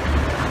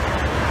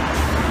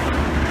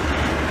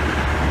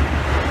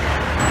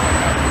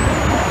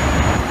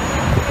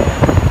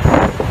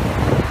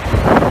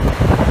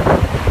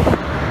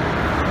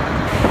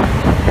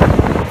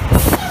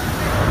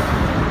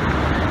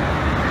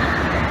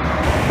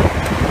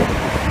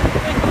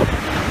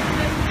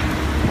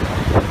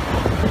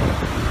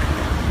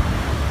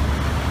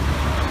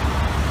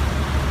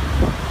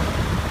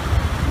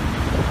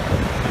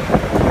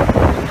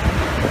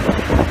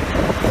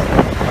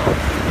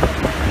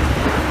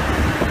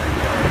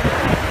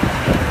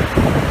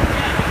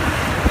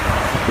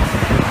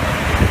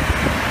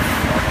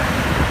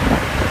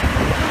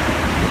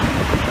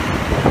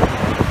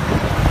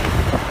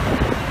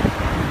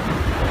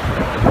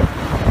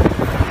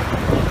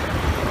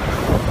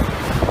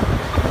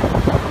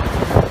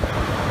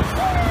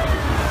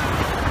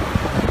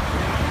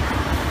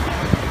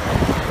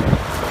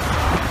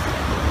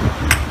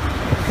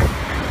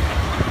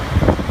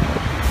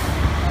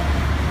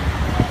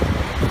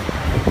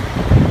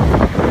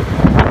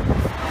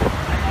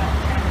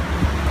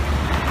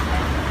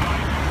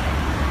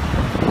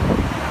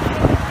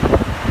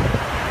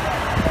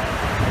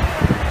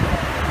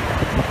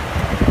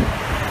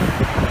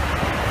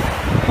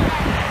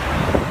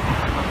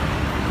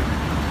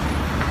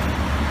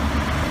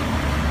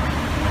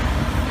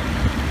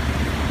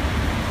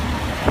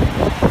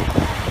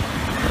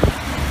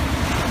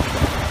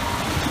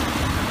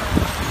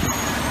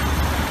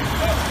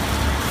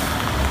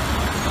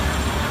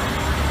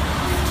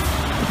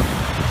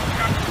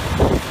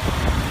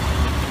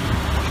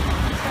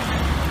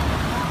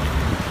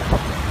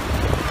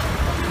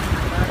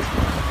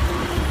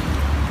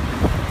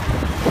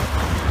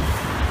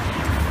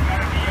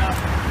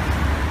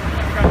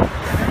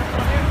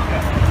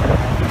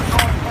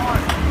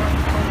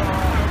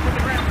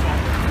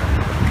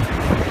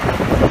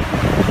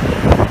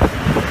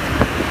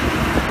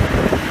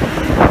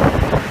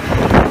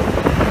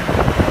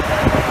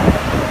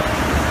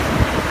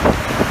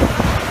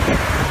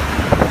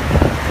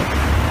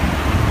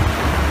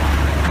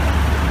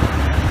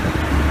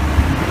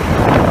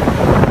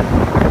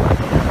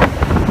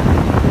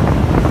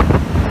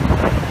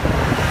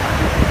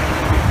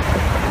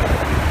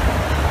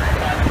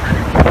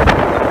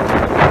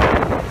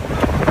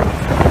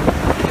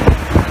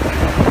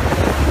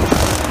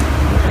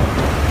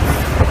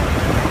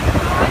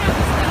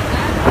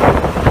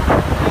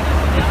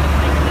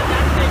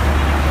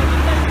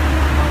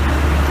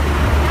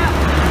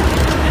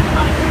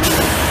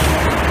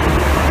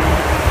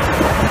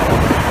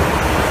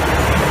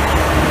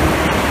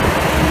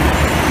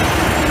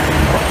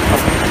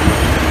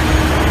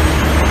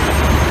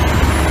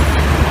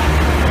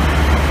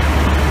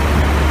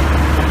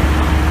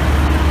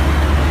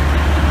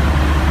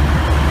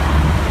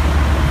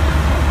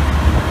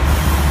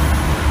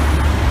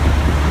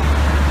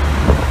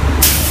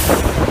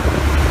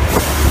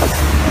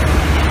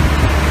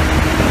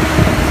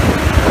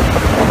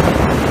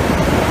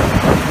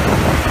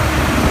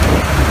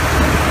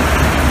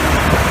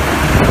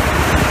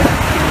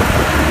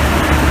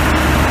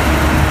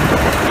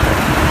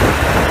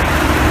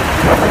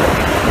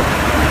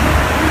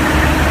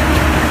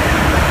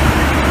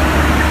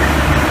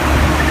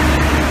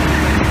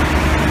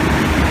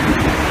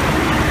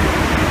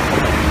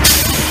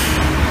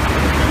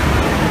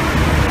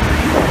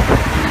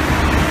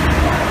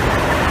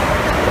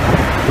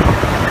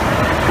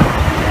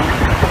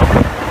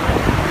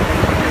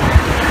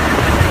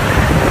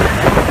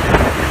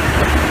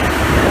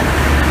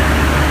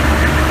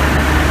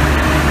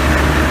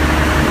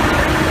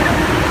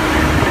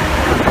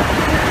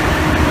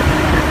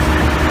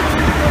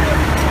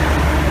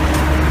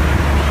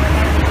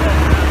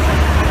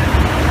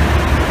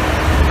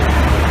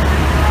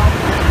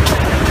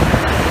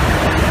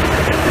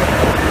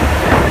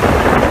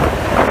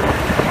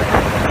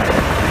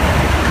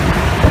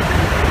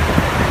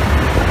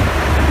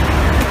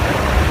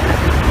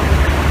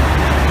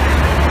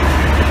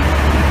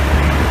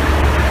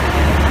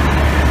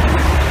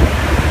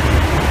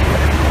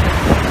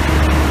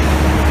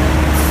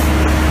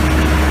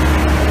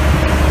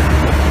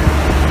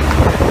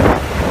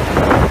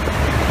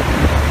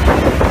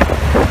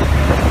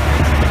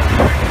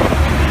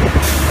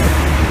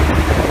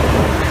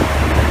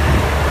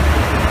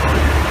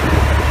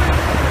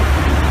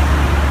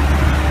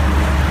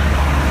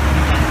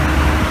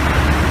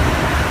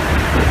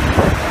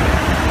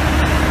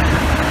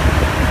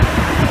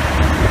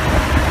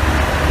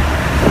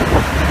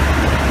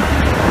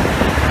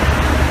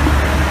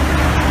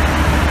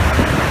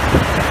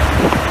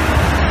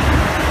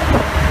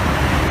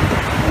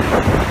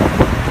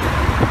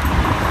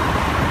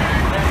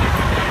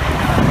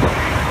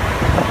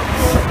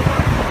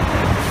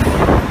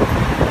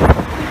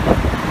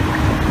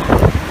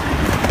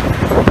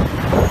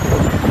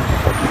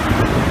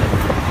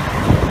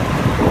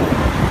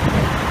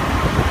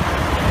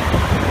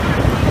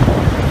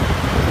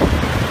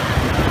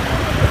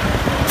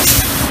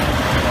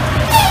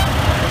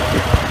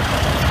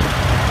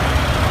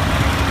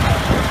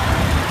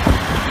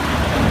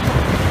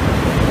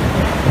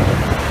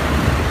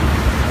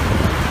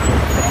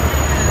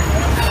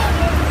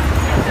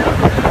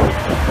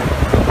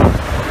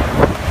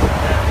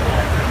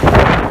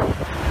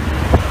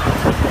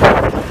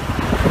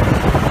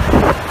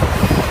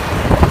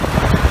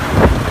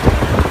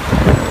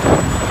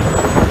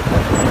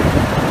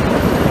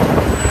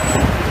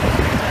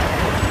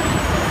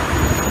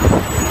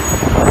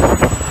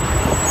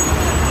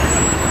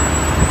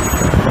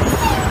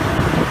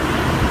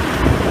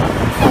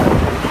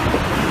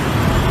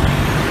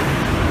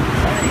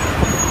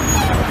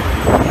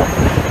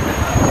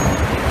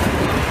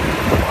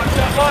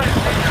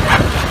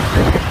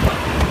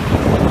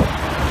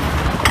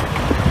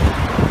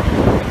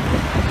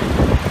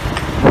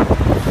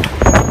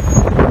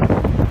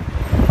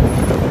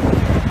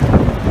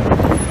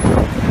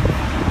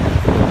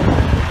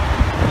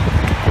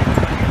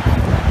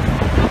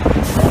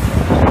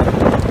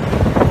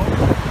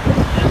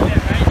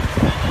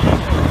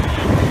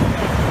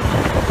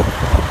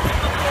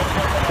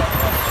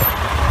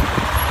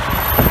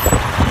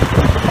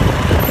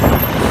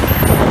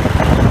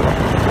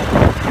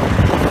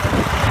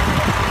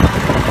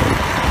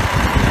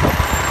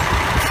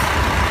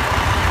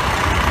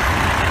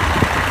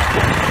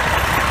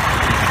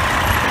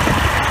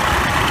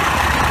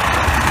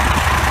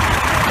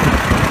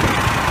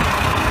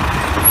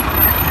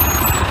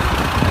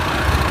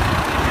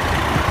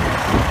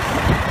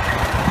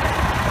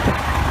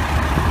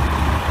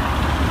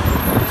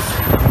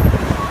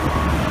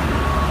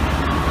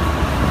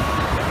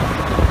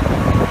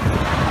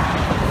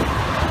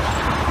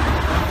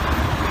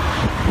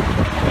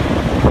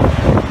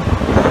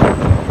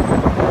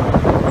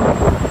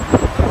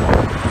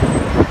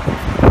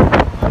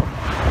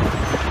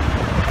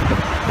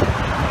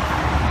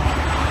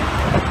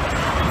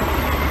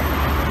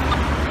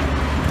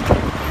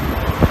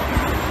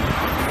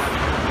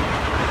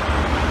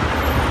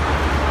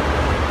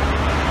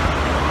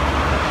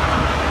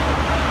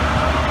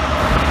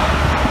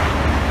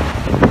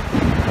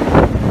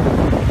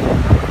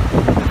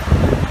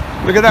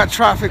 Look at that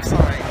traffic sign.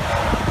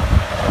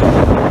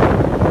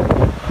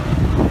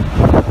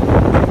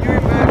 Can you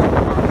imagine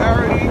the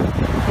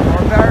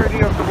barbarity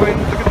of the wind?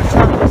 Look at the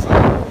traffic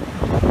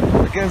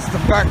sign against the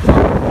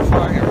backdrop of the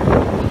fire.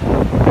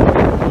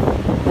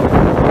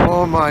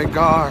 Oh my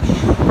gosh.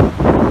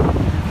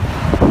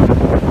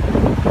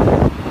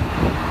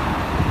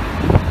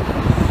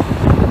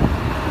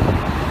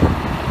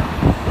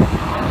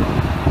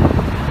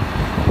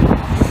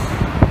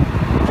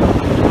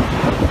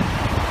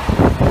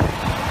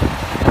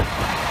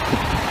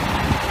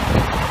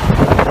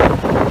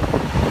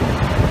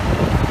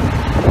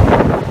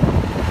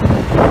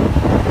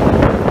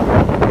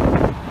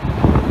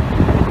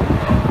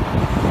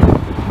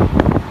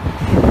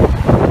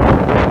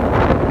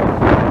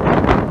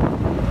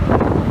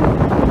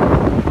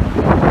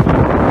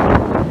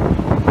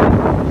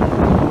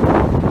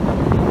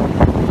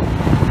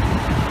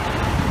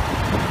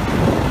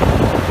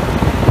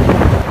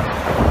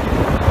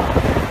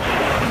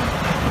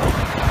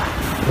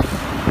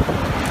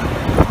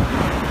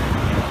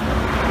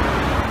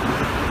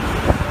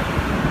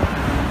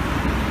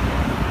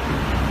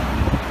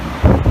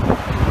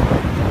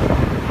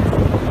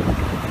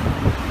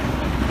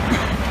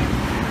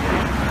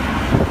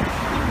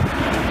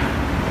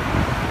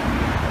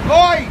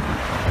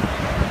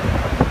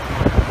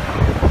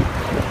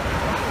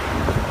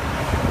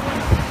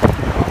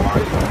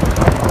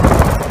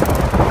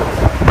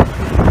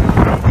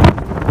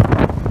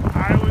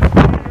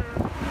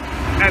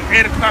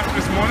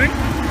 This morning,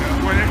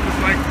 when it was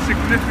like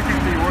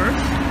significantly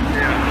worse.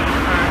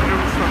 And it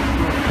was some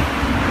good.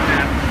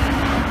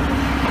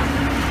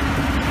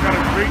 Got a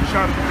great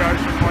shot of the guys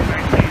from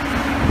 119.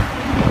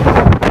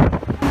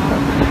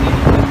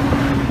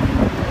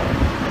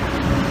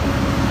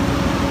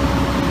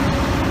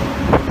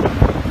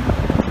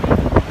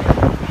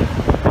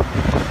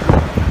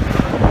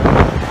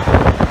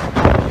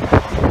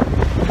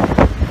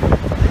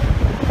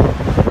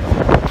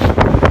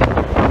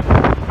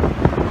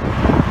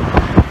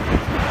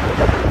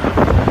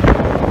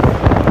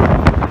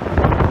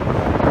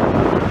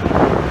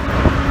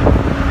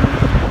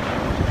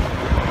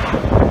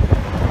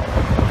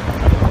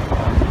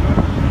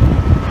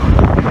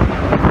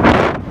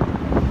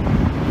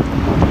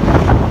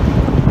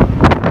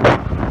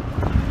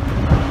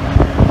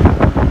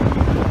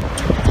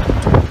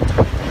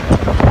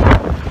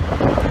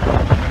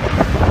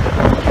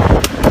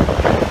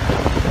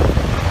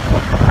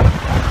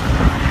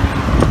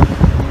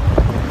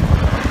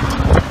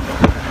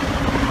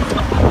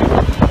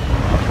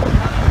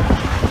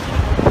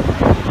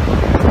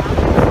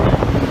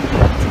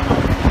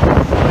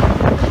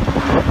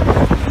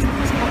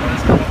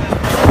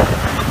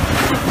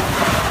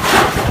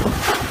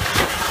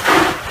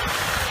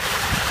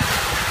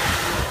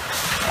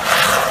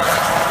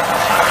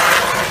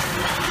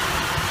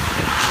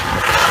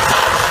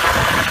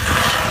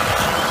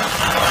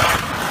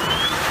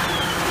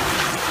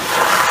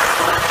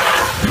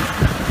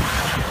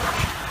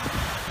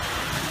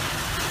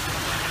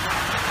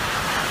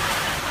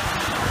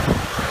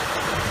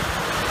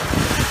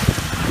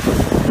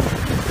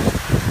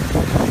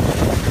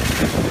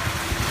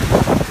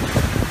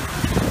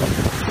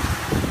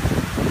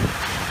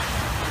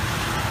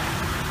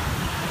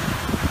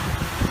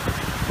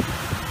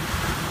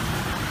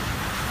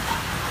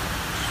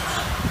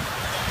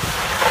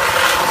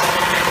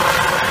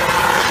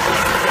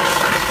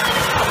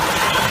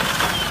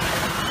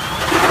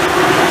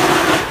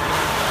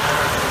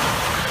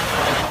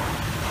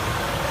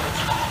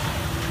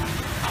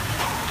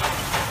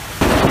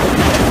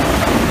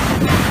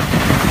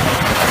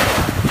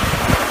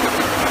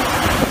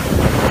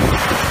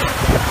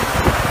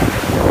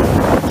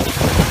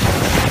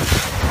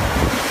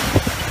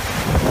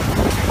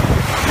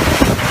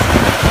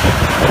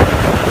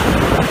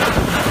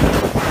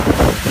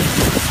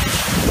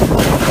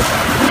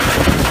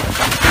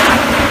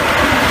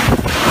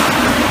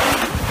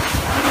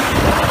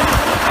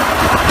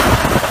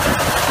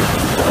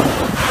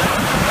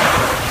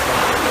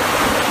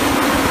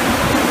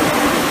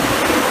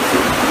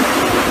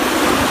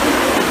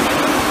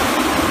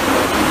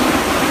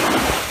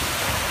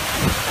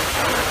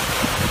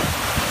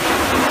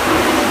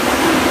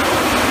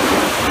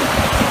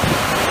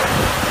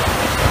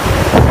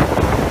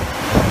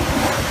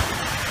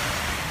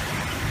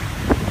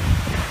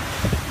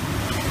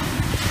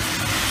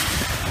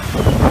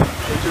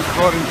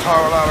 starting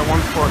Tower Ladder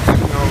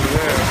 114 over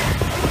there.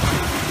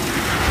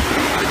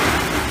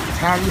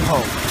 Tally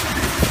ho.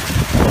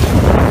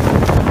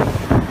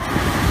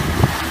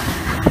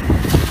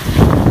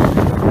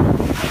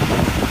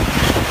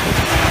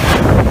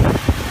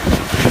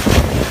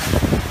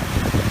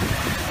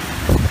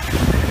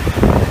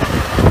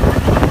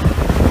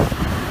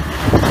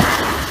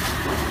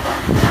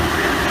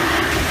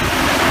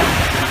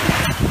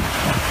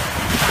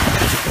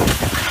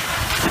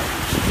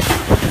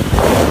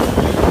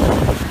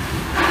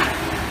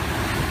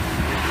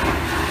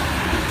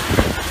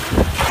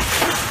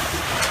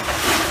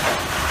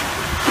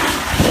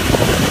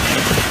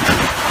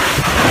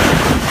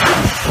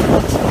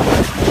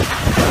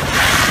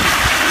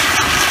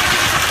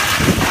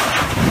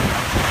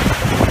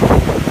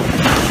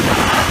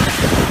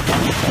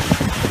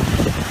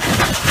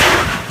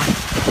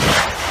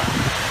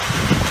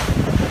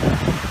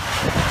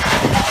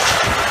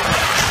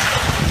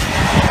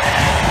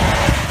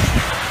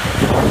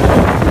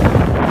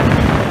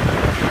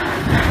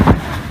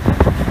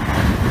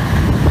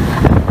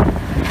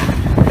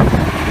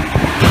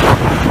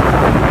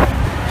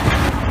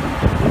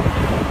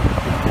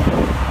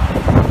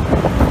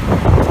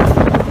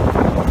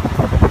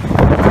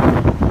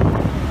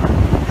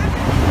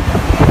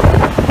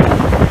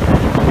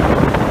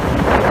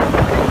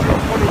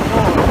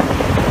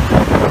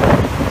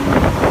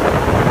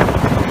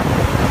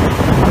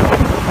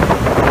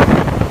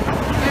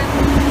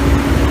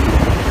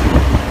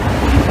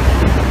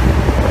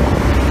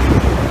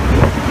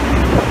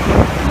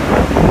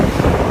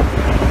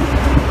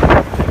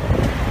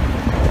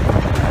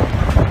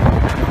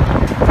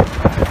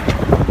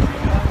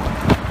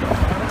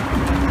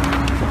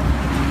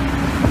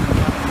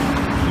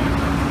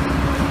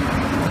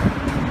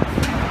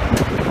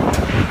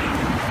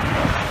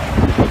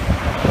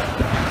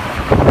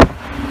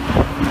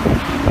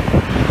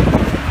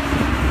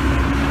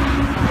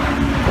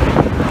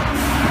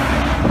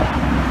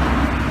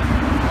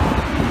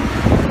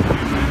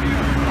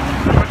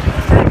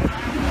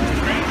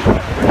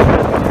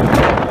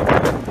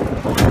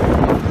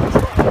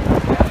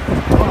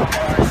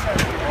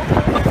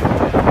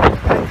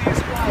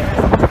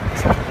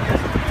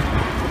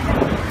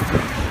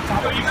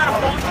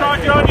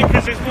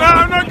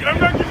 I'm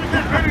not giving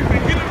them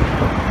anything. Get it.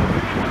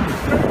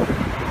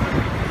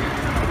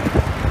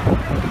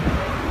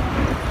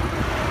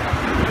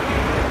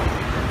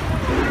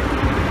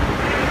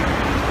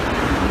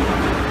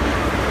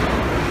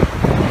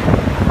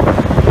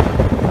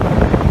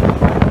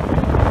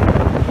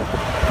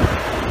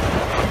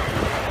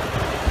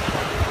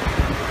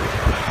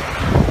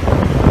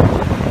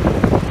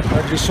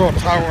 I just saw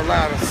Tower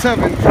Ladder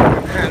 7 from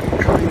Manhattan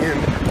coming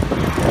in.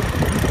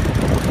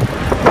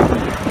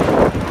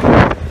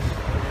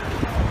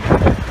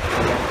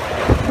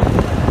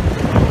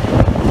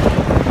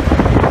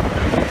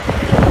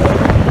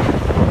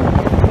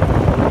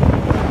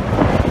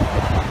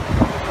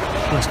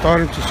 We're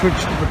starting to switch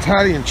to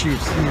battalion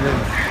chiefs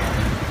even.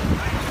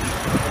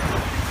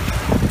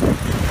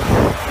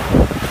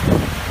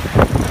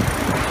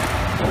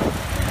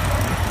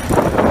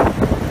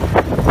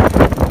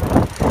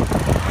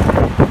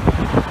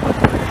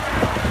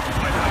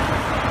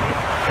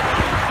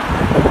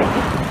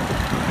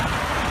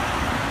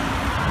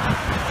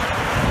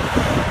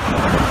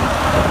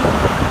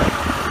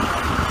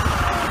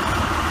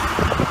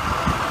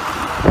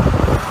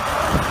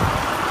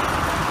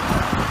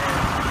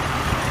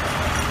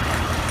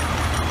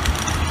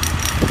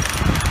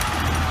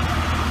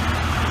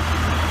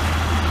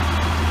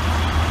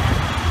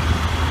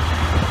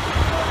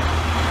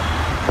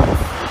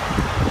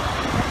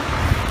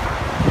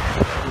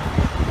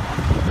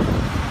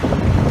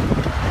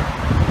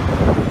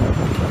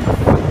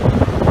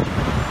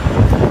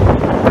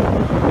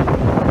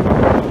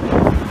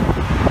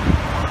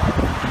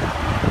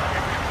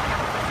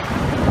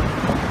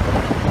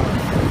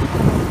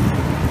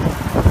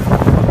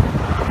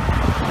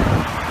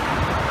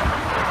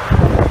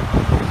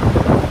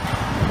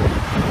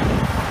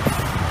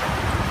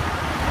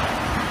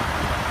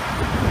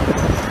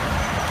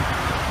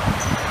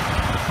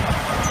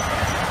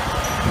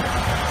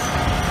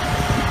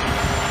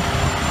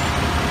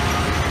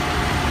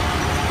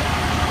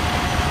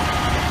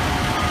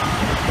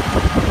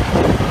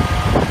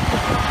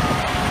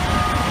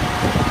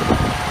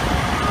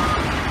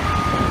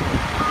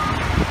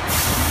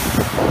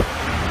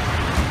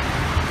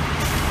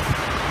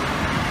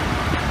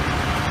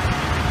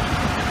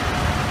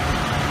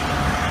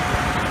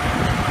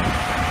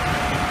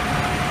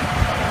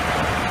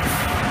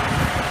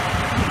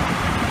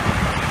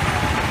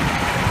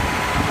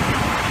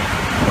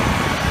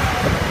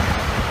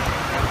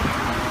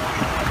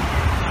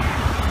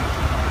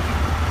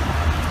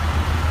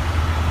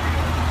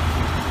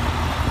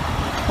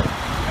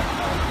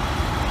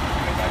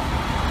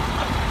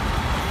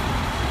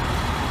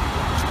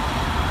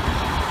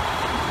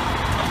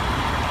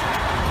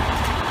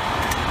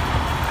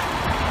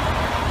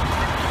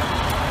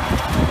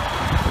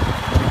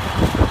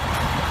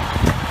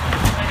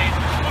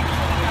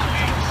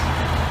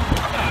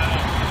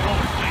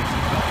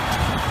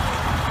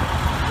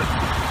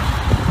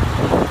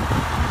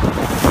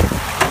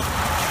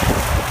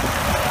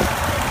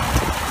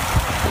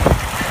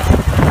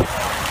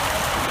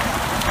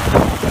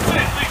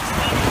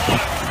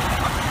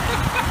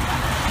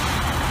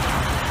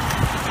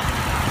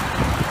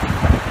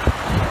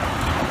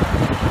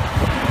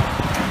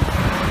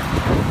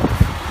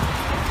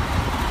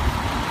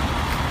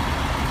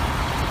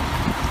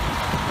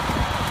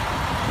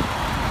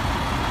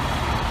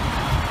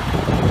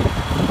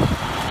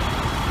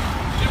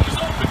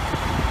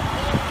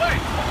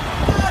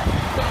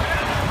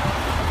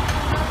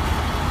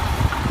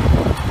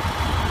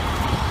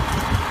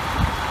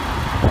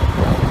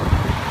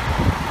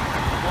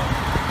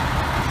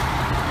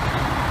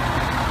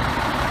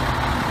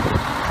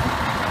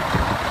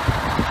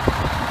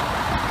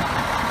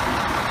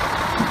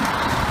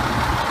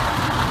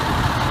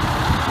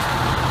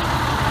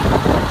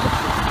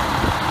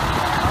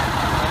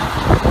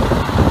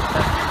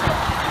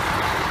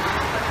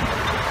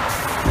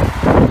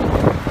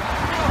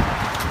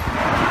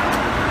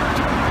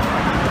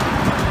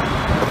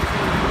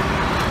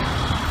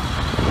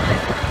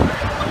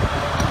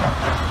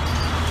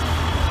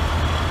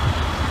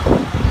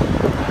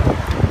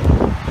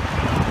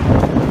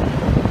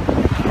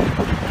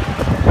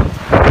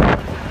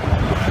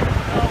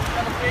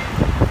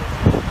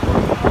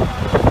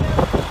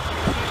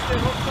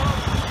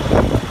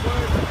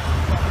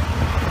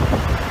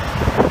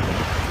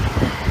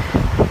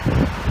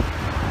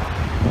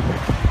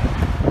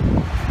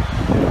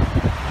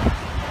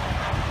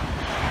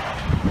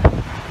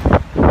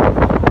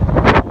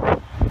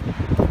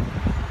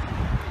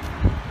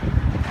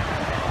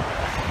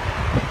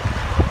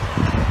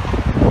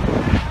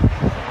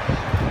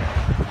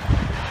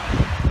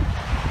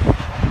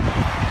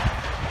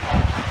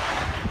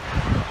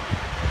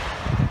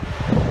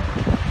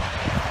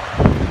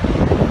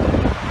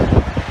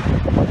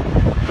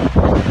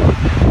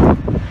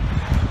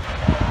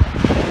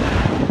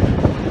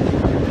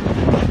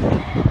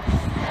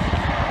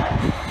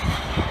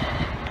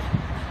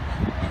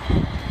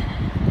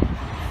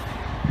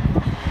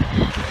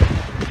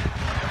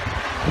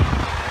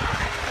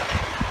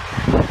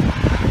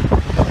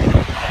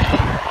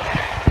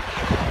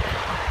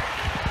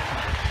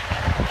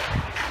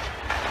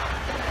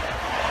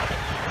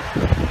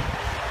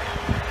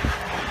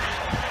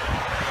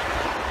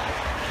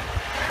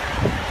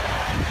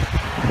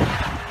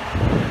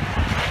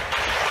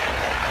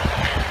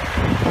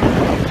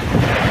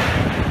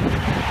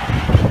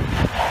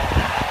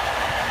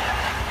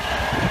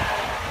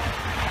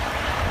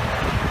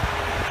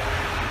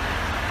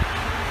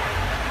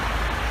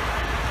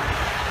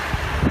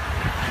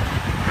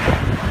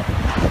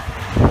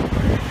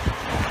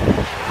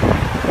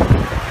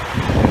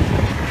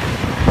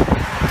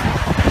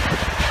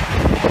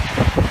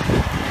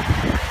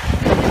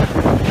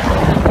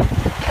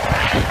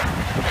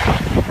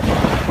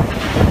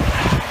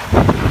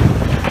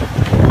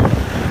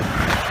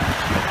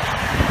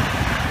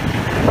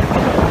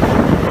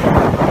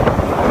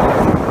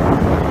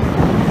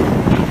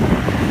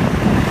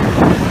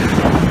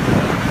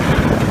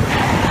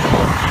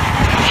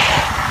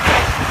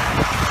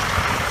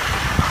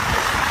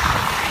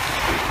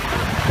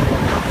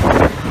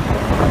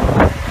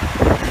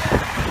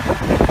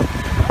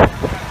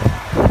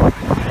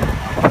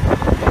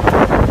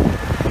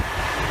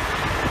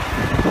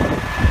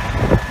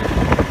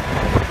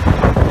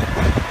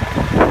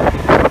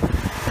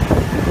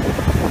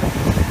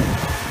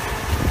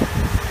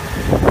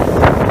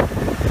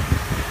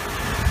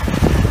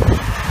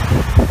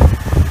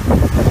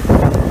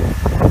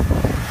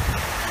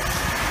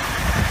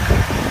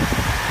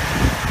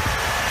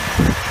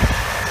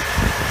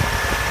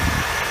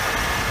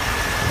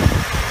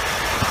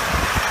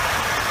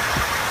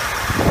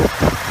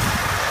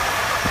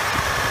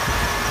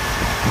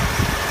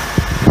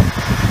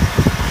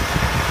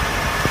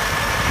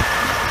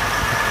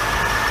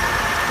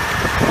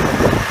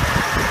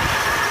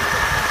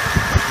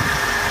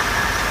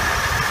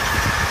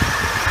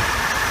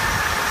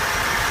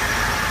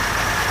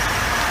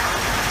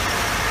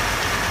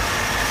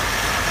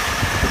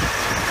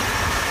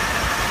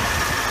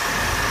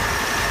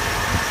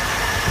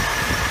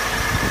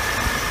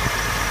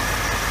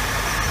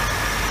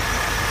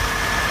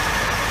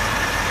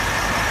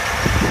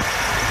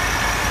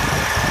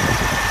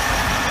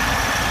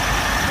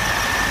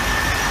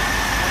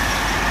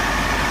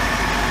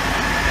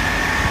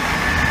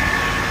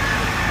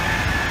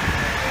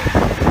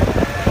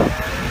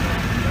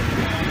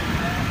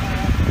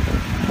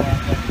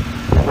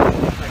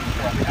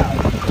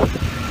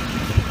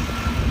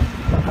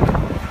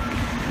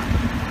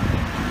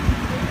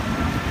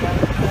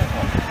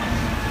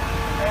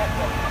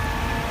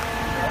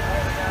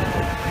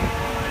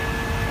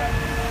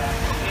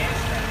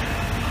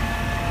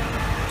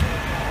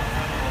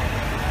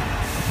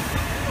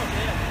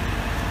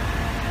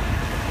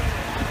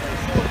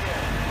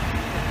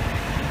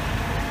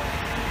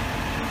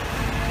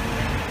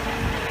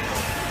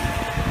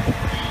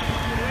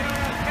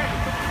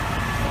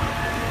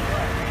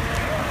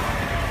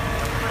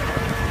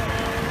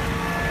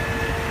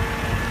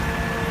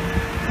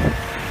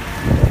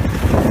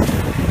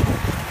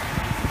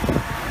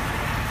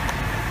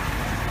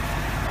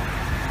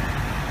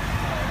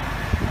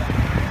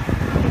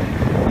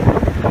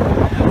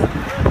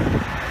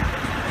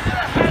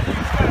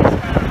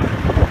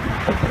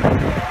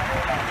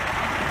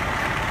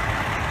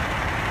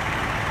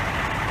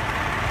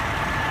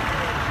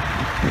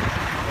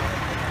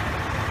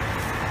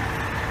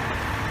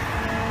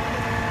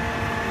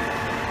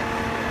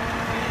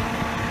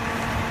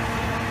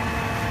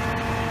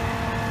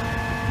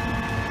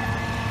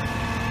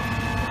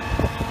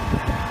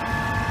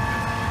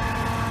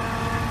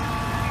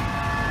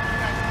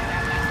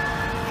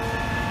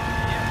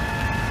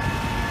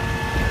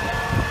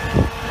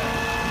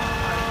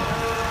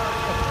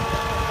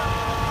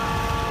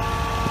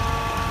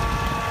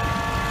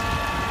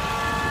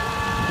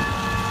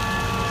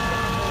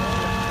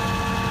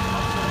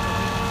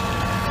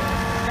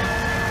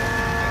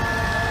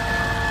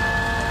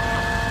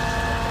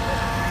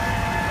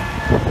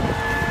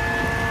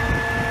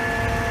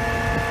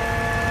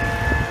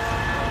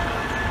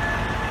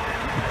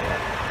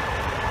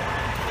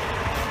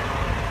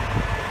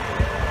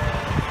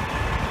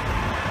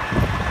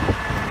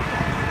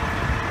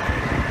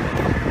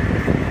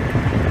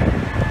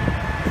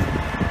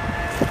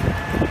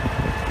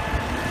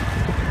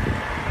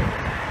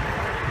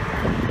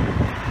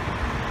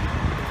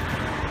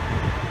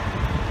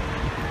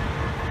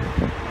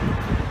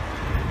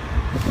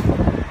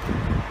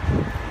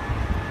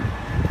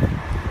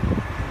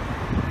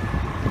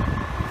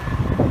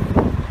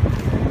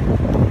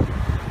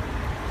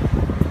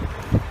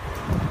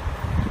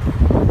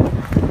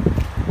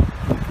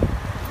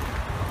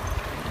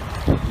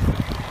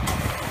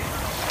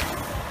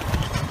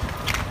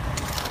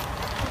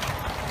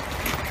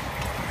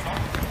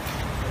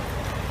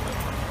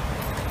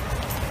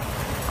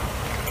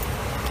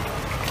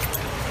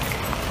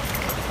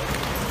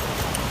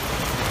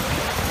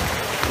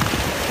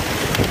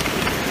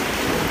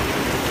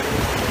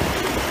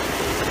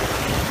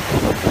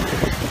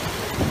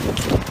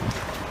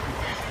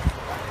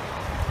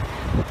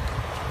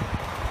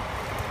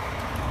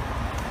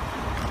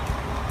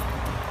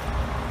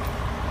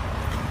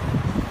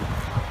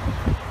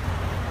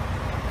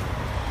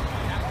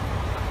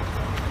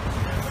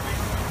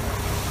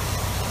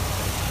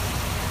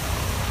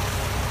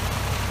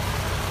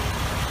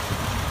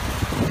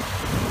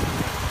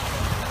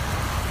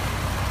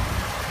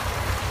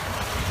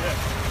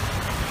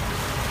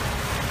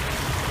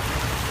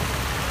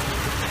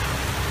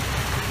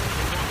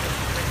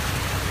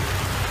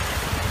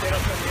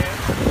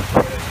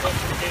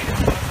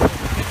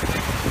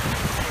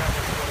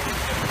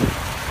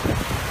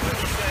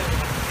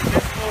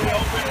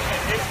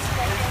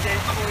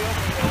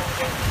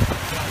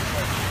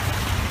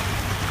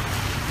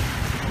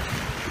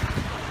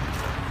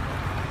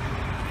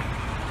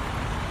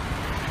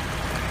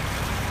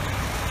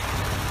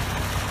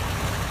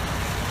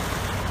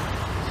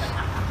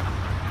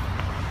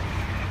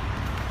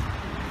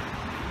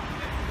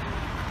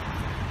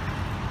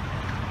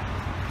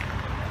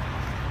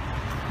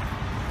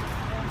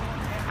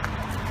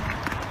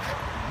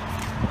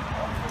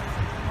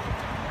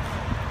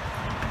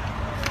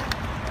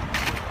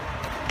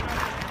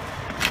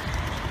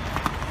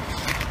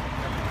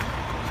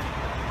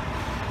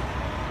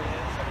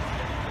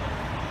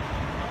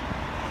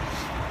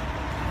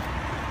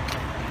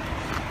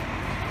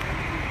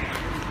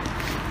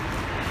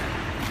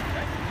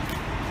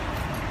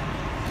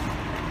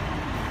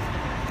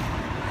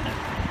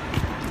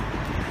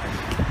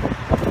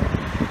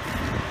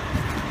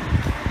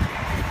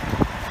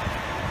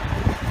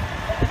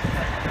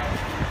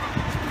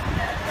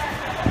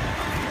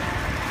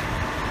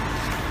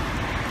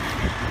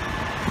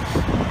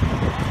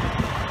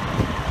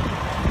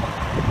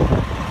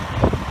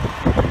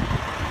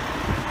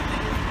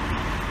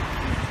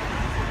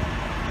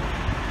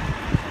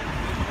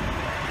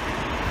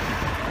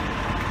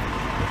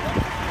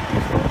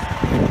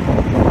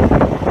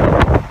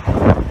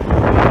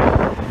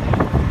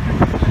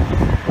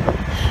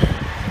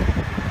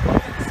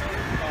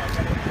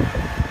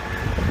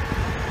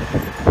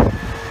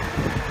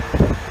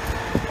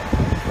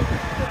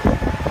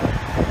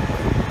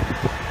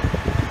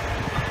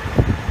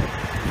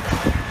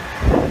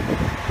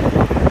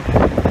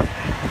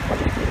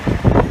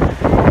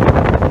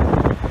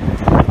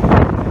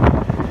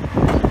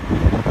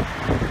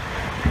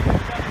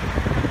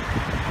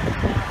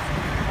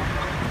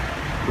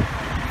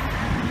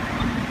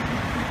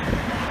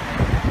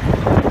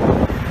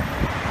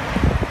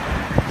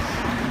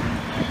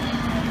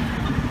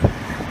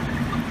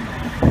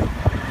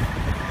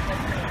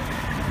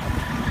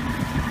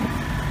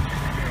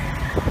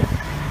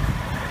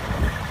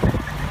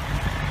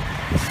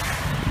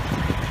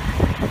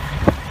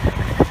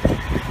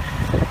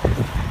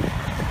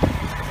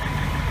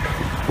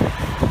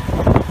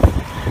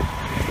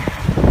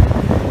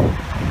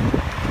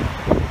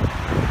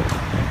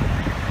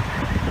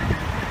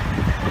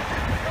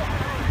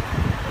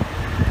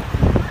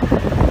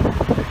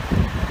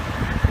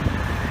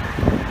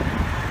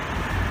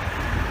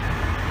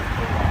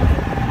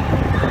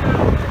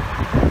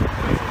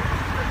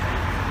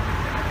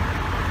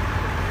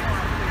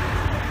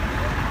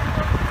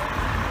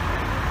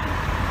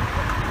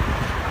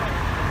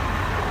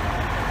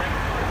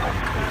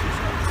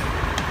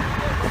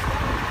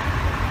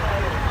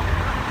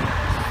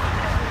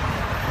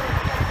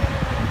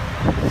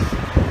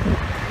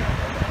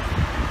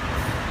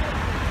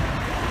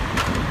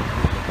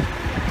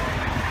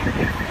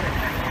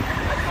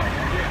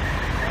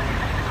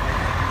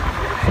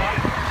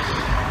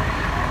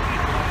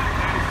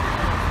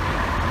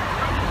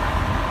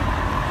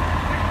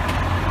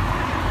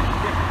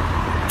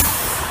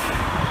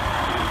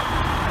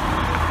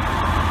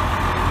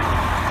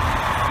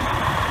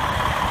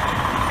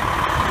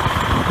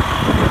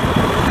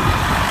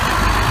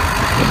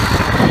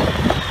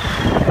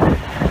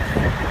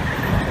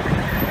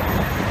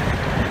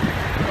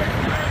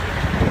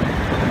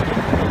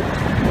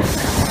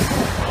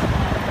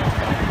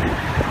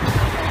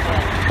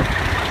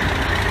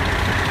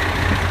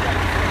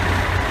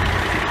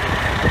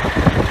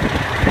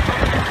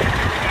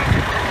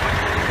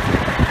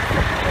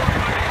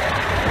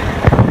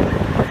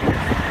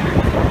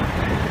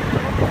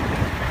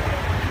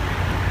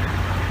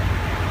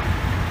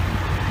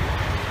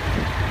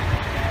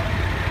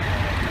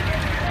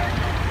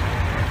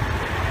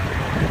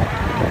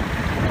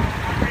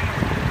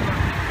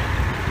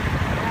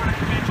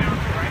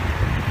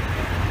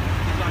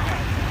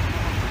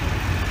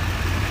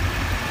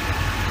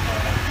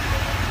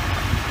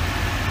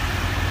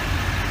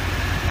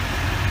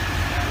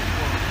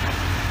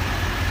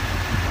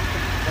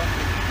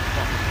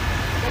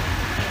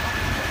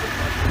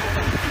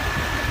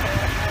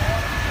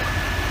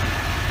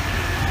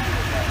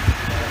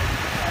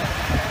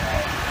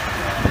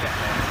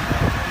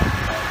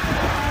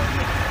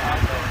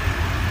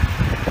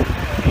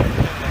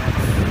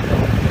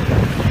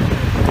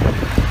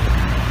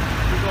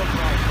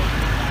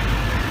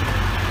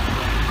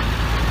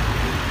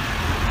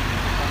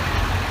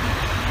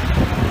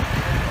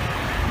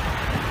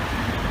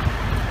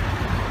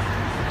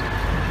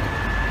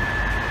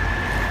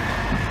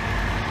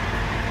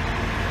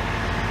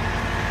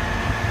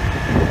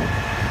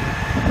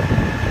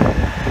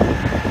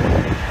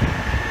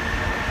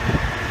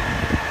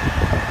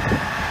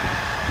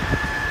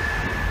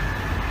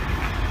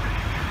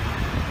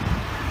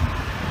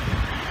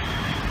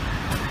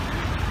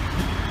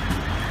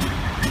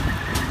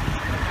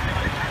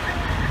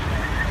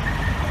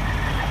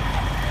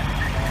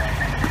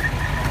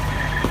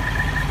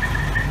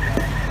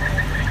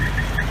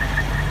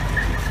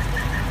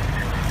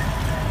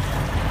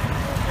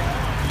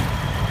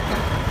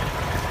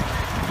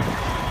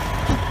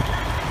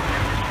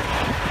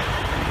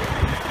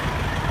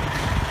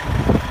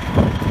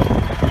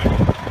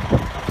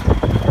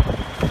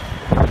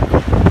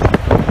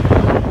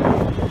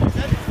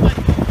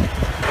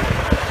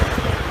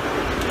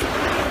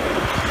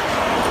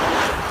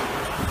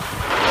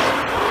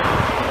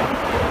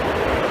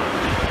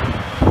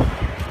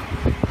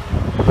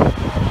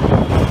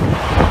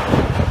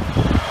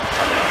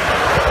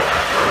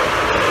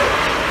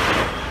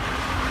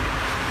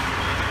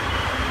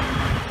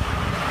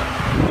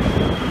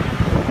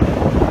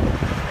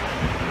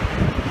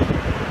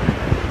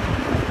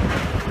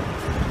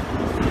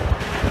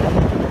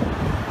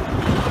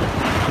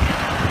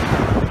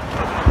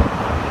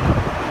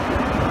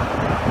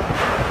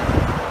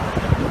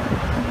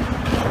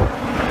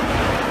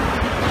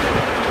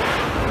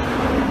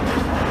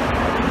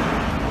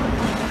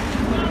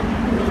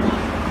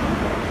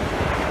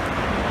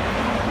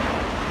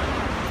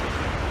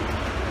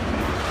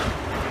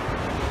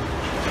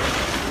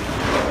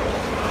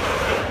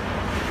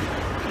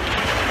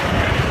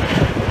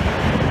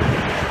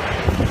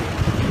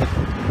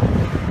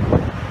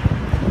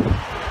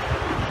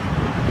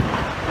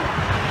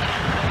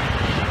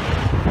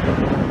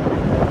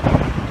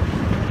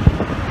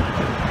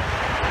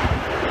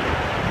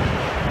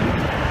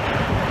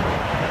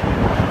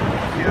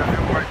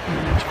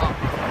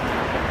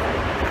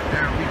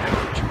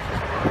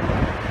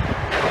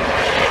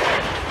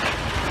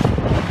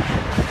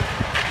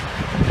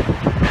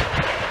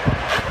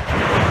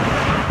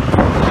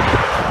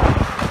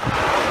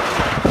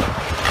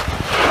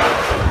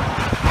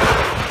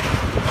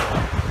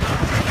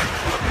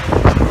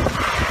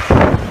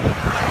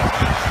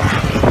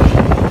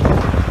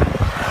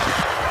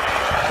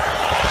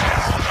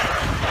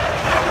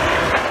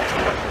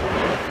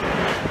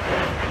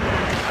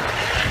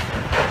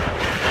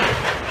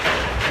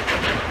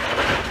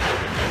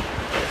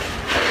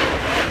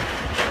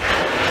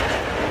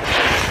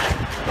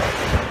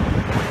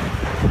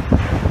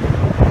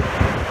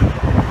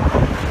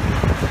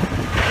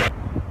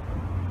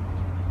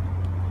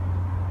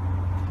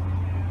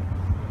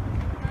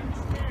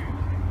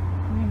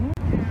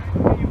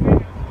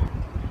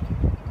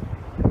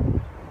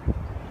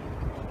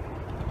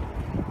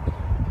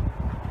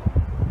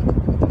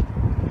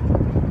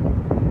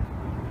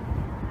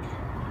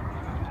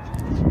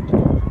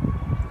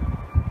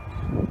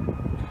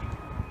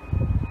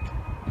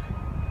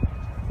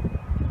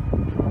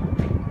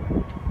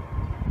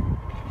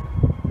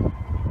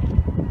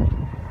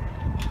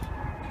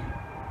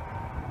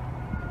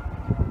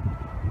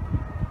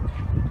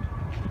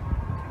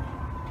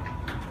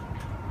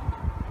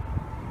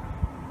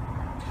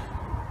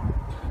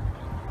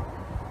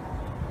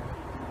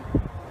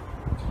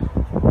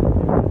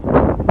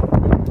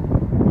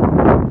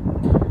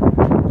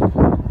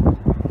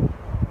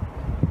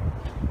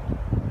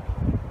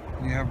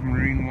 You have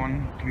Marine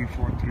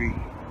 1343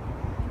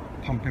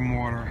 pumping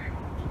water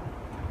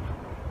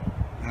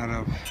out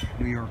of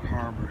New York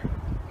Harbor.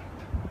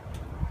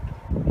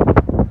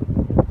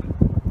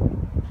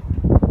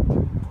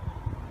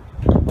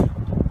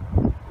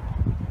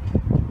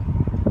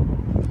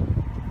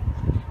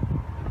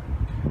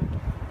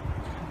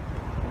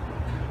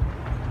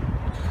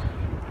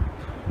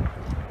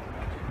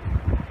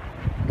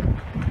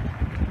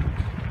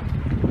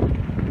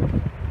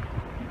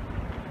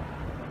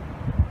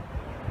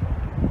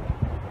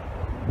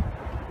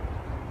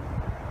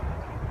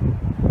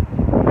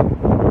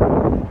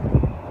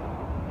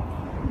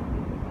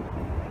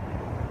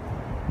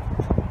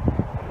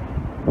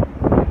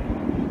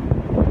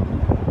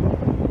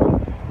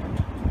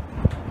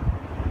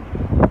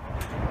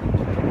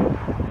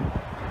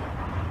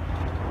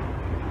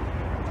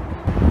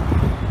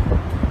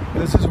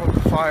 This is what the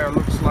fire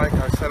looks like.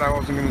 I said I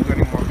wasn't going to do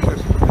any more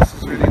clips, but this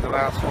is really the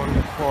last one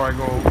before I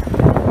go,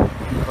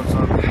 because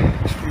I'm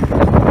extremely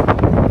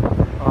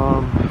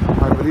cold.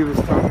 I believe it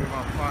started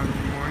about 5 in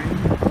the morning,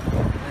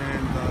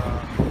 and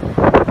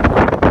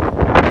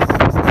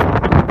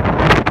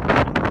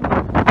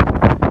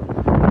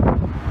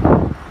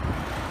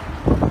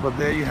but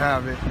there you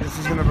have it. This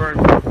is going to burn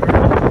for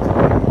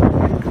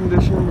very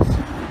conditions,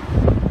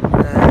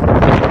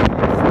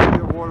 and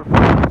the water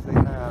problems they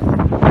have.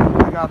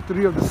 They got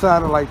 3 of the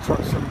satellite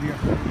trucks from the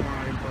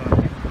FDNY, but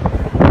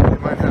they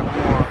might have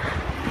more.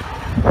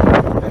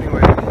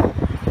 Anyway,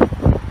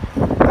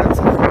 that's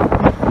it.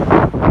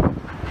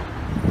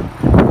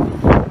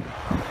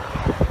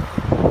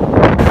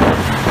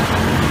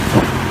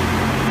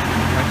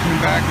 I came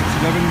back, it's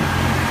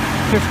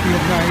 11:50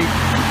 at night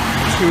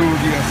to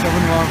the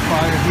 7-alarm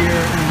fire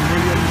here in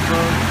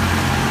Williamsburg,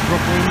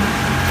 Brooklyn.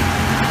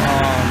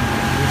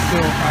 We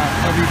still have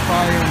heavy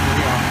fire in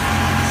the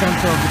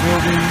center of the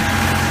building.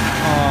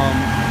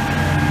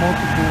 And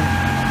multiple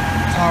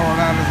tower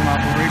ladders in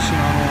operation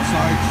on all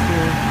sides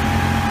still.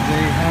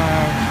 They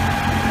have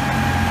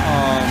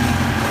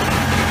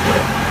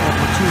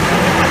over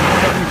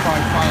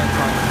 275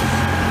 firefighters,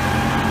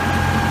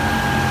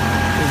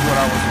 is what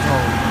I was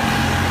told.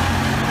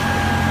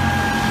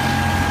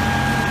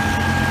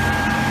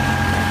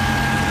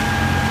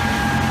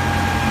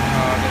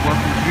 They're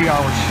working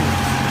 3-hour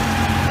shifts.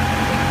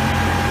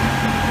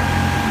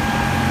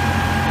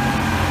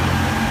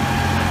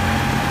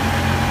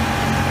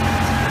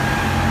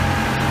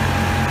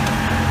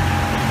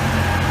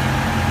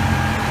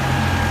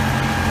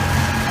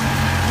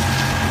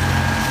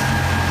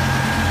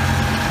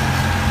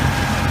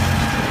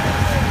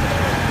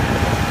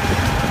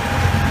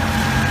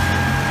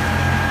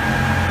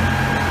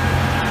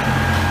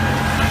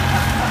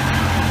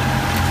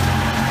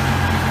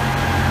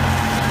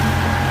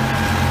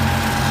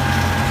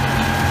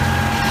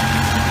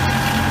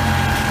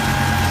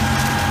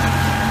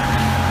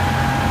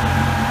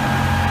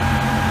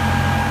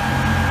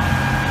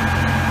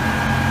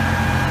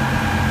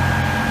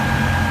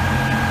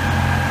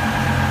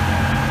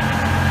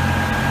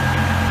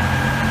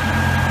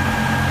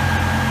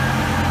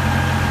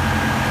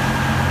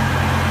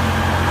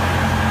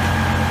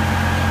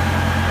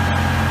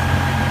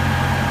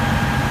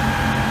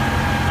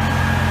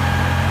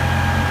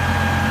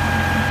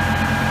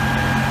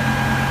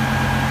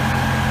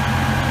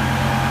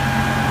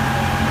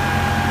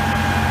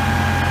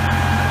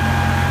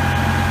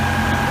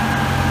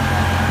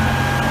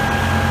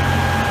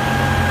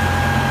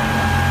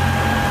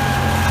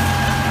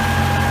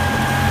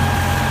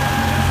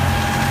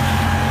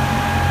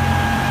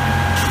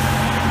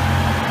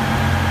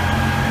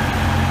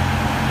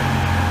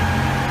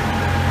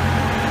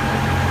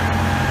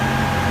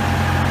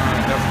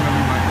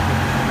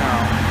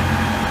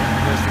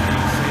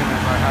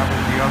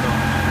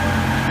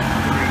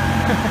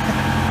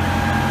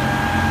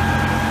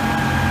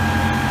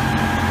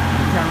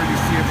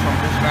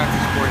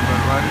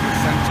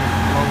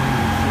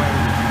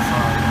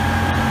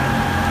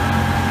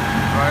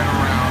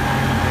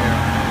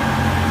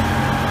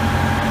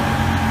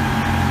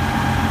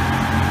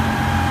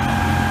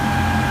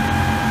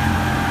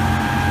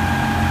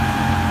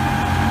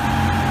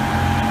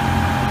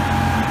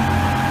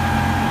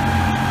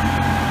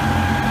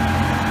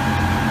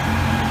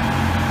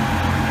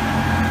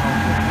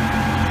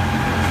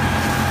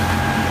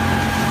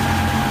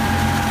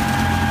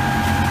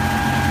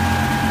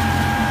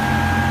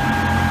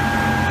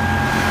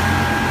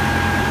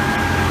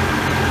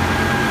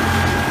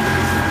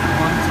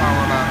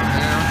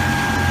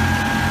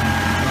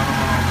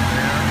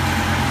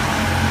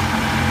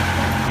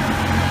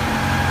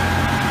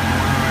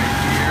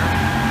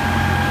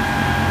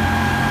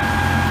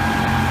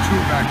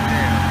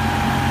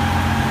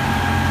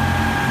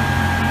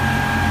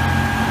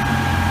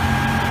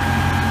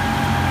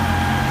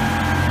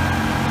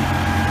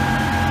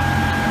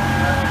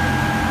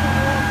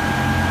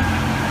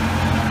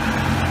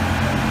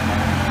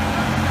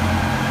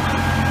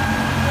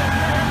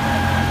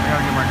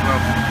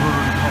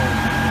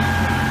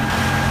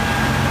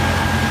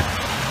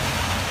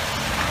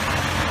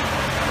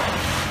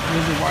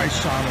 Here's a wide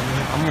shot of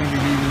it. I'm going to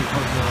be leaving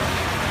because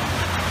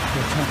The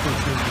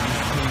temperature is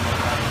just pretty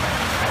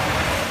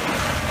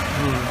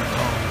really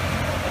cold.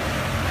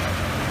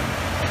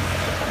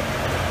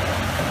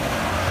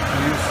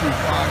 And you see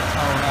 5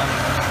 tower out of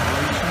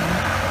installation.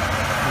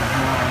 There's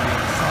more on the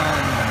other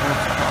side, and the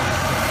boat's probably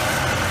still.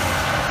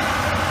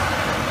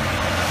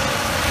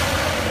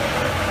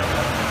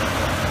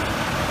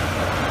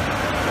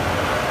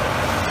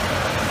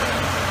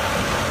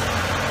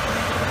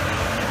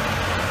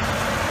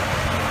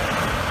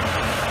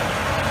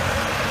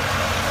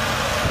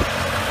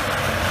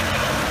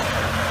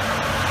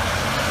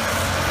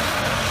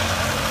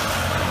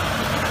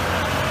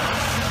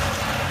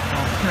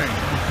 Okay,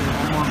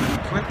 one more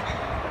minute clip.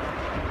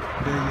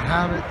 There you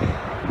have it.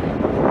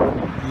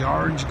 The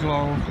orange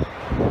glow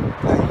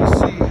that you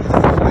see is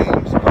the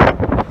flames. You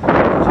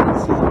can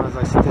see them, as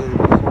I stated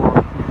before.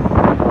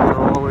 They're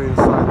all the way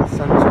inside the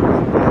center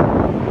right there.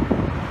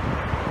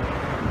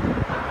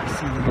 You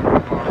see the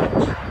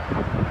orange.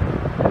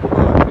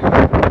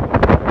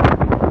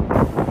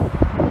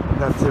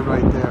 That's it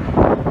right there.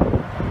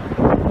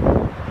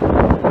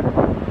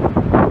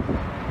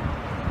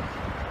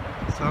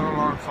 Settled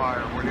on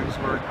fire,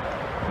 Williamsburg.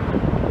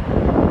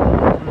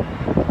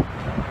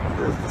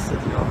 There's the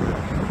city over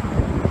there.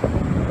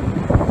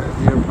 There's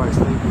the Empire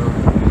State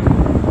Building.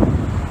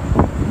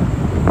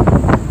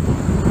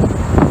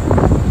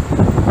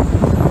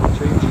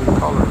 Changing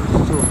colors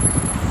too.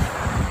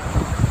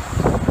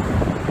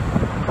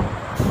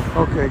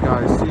 Okay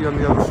guys, see you on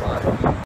the other